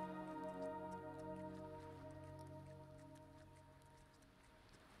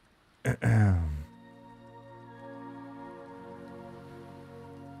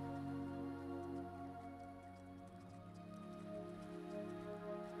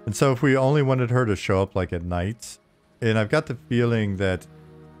 And so if we only wanted her to show up like at night, and I've got the feeling that,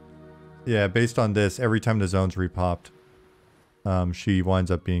 yeah, based on this, every time the zone's repopped, she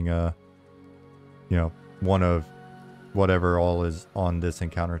winds up being a, you know, one of whatever all is on this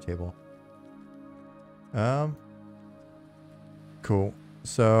encounter table. Cool.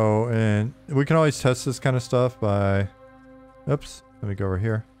 So, and we can always test this kind of stuff by, oops, let me go over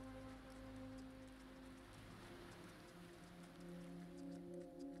here.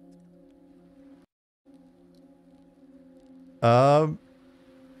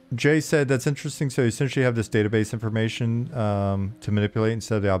 Jay said that's interesting. So you essentially have this database information to manipulate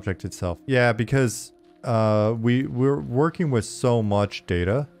instead of the object itself. Yeah, because we're working with so much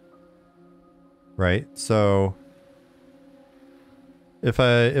data, right? So if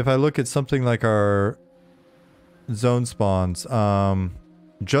I look at something like our zone spawns,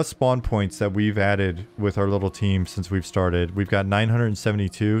 just spawn points that we've added with our little team since we've started, we've got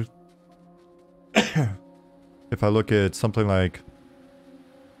 972. If I look at something like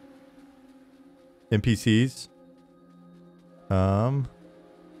NPCs,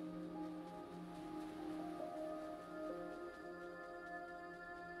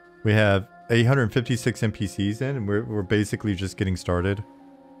 we have 856 NPCs in, and we're basically just getting started.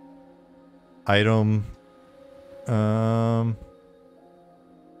 Item,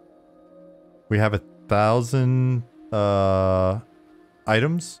 we have 1,000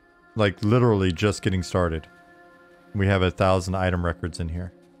 items, like literally just getting started. We have 1,000 item records in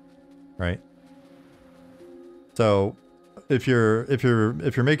here, right? So if you're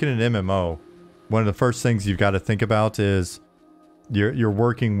making an MMO, one of the first things you've got to think about is you're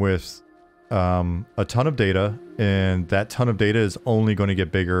working with a ton of data, and that ton of data is only going to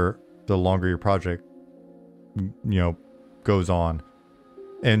get bigger the longer your project, you know, goes on.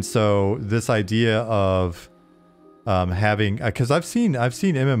 And so this idea of having, because I've seen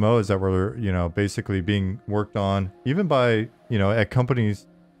MMOs that were, you know, basically being worked on even by, you know, at companies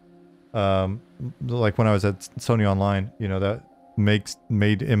like when I was at Sony Online, you know, that made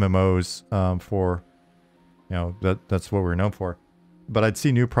MMOs for, you know, that's what we're known for. But I'd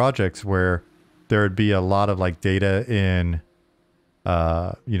see new projects where there would be a lot of like data in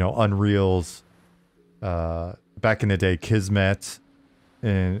you know, Unreal's back in the day, Kismet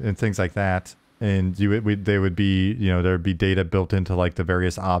and things like that. And they would be, you know, there would be data built into like the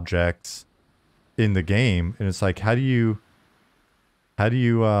various objects in the game. And it's like, how do you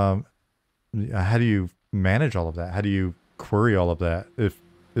manage all of that? How do you query all of that?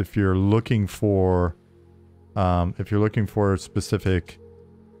 If you're looking for a specific,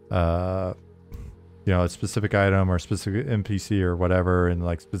 you know, a specific item or a specific NPC or whatever, and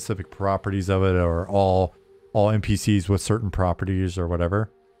like specific properties of it, or all NPCs with certain properties or whatever,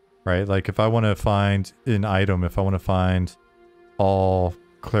 right? Like if I want to find an item, if I want to find all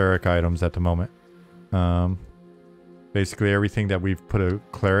cleric items at the moment, basically everything that we've put a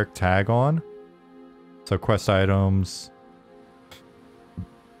cleric tag on, so quest items,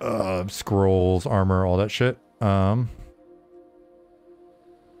 scrolls, armor, all that shit.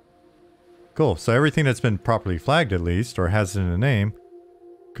 Cool. So everything that's been properly flagged, at least, or has it in a name,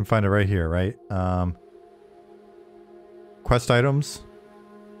 you can find it right here, right? Quest items.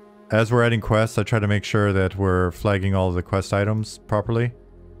 As we're adding quests, I try to make sure that we're flagging all of the quest items properly.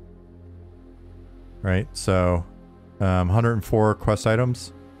 Right? So, 104 quest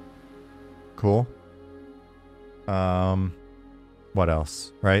items. Cool. What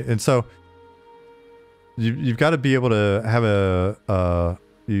else? Right? And so, you've got to be able to have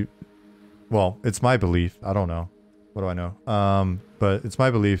well, it's my belief. I don't know. What do I know? But it's my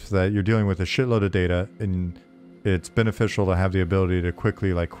belief that you're dealing with a shitload of data, and it's beneficial to have the ability to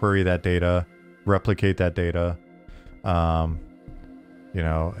quickly like query that data, replicate that data, you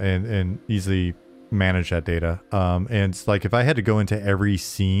know, and easily manage that data. And it's like if I had to go into every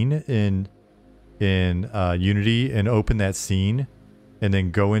scene in Unity and open that scene, and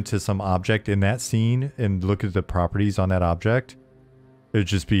then go into some object in that scene and look at the properties on that object, it would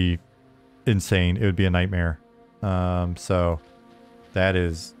just be insane. It would be a nightmare. So that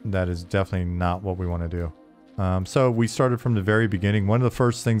is definitely not what we want to do. So we started from the very beginning. One of the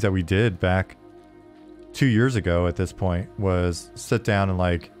first things that we did back 2 years ago at this point was sit down and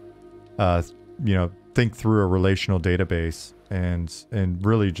like, you know, think through a relational database and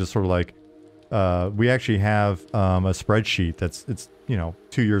really just sort of like, we actually have a spreadsheet it's, you know,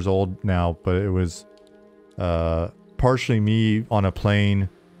 2 years old now, but it was partially me on a plane,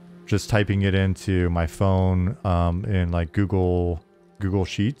 just typing it into my phone in like Google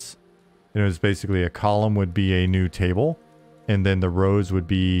Sheets. And it was basically a column would be a new table, and then the rows would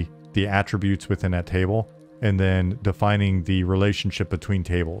be the attributes within that table, and then defining the relationship between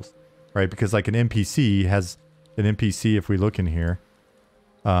tables, right? Because like an NPC has an NPC, if we look in here,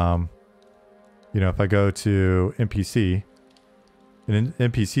 you know, if I go to NPC, an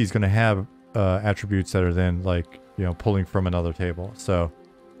NPC is going to have attributes that are then like, you know, pulling from another table. So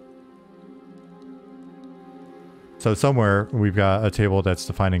somewhere we've got a table that's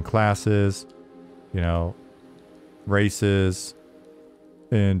defining classes, you know, races,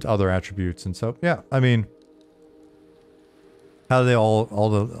 and other attributes. And so, yeah, I mean, how do they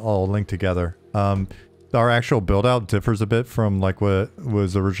all link together? Our actual build out differs a bit from like what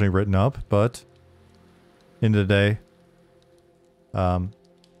was originally written up, but end of the day,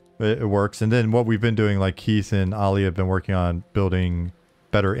 it works. And then what we've been doing, like Keith and Ali have been working on building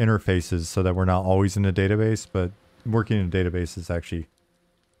better interfaces so that we're not always in a database, but working in a database is actually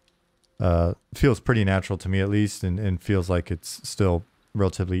feels pretty natural to me at least, and feels like it's still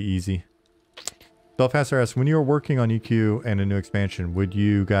relatively easy. Belfaster asks, when you were working on EQ and a new expansion, would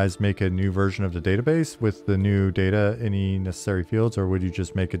you guys make a new version of the database with the new data, any necessary fields, or would you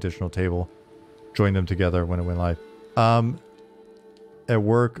just make additional table, join them together when it went live? At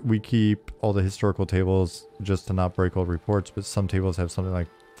work, we keep all the historical tables just to not break old reports, but some tables have something like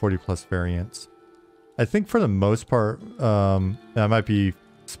 40 plus variants. I think for the most part, I might be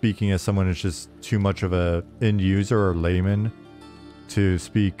speaking as someone who's just too much of a end user or layman to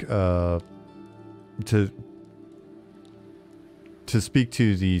speak to speak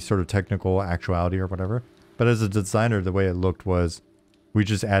to the sort of technical actuality or whatever. But as a designer, the way it looked was we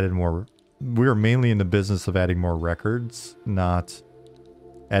just added more. We were mainly in the business of adding more records, not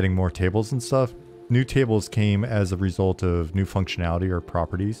adding more tables and stuff. New tables came as a result of new functionality or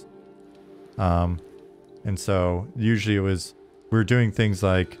properties. And so usually it was, we were doing things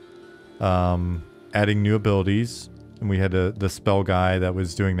like adding new abilities, and we had the spell guy that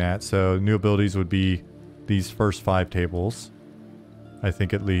was doing that. So new abilities would be these first 5 tables, I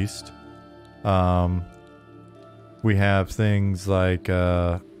think at least. We have things like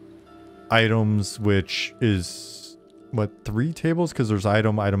items, which is, what, 3 tables? Because there's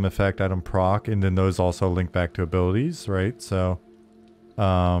item, item effect, item proc, and then those also link back to abilities, right? So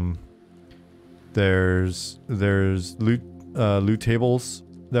there's loot tables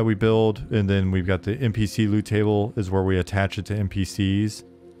that we build, and then we've got the NPC loot table is where we attach it to NPCs.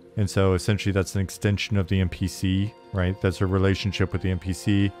 And so essentially that's an extension of the NPC, right? That's a relationship with the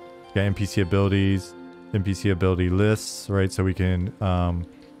NPC. You got NPC abilities, NPC ability lists, right? So we can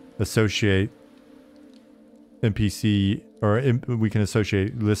associate NPC, or we can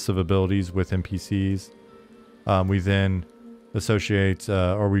associate lists of abilities with NPCs. We then associate,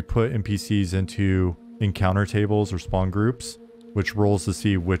 or we put NPCs into encounter tables or spawn groups, which rolls to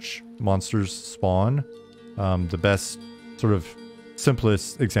see which monsters spawn. The best sort of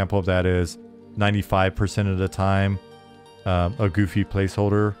simplest example of that is 95% of the time a goofy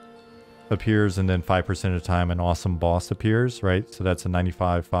placeholder appears, and then 5% of the time an awesome boss appears, right? So that's a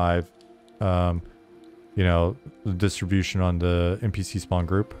 95-5 you know, the distribution on the NPC spawn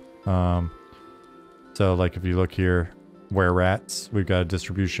group. So like if you look here, were rats, we've got a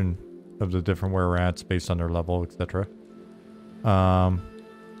distribution of the different were rats based on their level, etc.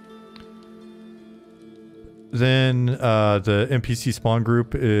 Then the NPC spawn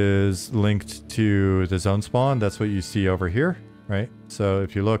group is linked to the zone spawn. That's what you see over here, right? So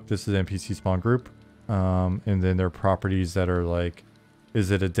if you look, this is NPC spawn group. And then there are properties that are like,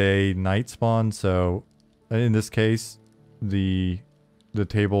 is it a day night spawn? So in this case, the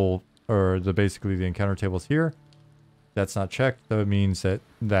table, or basically the encounter table is here. That's not checked, so it means that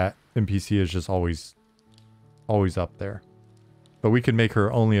that NPC is just always up there. But we can make her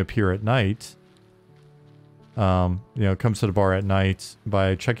only appear at night. You know, comes to the bar at night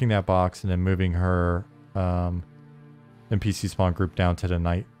by checking that box and then moving her NPC spawn group down to the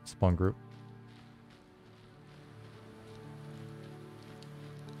night spawn group.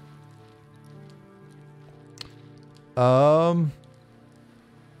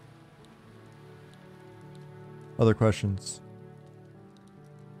 Other questions?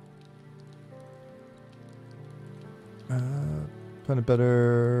 Find it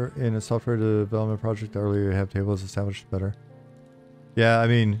better in a software development project. The earlier you have tables established, better. Yeah, I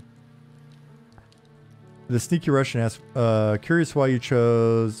mean, the Sneaky Russian asks, curious why you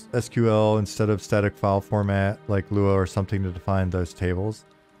chose SQL instead of static file format like Lua or something to define those tables.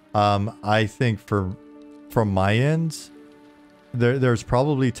 I think from my end, there's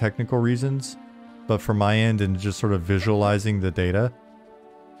probably technical reasons, but from my end and just sort of visualizing the data,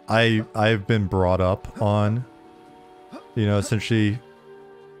 I've been brought up on, you know, essentially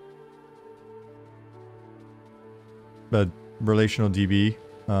a relational DB,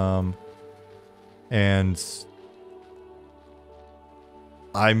 and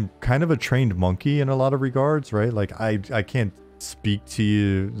I'm kind of a trained monkey in a lot of regards, right? Like I can't speak to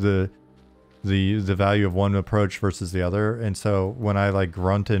you the value of one approach versus the other, and so when I like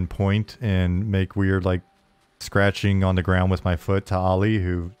grunt and point and make weird like scratching on the ground with my foot to Ollie,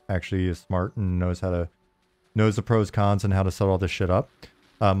 who actually is smart and knows the pros, cons, and how to set all this shit up.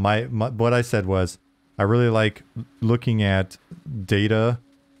 What I said was, I really like looking at data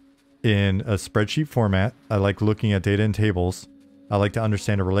in a spreadsheet format. I like looking at data in tables. I like to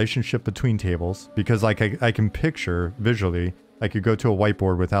understand a relationship between tables, because like I can picture visually, I could go to a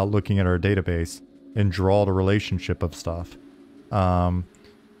whiteboard without looking at our database and draw the relationship of stuff.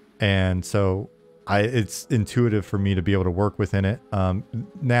 And so it's intuitive for me to be able to work within it.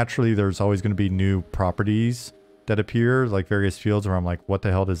 Naturally, there's always going to be new properties that appear, like various fields where I'm like, what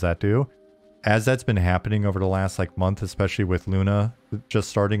the hell does that do? As that's been happening over the last like month, especially with Luna just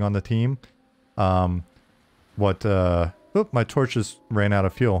starting on the team. My torch just ran out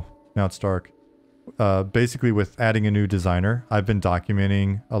of fuel. Now it's dark. Basically with adding a new designer, I've been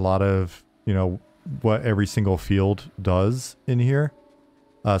documenting a lot of, you know, what every single field does in here.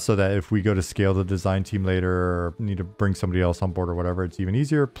 So that if we go to scale the design team later or need to bring somebody else on board or whatever, it's even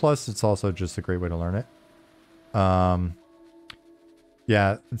easier. Plus, it's also just a great way to learn it.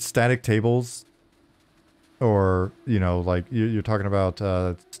 Yeah, static tables, or, you know, like you're talking about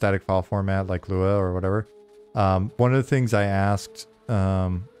static file format like Lua or whatever. One of the things I asked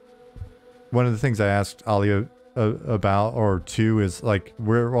Ali about, or two, is like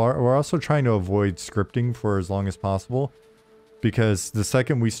we're also trying to avoid scripting for as long as possible. Because the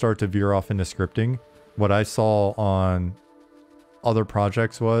second we start to veer off into scripting, what I saw on other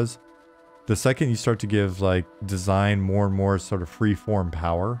projects was, the second you start to give like design more and more sort of free form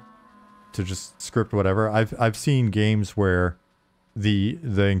power to just script whatever. I've seen games where the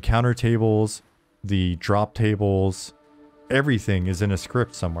encounter tables, the drop tables, everything is in a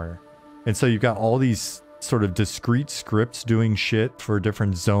script somewhere. And so you've got all these sort of discrete scripts doing shit for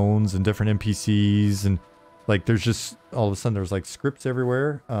different zones and different NPCs, and like there's just all of a sudden there's like scripts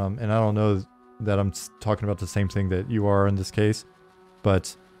everywhere. And I don't know that I'm talking about the same thing that you are in this case,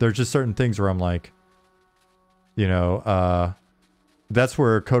 but there's just certain things where I'm like, you know, that's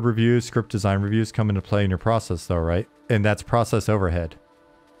where code reviews, script design reviews come into play in your process though, right? And that's process overhead.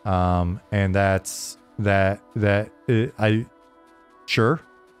 And that's sure,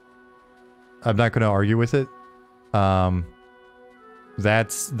 I'm not going to argue with it.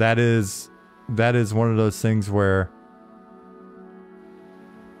 That is one of those things where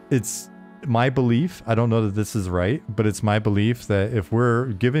it's my belief, I don't know that this is right, but it's my belief that if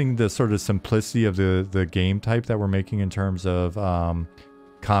we're giving the sort of simplicity of the game type that we're making in terms of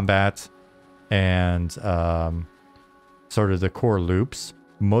combat and sort of the core loops,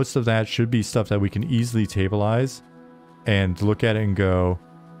 most of that should be stuff that we can easily tableize and look at it and go,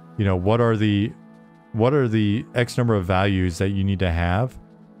 you know, what are the X number of values that you need to have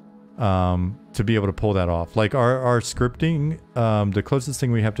to be able to pull that off. Like our scripting, the closest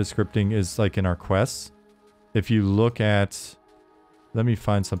thing we have to scripting is like in our quests. If you look at, let me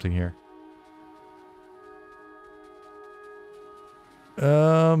find something here.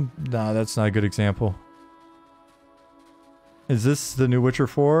 No, that's not a good example. Is this the new Witcher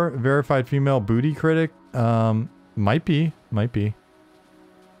 4? Verified female booty critic? Might be.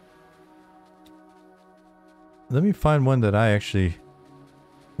 Let me find one that I actually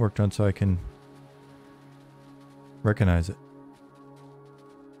worked on so I can recognize it.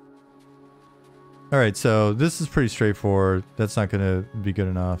 Alright, so this is pretty straightforward. That's not going to be good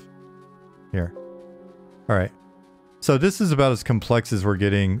enough. Here. Alright. So this is about as complex as we're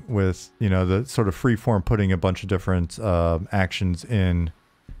getting with, you know, the sort of free form putting a bunch of different actions in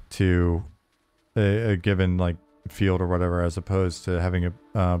to a given like field or whatever, as opposed to having it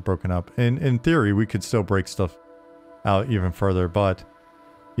broken up. In theory, we could still break stuff out even further, but,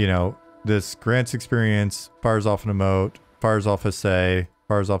 you know, this grants experience, fires off an emote, fires off a say,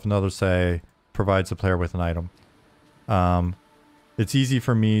 fires off another say, provides the player with an item. It's easy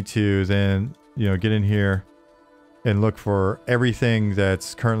for me to then, you know, get in here and look for everything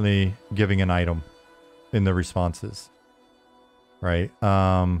that's currently giving an item in the responses, right?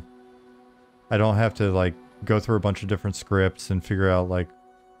 I don't have to like go through a bunch of different scripts and figure out like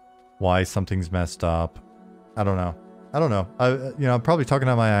why something's messed up. I don't know. I'm probably talking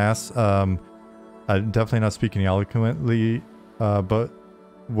out my ass. I'm definitely not speaking eloquently, but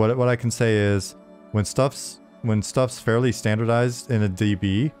what I can say is when stuff's fairly standardized in a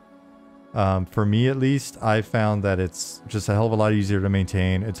DB, for me at least, I found that it's just a hell of a lot easier to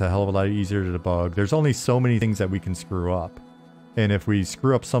maintain. It's a hell of a lot easier to debug. There's only so many things that we can screw up. And if we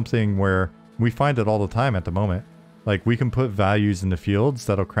screw up something where we find it all the time at the moment, like we can put values in the fields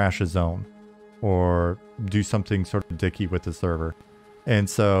that'll crash a zone or do something sort of dicky with the server. And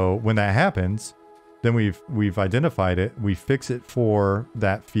so when that happens, then we've identified it, we fix it for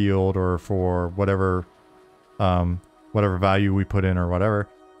that field or for whatever whatever value we put in or whatever,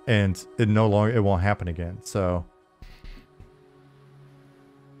 and it won't happen again. So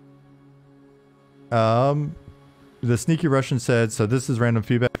the Sneaky Russian said, so this is random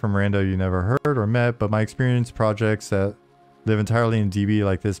feedback from rando you never heard or met, but my experience, projects that live entirely in DB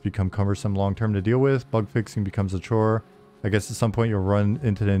like this become cumbersome long-term to deal with. Bug fixing becomes a chore. I guess at some point you'll run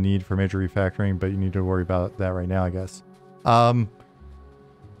into the need for major refactoring, but you need to worry about that right now, I guess. I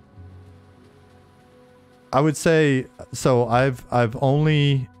would say, so I've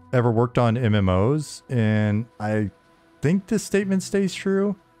only ever worked on MMOs, and I think this statement stays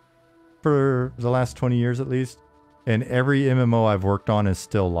true for the last 20 years at least. And every MMO I've worked on is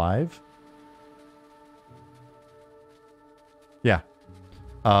still live. Yeah.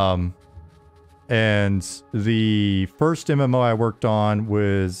 And the first MMO I worked on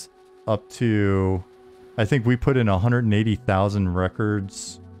was up to, I think we put in 180,000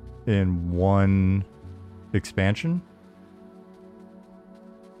 records in one expansion.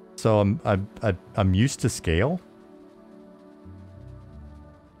 So I'm used to scale.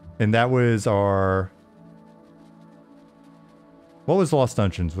 And that was our... What was Lost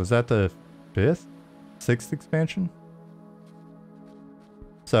Dungeons? Was that the 5th? 6th expansion?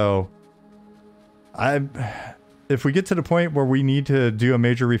 So... if we get to the point where we need to do a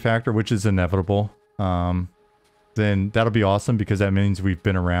major refactor, which is inevitable, then that'll be awesome, because that means we've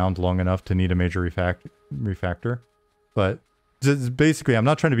been around long enough to need a major refactor. But just basically, I'm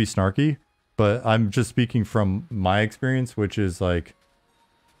not trying to be snarky, but I'm just speaking from my experience, which is like,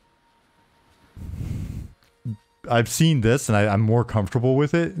 I've seen this and I'm more comfortable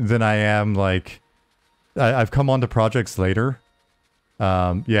with it than I am like, I've come onto projects later.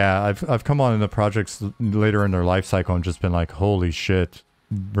 Yeah, I've come on into projects later in their life cycle and just been like, holy shit,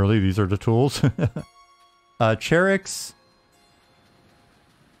 really? These are the tools? Cherix.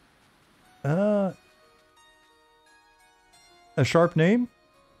 A sharp name?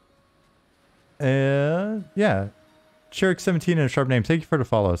 Yeah. Cherix17 and a sharp name. Thank you for the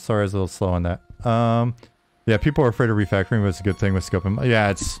follow. Sorry, I was a little slow on that. Yeah, people are afraid of refactoring, but it's a good thing with scope. Yeah,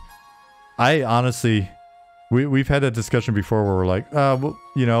 it's... I honestly... We've had that discussion before where we're like, well,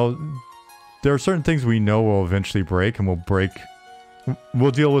 you know, there are certain things we know will eventually break, and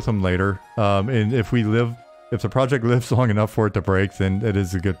we'll deal with them later. And if the project lives long enough for it to break, then it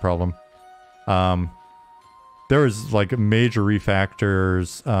is a good problem. There is like major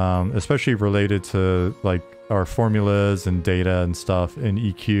refactors, especially related to like our formulas and data and stuff in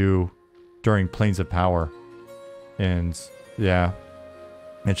EQ during Planes of Power. And yeah,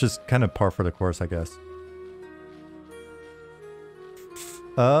 it's just kind of par for the course, I guess.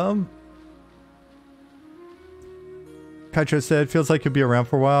 Kaicho said, feels like you'll be around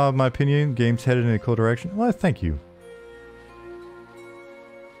for a while, in my opinion. Game's headed in a cool direction. Well, thank you.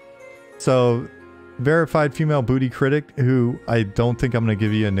 So, verified female booty critic, who I don't think I'm going to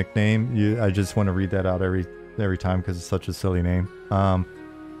give you a nickname. I just want to read that out every time because it's such a silly name.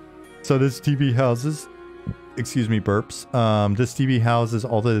 So this DB houses, excuse me, burps. This DB houses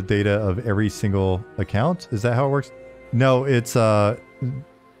all the data of every single account. Is that how it works? No, it's,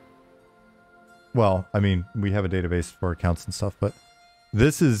 well, I mean, we have a database for accounts and stuff, but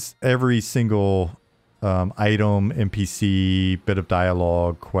this is every single item, NPC, bit of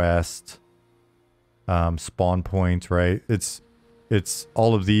dialogue, quest, spawn point, right? It's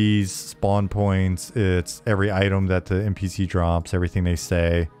all of these spawn points. It's every item that the NPC drops, everything they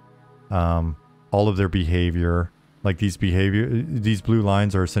say, all of their behavior. Like these blue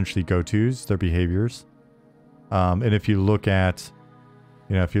lines are essentially go-tos, their behaviors. And if you look at,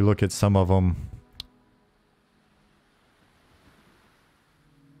 some of them,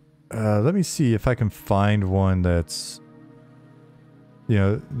 let me see if I can find one that's,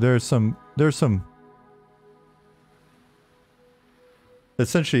 there's some,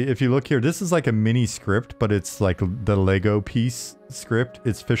 essentially, if you look here, this is like a mini script, but it's like the Lego piece script.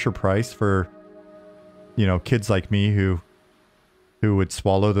 It's Fisher Price for, kids like me who would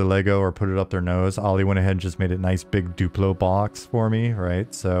swallow the Lego or put it up their nose. Ollie went ahead and just made a nice big Duplo box for me,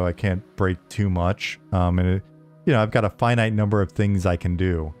 right? So I can't break too much. And I've got a finite number of things I can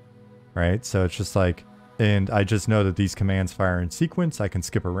do, right? So it's just like, and I just know that these commands fire in sequence. I can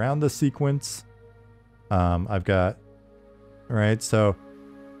skip around the sequence. I've got, right, so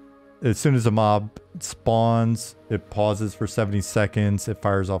as soon as a mob spawns, it pauses for 70 seconds. It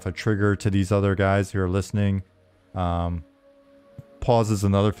fires off a trigger to these other guys who are listening. Pauses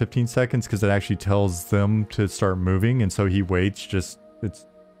another 15 seconds because it actually tells them to start moving. And so he waits, just, it's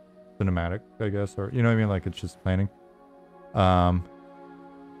cinematic, I guess, or, you know what I mean? Like, it's just planning. Then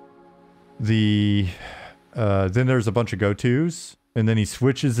there's a bunch of go-tos. And then he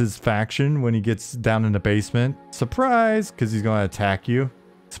switches his faction when he gets down in the basement. Surprise! Because he's going to attack you.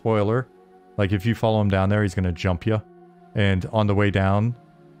 Spoiler. Like, if you follow him down there, he's going to jump you. And on the way down,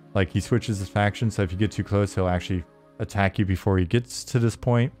 like, he switches his faction. So if you get too close, he'll actually attack you before he gets to this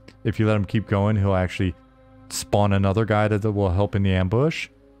point. If you let him keep going, he'll actually spawn another guy that will help in the ambush.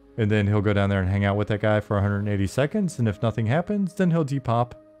 And then he'll go down there and hang out with that guy for 180 seconds. And if nothing happens, then he'll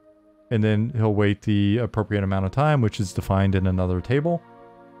depop. And then he'll wait the appropriate amount of time, which is defined in another table.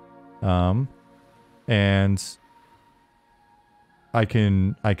 And I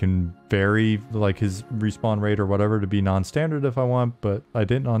can vary like his respawn rate or whatever to be non-standard if I want, but I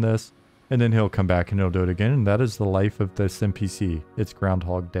didn't on this. And then he'll come back and he'll do it again, and that is the life of this NPC. It's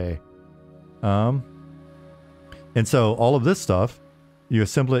Groundhog Day. And so all of this stuff, you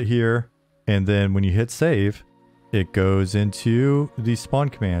assemble it here, and then when you hit save, it goes into the spawn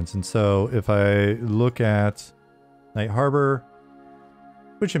commands. And so if I look at Night Harbor,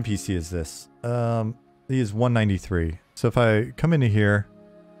 which NPC is this? He is 193. So if I come into here,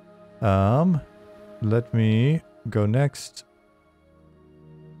 let me go next.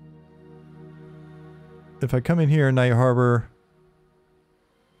 If I come in here, Night Harbor,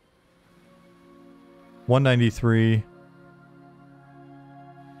 193.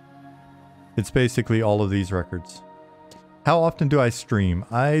 It's basically all of these records. How often do I stream?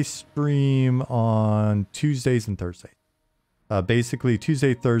 I stream on Tuesdays and Thursdays. Basically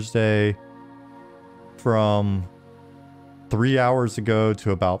Tuesday, Thursday, from 3 hours ago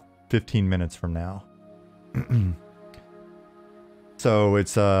to about 15 minutes from now. So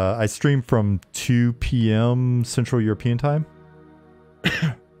it's, I stream from 2 p.m. Central European time.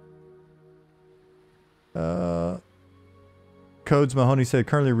 Codes Mahoney said,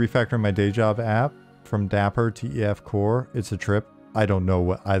 currently refactoring my day job app from Dapper to EF Core. It's a trip. I don't know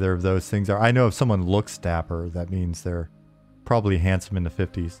what either of those things are. I know if someone looks dapper, that means they're probably handsome in the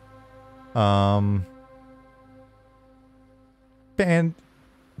 50s.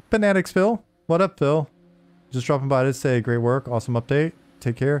 Fanatics Phil. What up, Phil? Just dropping by to say great work. Awesome update.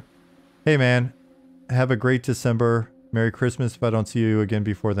 Take care. Hey, man. Have a great December. Merry Christmas if I don't see you again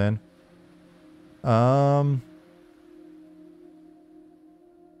before then.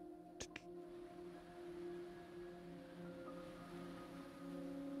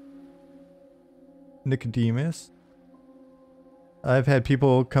 Nicodemus. I've had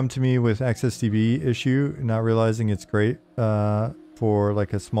people come to me with AccessDB issue, not realizing it's great for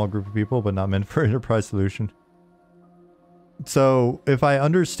like a small group of people, but not meant for enterprise solution. So if I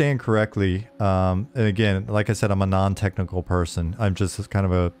understand correctly, and again, like I said, I'm a non-technical person. I'm just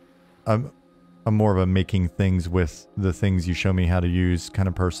kind of I'm more of a making things with the things you show me how to use kind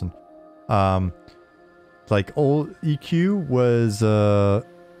of person. Like old EQ was a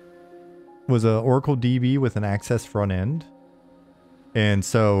Oracle DB with an Access front end. And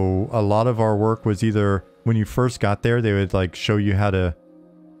so a lot of our work was either when you first got there, they would like show you how to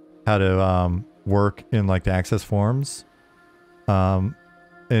work in like the Access forms. And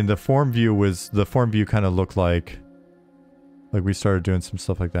the form view kind of looked like we started doing some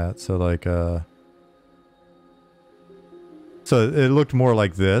stuff like that. So like, so it looked more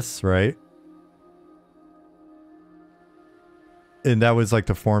like this, right? And that was like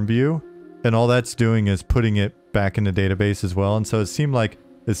the form view. And all that's doing is putting it back in the database as well. And so it seemed like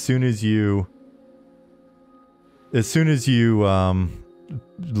as soon as you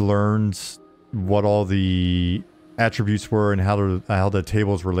learned what all the attributes were and how the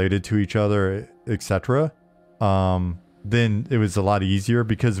tables related to each other, etc., then it was a lot easier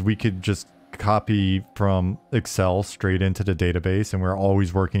because we could just copy from Excel straight into the database, and we're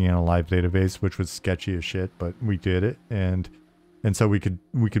always working in a live database, which was sketchy as shit, but we did it. And so we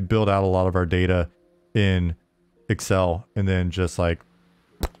could build out a lot of our data in Excel and then just like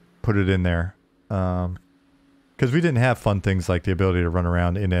put it in there. Because we didn't have fun things like the ability to run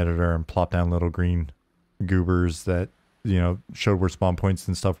around in editor and plop down little green goobers that, you know, showed where spawn points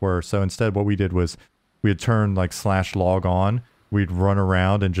and stuff were. So instead what we did was we had turned like /log on. We'd run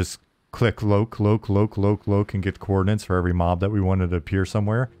around and just click loc and get coordinates for every mob that we wanted to appear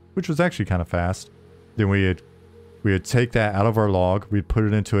somewhere, which was actually kind of fast. Then we would take that out of our log, we'd put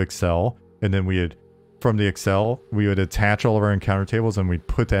it into Excel, and then we'd from the Excel, we would attach all of our encounter tables and we'd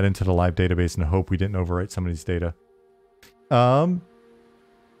put that into the live database and hope we didn't overwrite somebody's data. How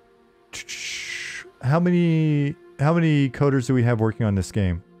many coders do we have working on this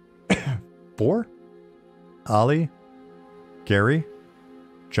game? 4? Ollie, Gary,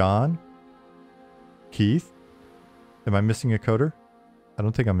 John, Keith. Am I missing a coder? I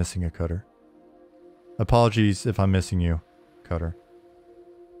don't think I'm missing a coder. Apologies if I'm missing you, coder.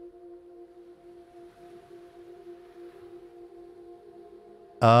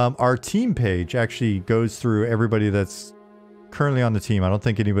 Our team page actually goes through everybody that's currently on the team. I don't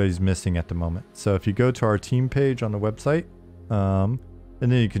think anybody's missing at the moment. So if you go to our team page on the website, and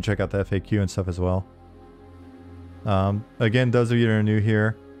then you can check out the FAQ and stuff as well. Again, those of you that are new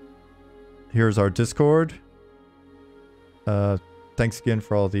here, here's our Discord. Thanks again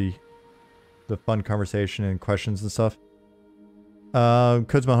for all the fun conversation and questions and stuff.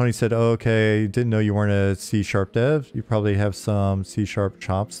 Codes Mahoney said, oh, okay, didn't know you weren't a C# dev. You probably have some C#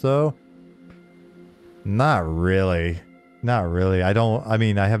 chops though. Not really. Not really. I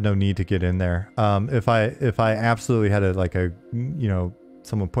mean, I have no need to get in there. If I absolutely had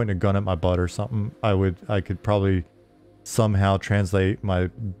someone pointing a gun at my butt or something, I could probably somehow translate my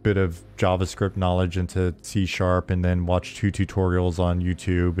bit of JavaScript knowledge into C# and then watch 2 tutorials on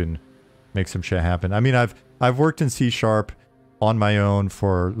YouTube and make some shit happen. I mean, I've worked in C# on my own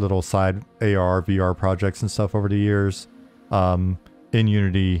for little side AR, VR projects and stuff over the years. In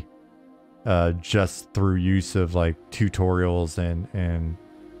Unity, just through use of like tutorials and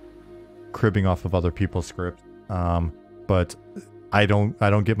cribbing off of other people's scripts. But I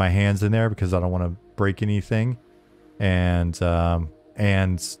don't get my hands in there because I don't want to break anything. And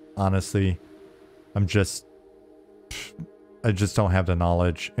honestly, I just don't have the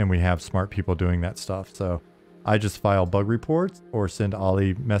knowledge, and we have smart people doing that stuff. So I just file bug reports or send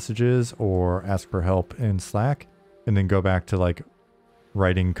Ollie messages or ask for help in Slack, and then go back to like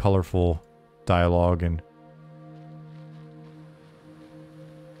writing colorful dialogue and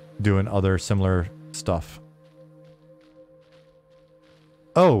doing other similar stuff.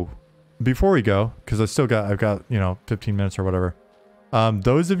 Oh, before we go, because I've got, 15 minutes or whatever.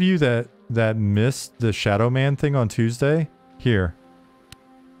 Those of you that missed the Shadow Man thing on Tuesday, here.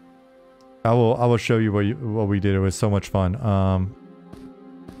 I will show you what we did. It was so much fun.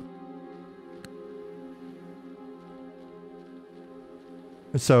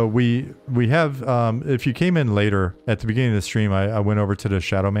 So we have, if you came in later at the beginning of the stream, I went over to the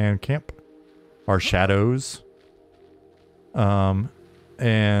Shadow Man camp, our shadows. And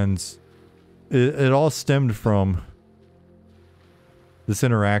it all stemmed from this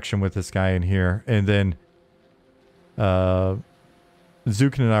interaction with this guy in here. And then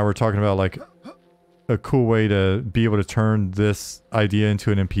Zukin and I were talking about like a cool way to be able to turn this idea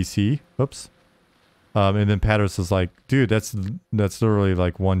into an NPC. Oops. And then Patros was like, dude, that's literally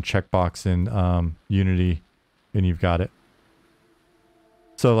like one checkbox in Unity and you've got it.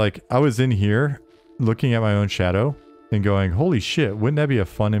 So like I was in here looking at my own shadow and going, holy shit, wouldn't that be a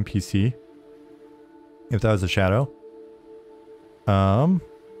fun NPC if that was a shadow?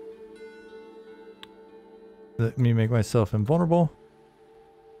 Let me make myself invulnerable.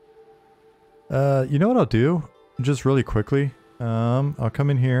 You know what I'll do? Just really quickly. I'll come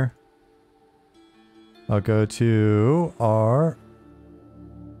in here. I'll go to our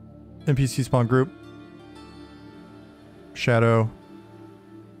NPC spawn group. Shadow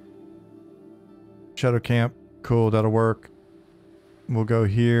camp. Cool, that'll work. We'll go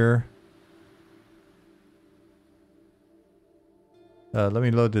here. Let me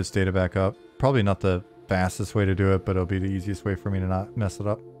load this data back up. Probably not the fastest way to do it, but it'll be the easiest way for me to not mess it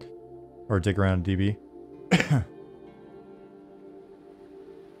up. Or dig around DB.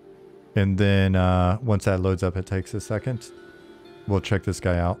 And then once that loads up, it takes a second. We'll check this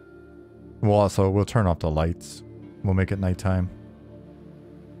guy out. We'll turn off the lights. We'll make it nighttime.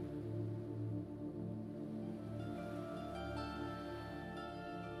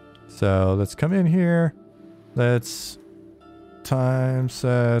 So let's come in here. Let's time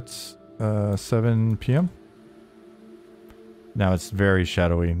set 7 p.m. Now it's very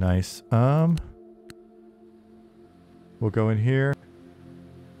shadowy. Nice. We'll go in here.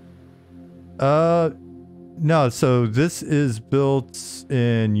 No, so this is built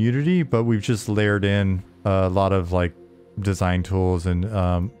in Unity, but we've just layered in a lot of like design tools, and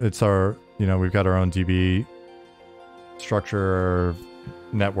it's our, we've got our own DB structure,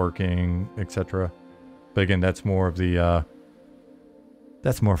 networking, etc. But again, that's more of the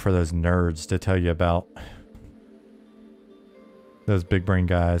that's more for those nerds to tell you about. Those big brain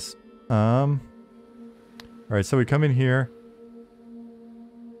guys. All right, so we come in here.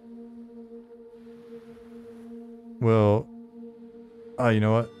 we'll... Oh, you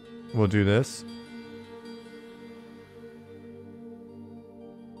know what? We'll do this.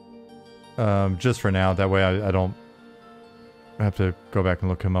 Just for now. That way I don't have to go back and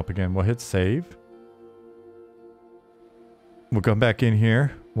look him up again. We'll hit save. We'll come back in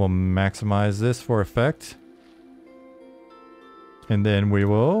here. We'll maximize this for effect. And then we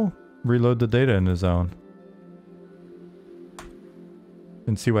will reload the data in the zone.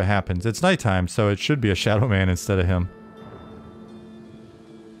 And see what happens. It's nighttime, so it should be a shadow man instead of him.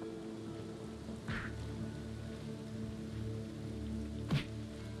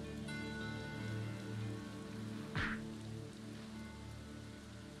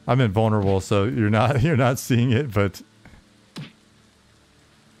 I'm invulnerable, so you're not seeing it, but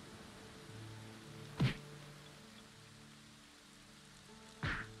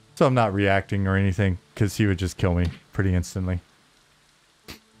so I'm not reacting or anything because he would just kill me pretty instantly.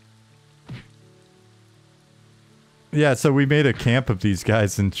 Yeah, so we made a camp of these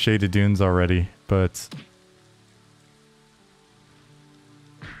guys in Shaded Dunes already, but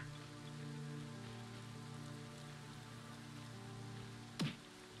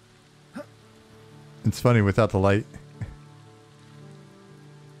it's funny without the light.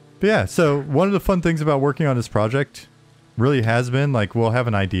 But yeah, so one of the fun things about working on this project really has been, like, we'll have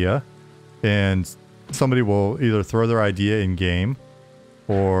an idea and somebody will either throw their idea in game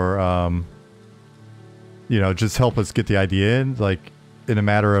or, you know, just help us get the idea in, like, in a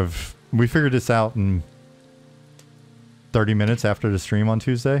matter of... We figured this out in 30 minutes after the stream on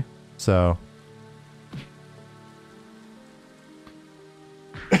Tuesday, so...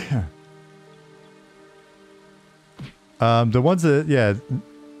 the ones that, yeah,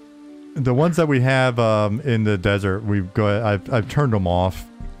 the ones that we have in the desert, I've turned them off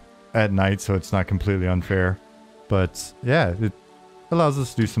at night, so it's not completely unfair. But yeah, it allows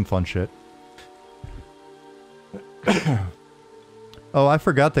us to do some fun shit. Oh, I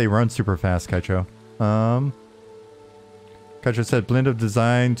forgot they run super fast, Kaicho. Kaicho said, blend of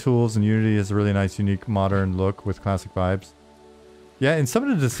design tools and Unity is a really nice, unique, modern look with classic vibes. Yeah, and some of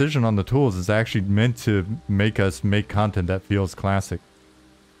the decision on the tools is actually meant to make us make content that feels classic.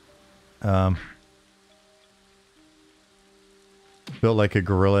 Built like a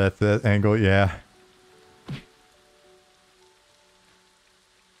gorilla at that angle, yeah.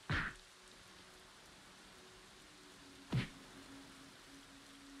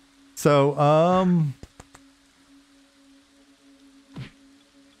 So,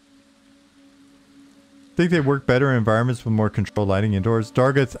 think they work better in environments with more controlled lighting indoors.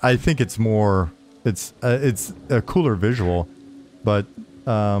 Dargath, I think it's more, it's a cooler visual, but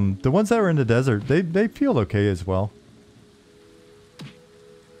the ones that were in the desert, they feel okay as well.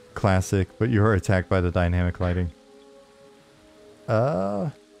 Classic, but you are attacked by the dynamic lighting.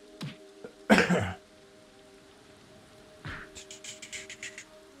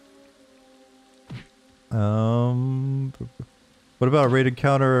 What about a rated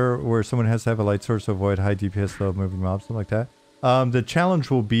counter where someone has to have a light source to avoid high DPS, slow moving mobs, something like that? The challenge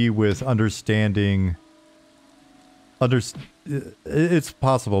will be with understanding... It's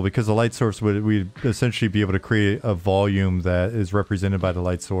possible because the light source we'd essentially be able to create a volume that is represented by the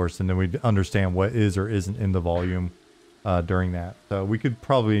light source, and then we'd understand what is or isn't in the volume during that. So we could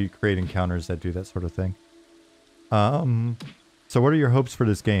probably create encounters that do that sort of thing. So what are your hopes for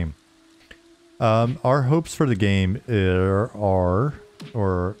this game? Our hopes for the game are,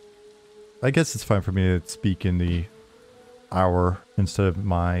 or I guess it's fine for me to speak in the hour instead of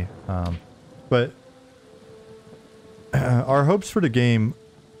my, but our hopes for the game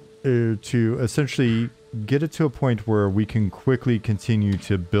are to essentially get it to a point where we can quickly continue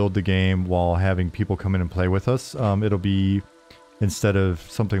to build the game while having people come in and play with us. It'll be, instead of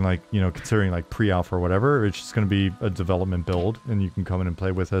something like, you know, considering like pre-alpha or whatever, it's just going to be a development build, and you can come in and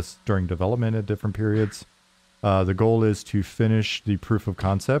play with us during development at different periods. The goal is to finish the proof of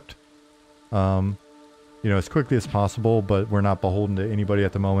concept, you know, as quickly as possible, but we're not beholden to anybody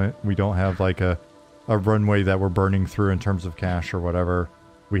at the moment. We don't have like a runway that we're burning through in terms of cash or whatever.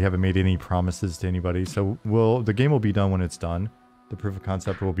 We haven't made any promises to anybody, so the game will be done when it's done. The proof of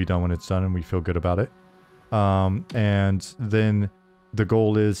concept will be done when it's done, and we feel good about it. And then the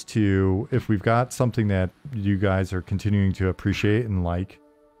goal is to, if we've got something that you guys are continuing to appreciate and like,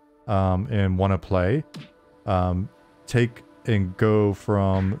 and want to play, take and go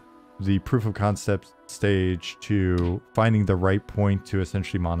from the proof of concept stage to finding the right point to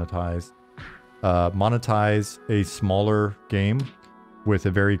essentially monetize. Monetize a smaller game with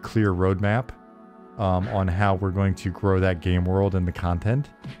a very clear roadmap on how we're going to grow that game world and the content.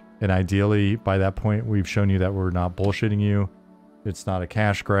 And ideally, by that point, we've shown you that we're not bullshitting you. It's not a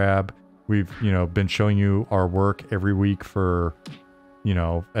cash grab. We've, you know, been showing you our work every week for, you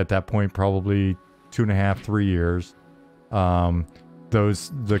know, at that point, probably 2.5, 3 years.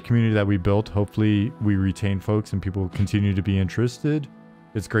 The community that we built, hopefully we retain folks and people continue to be interested.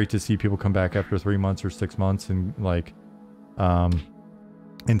 It's great to see people come back after 3 months or 6 months and like,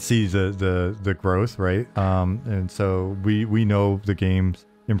 and see the growth, right? And so we know the game's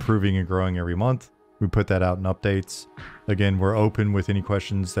improving and growing every month. We put that out in updates. Again, we're open with any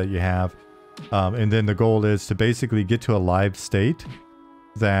questions that you have. And then the goal is to basically get to a live state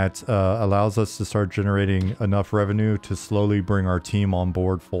that allows us to start generating enough revenue to slowly bring our team on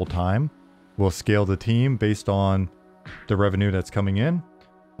board full time. We'll scale the team based on the revenue that's coming in.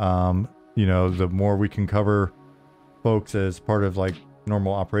 You know, the more we can cover folks as part of like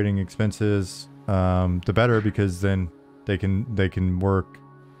normal operating expenses, the better, because then they can work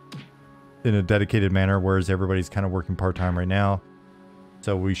in a dedicated manner, whereas everybody's kind of working part-time right now.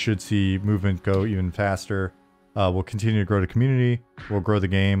 So we should see movement go even faster. We'll continue to grow the community. We'll grow the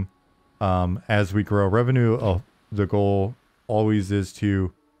game. As we grow revenue, the goal always is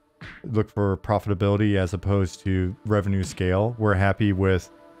to look for profitability as opposed to revenue scale. We're happy with,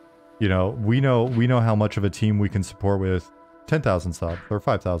 you know, we know how much of a team we can support with 10,000 subs or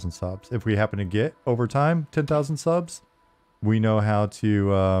 5,000 subs. If we happen to get over time 10,000 subs, we know how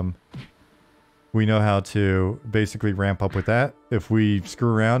to basically ramp up with that. If we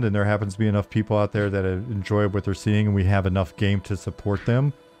screw around and there happens to be enough people out there that enjoy what they're seeing and we have enough game to support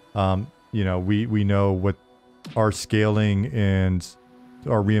them, you know, we know what our scaling and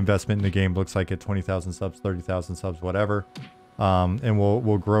our reinvestment in the game looks like at 20,000 subs, 30,000 subs, whatever. And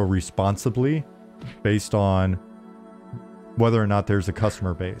we'll grow responsibly based on whether or not there's a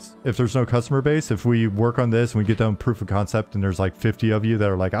customer base. If there's no customer base, if we work on this and we get done proof of concept and there's like 50 of you that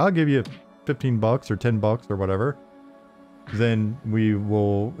are like, I'll give you $15 or $10 or whatever, then we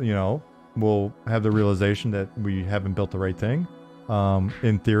will, you know, we'll have the realization that we haven't built the right thing.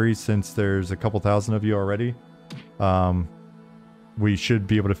 In theory, since there's a couple thousand of you already, we should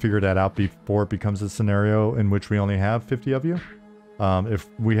be able to figure that out before it becomes a scenario in which we only have 50 of you. If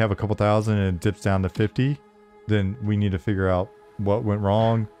we have a couple thousand and it dips down to 50, then we need to figure out what went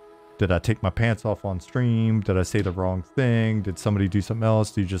wrong. Did I take my pants off on stream? Did I say the wrong thing? Did somebody do something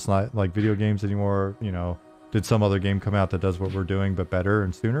else? Do you just not like video games anymore? You know, did some other game come out that does what we're doing but better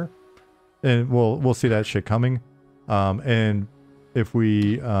and sooner? And we'll see that shit coming. And if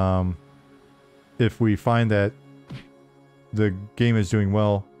we find that the game is doing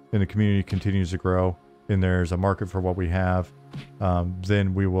well and the community continues to grow and there's a market for what we have,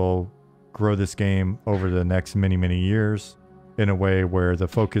 then we will grow this game over the next many years in a way where the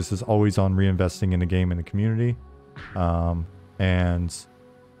focus is always on reinvesting in the game and the community. At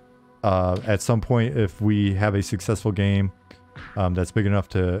some point, if we have a successful game that's big enough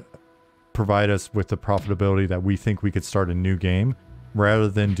to provide us with the profitability that we think we could start a new game, rather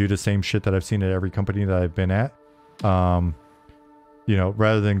than do the same shit that I've seen at every company that I've been at, you know,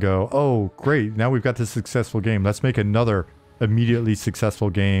 rather than go, oh great, now we've got this successful game, let's make another immediately successful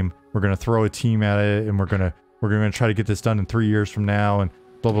game. We're gonna throw a team at it and we're gonna try to get this done in 3 years from now and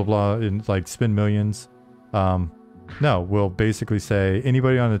blah blah blah and like spend millions. No, we'll basically say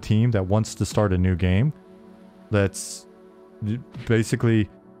anybody on the team that wants to start a new game, let's basically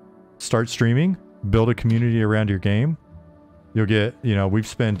start streaming, build a community around your game. You'll get, you know, we've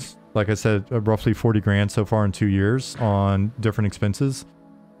spent, like I said, roughly 40 grand so far in 2 years on different expenses.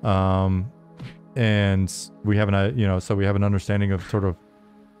 And we have an, you know, so we have an understanding of sort of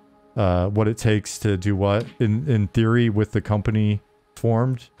what it takes to do what. In theory, with the company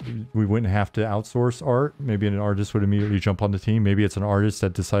formed, we wouldn't have to outsource art. Maybe an artist would immediately jump on the team. Maybe it's an artist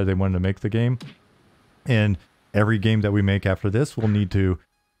that decided they wanted to make the game. And every game that we make after this will need to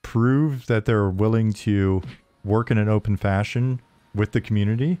prove that they're willing to work in an open fashion with the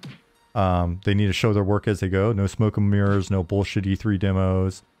community. They need to show their work as they go. No smoke and mirrors, no bullshit E3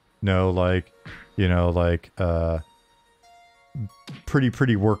 demos, no like, you know, like pretty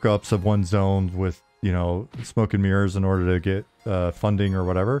workups of one zone with, you know, smoke and mirrors in order to get funding or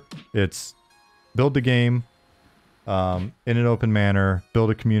whatever. It's build the game in an open manner,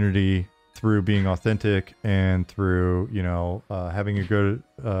 build a community through being authentic and through, you know, having a good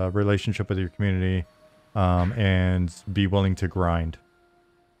relationship with your community, and be willing to grind.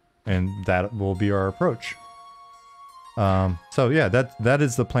 And that will be our approach. So yeah, that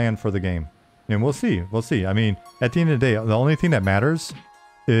is the plan for the game. And we'll see. We'll see. I mean, at the end of the day, the only thing that matters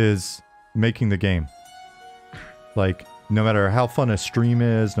is making the game. Like, no matter how fun a stream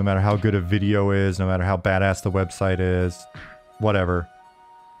is, no matter how good a video is, no matter how badass the website is, whatever.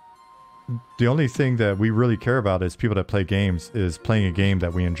 The only thing that we really care about as people that play games is playing a game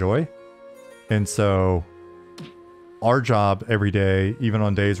that we enjoy. And so our job every day, even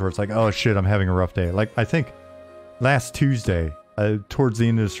on days where it's like, oh shit, I'm having a rough day. Like I think last Tuesday, towards the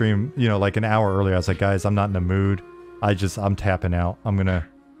end of the stream, you know, like an hour earlier, I was like, guys, I'm not in the mood. I'm tapping out. I'm gonna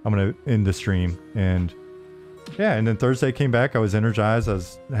end the stream. And yeah, and then Thursday came back. I was energized. I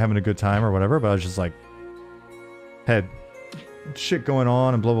was having a good time or whatever, but I was just like, had shit going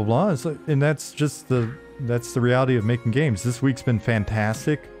on and blah blah blah. It's like, and that's the reality of making games. This week's been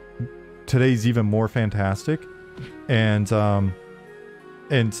fantastic. Today's even more fantastic. And I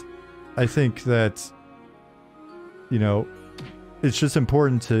think that, you know, it's just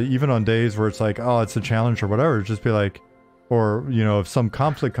important to, even on days where it's like, oh, it's a challenge or whatever, just be like, or, you know, if some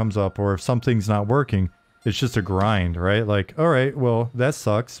conflict comes up or if something's not working, it's just a grind, right? Like, all right, well, that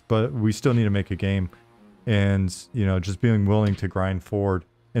sucks, but we still need to make a game. And, you know, just being willing to grind forward.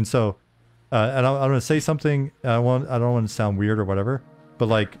 And so, and I'm going to say something, I don't want to sound weird or whatever, but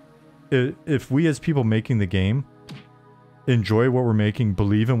like, if we as people making the game enjoy what we're making,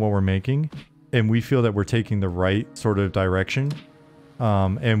 believe in what we're making, and we feel that we're taking the right sort of direction,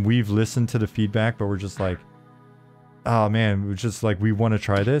 and we've listened to the feedback, but we're just like, oh man, we're just like, we want to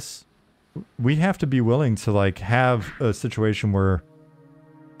try this. We have to be willing to like have a situation where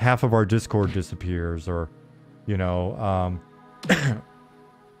half of our Discord disappears, or, you know,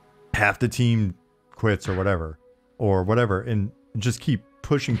 half the team quits or whatever, and just keep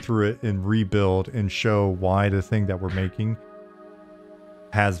pushing through it and rebuild and show why the thing that we're making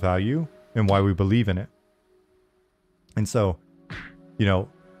has value and why we believe in it. And so, you know,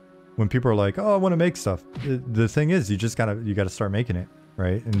 when people are like, oh, I want to make stuff, the thing is, you gotta start making it,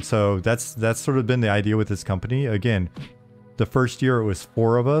 right? And so that's sort of been the idea with this company. Again, the first year it was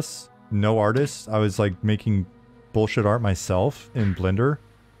 4 of us, no artists. I was like making bullshit art myself in Blender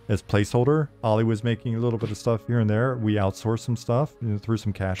as placeholder. Ollie was making a little bit of stuff here and there. We outsourced some stuff, you know, threw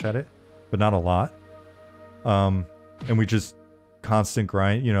some cash at it, but not a lot. And we just constant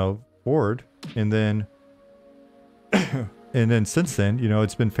grind, you know, forward. And then and then since then, you know,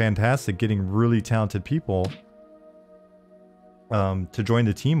 it's been fantastic getting really talented people to join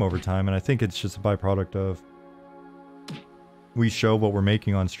the team over time. And I think it's just a byproduct of, we show what we're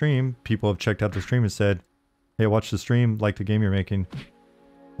making on stream. People have checked out the stream and said, hey, watch the stream, like the game you're making,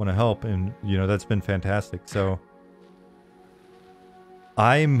 want to help. And, you know, that's been fantastic. So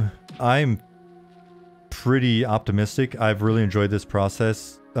I'm pretty optimistic. I've really enjoyed this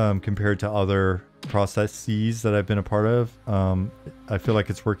process compared to other processes that I've been a part of. I feel like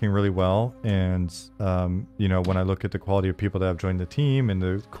it's working really well. And, you know, when I look at the quality of people that have joined the team and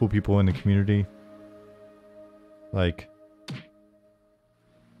the cool people in the community, like,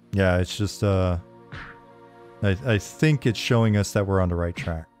 yeah, it's just, I think it's showing us that we're on the right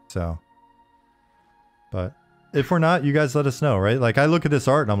track. So, but if we're not, you guys let us know, right? Like, I look at this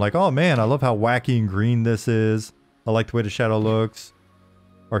art and I'm like, oh man, I love how wacky and green this is. I like the way the shadow looks.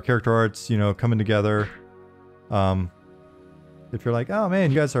 Our character art's, you know, coming together. If you're like, oh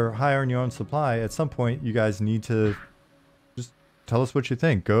man, you guys are high on your own supply, at some point you guys need to just tell us what you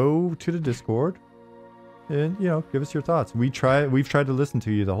think. Go to the Discord and, you know, give us your thoughts. We've tried to listen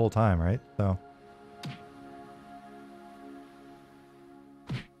to you the whole time, right? So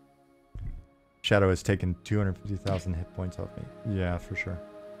Shadow has taken 250,000 hit points off me. Yeah, for sure.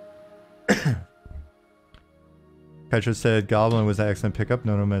 Petra said Goblin was an excellent pickup.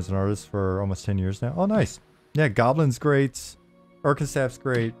 Known him as an artist for almost 10 years now. Oh, nice. Yeah, Goblin's great. Urkastaff's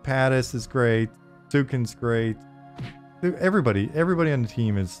great. Pattis is great. Zukin's great. Dude, everybody on the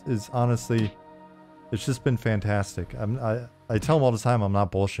team is honestly, it's just been fantastic. I tell them all the time, I'm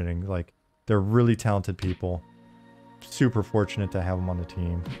not bullshitting. Like, they're really talented people. Super fortunate to have them on the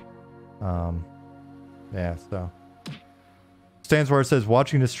team. Yeah, so. Stanswar says,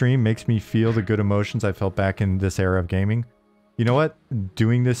 watching the stream makes me feel the good emotions I felt back in this era of gaming. You know what?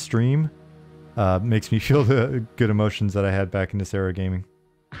 Doing this stream makes me feel the good emotions that I had back in this era of gaming.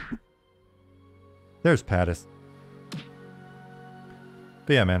 There's Pattis.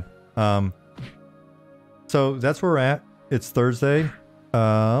 But yeah, man. So that's where we're at. It's Thursday.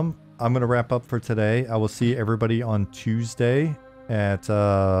 I'm going to wrap up for today. I will see everybody on Tuesday at...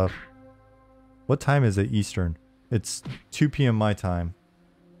 what time is it Eastern? It's 2 p.m. my time.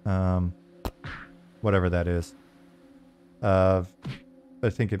 Whatever that is. I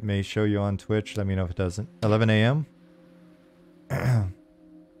think it may show you on Twitch. Let me know if it doesn't. 11 a.m.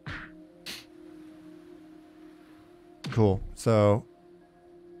 Cool. So,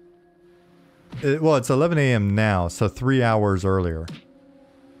 well, it's 11 a.m. now, so 3 hours earlier.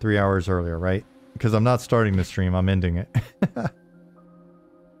 3 hours earlier, right? Because I'm not starting the stream, I'm ending it.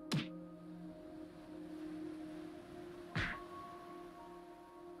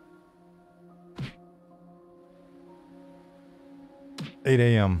 8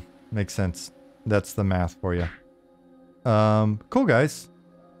 a.m. Makes sense. That's the math for you. Cool, guys.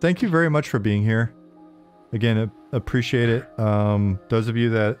 Thank you very much for being here. Again, appreciate it. Those of you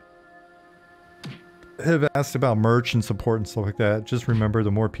that have asked about merch and support and stuff like that, just remember,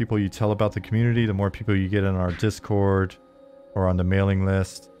 the more people you tell about the community, the more people you get in our Discord or on the mailing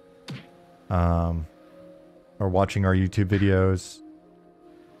list, or watching our YouTube videos,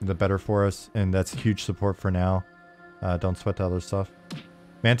 the better for us. And that's huge support for now. Don't sweat the other stuff.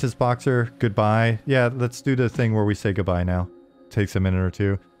 Mantis Boxer, goodbye. Yeah, let's do the thing where we say goodbye now. Takes a minute or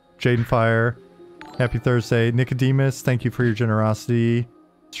two. Jaden Fire, happy Thursday. Nicodemus, thank you for your generosity.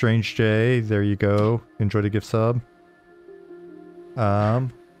 Strange J, there you go. Enjoy the gift sub.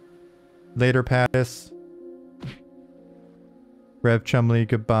 Later Pattis. Rev Chumley,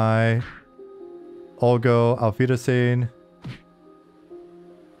 goodbye. Olgo, Auf Wiedersehen.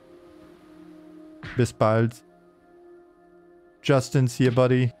 Bis bald. Justin, see ya,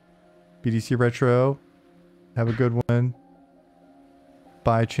 buddy. BDC Retro, have a good one.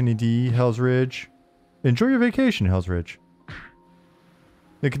 Bye, Chinny D, Hell's Ridge. Enjoy your vacation, Hell's Ridge.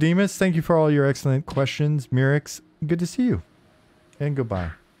 Nicodemus, thank you for all your excellent questions. Mirix, good to see you. And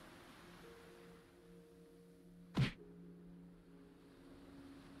goodbye.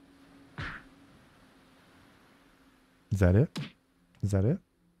 Is that it? Is that it?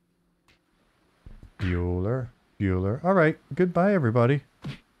 Bueller. Bueller. All right. Goodbye, everybody.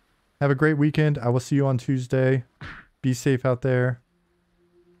 Have a great weekend. I will see you on Tuesday. Be safe out there.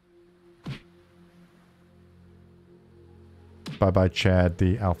 Bye-bye, Chad,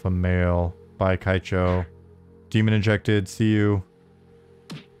 the alpha male. Bye, Kaicho. Demon Injected, see you.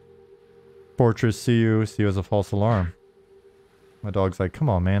 Fortress, see you. See you as a false alarm. My dog's like, come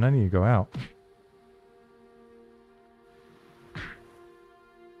on, man. I need to go out.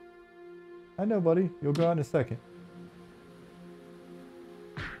 I know, buddy. You'll go out in a second.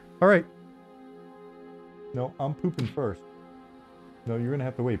 All right. No, I'm pooping first. No, you're going to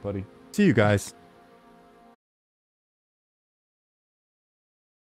have to wait, buddy. See you guys.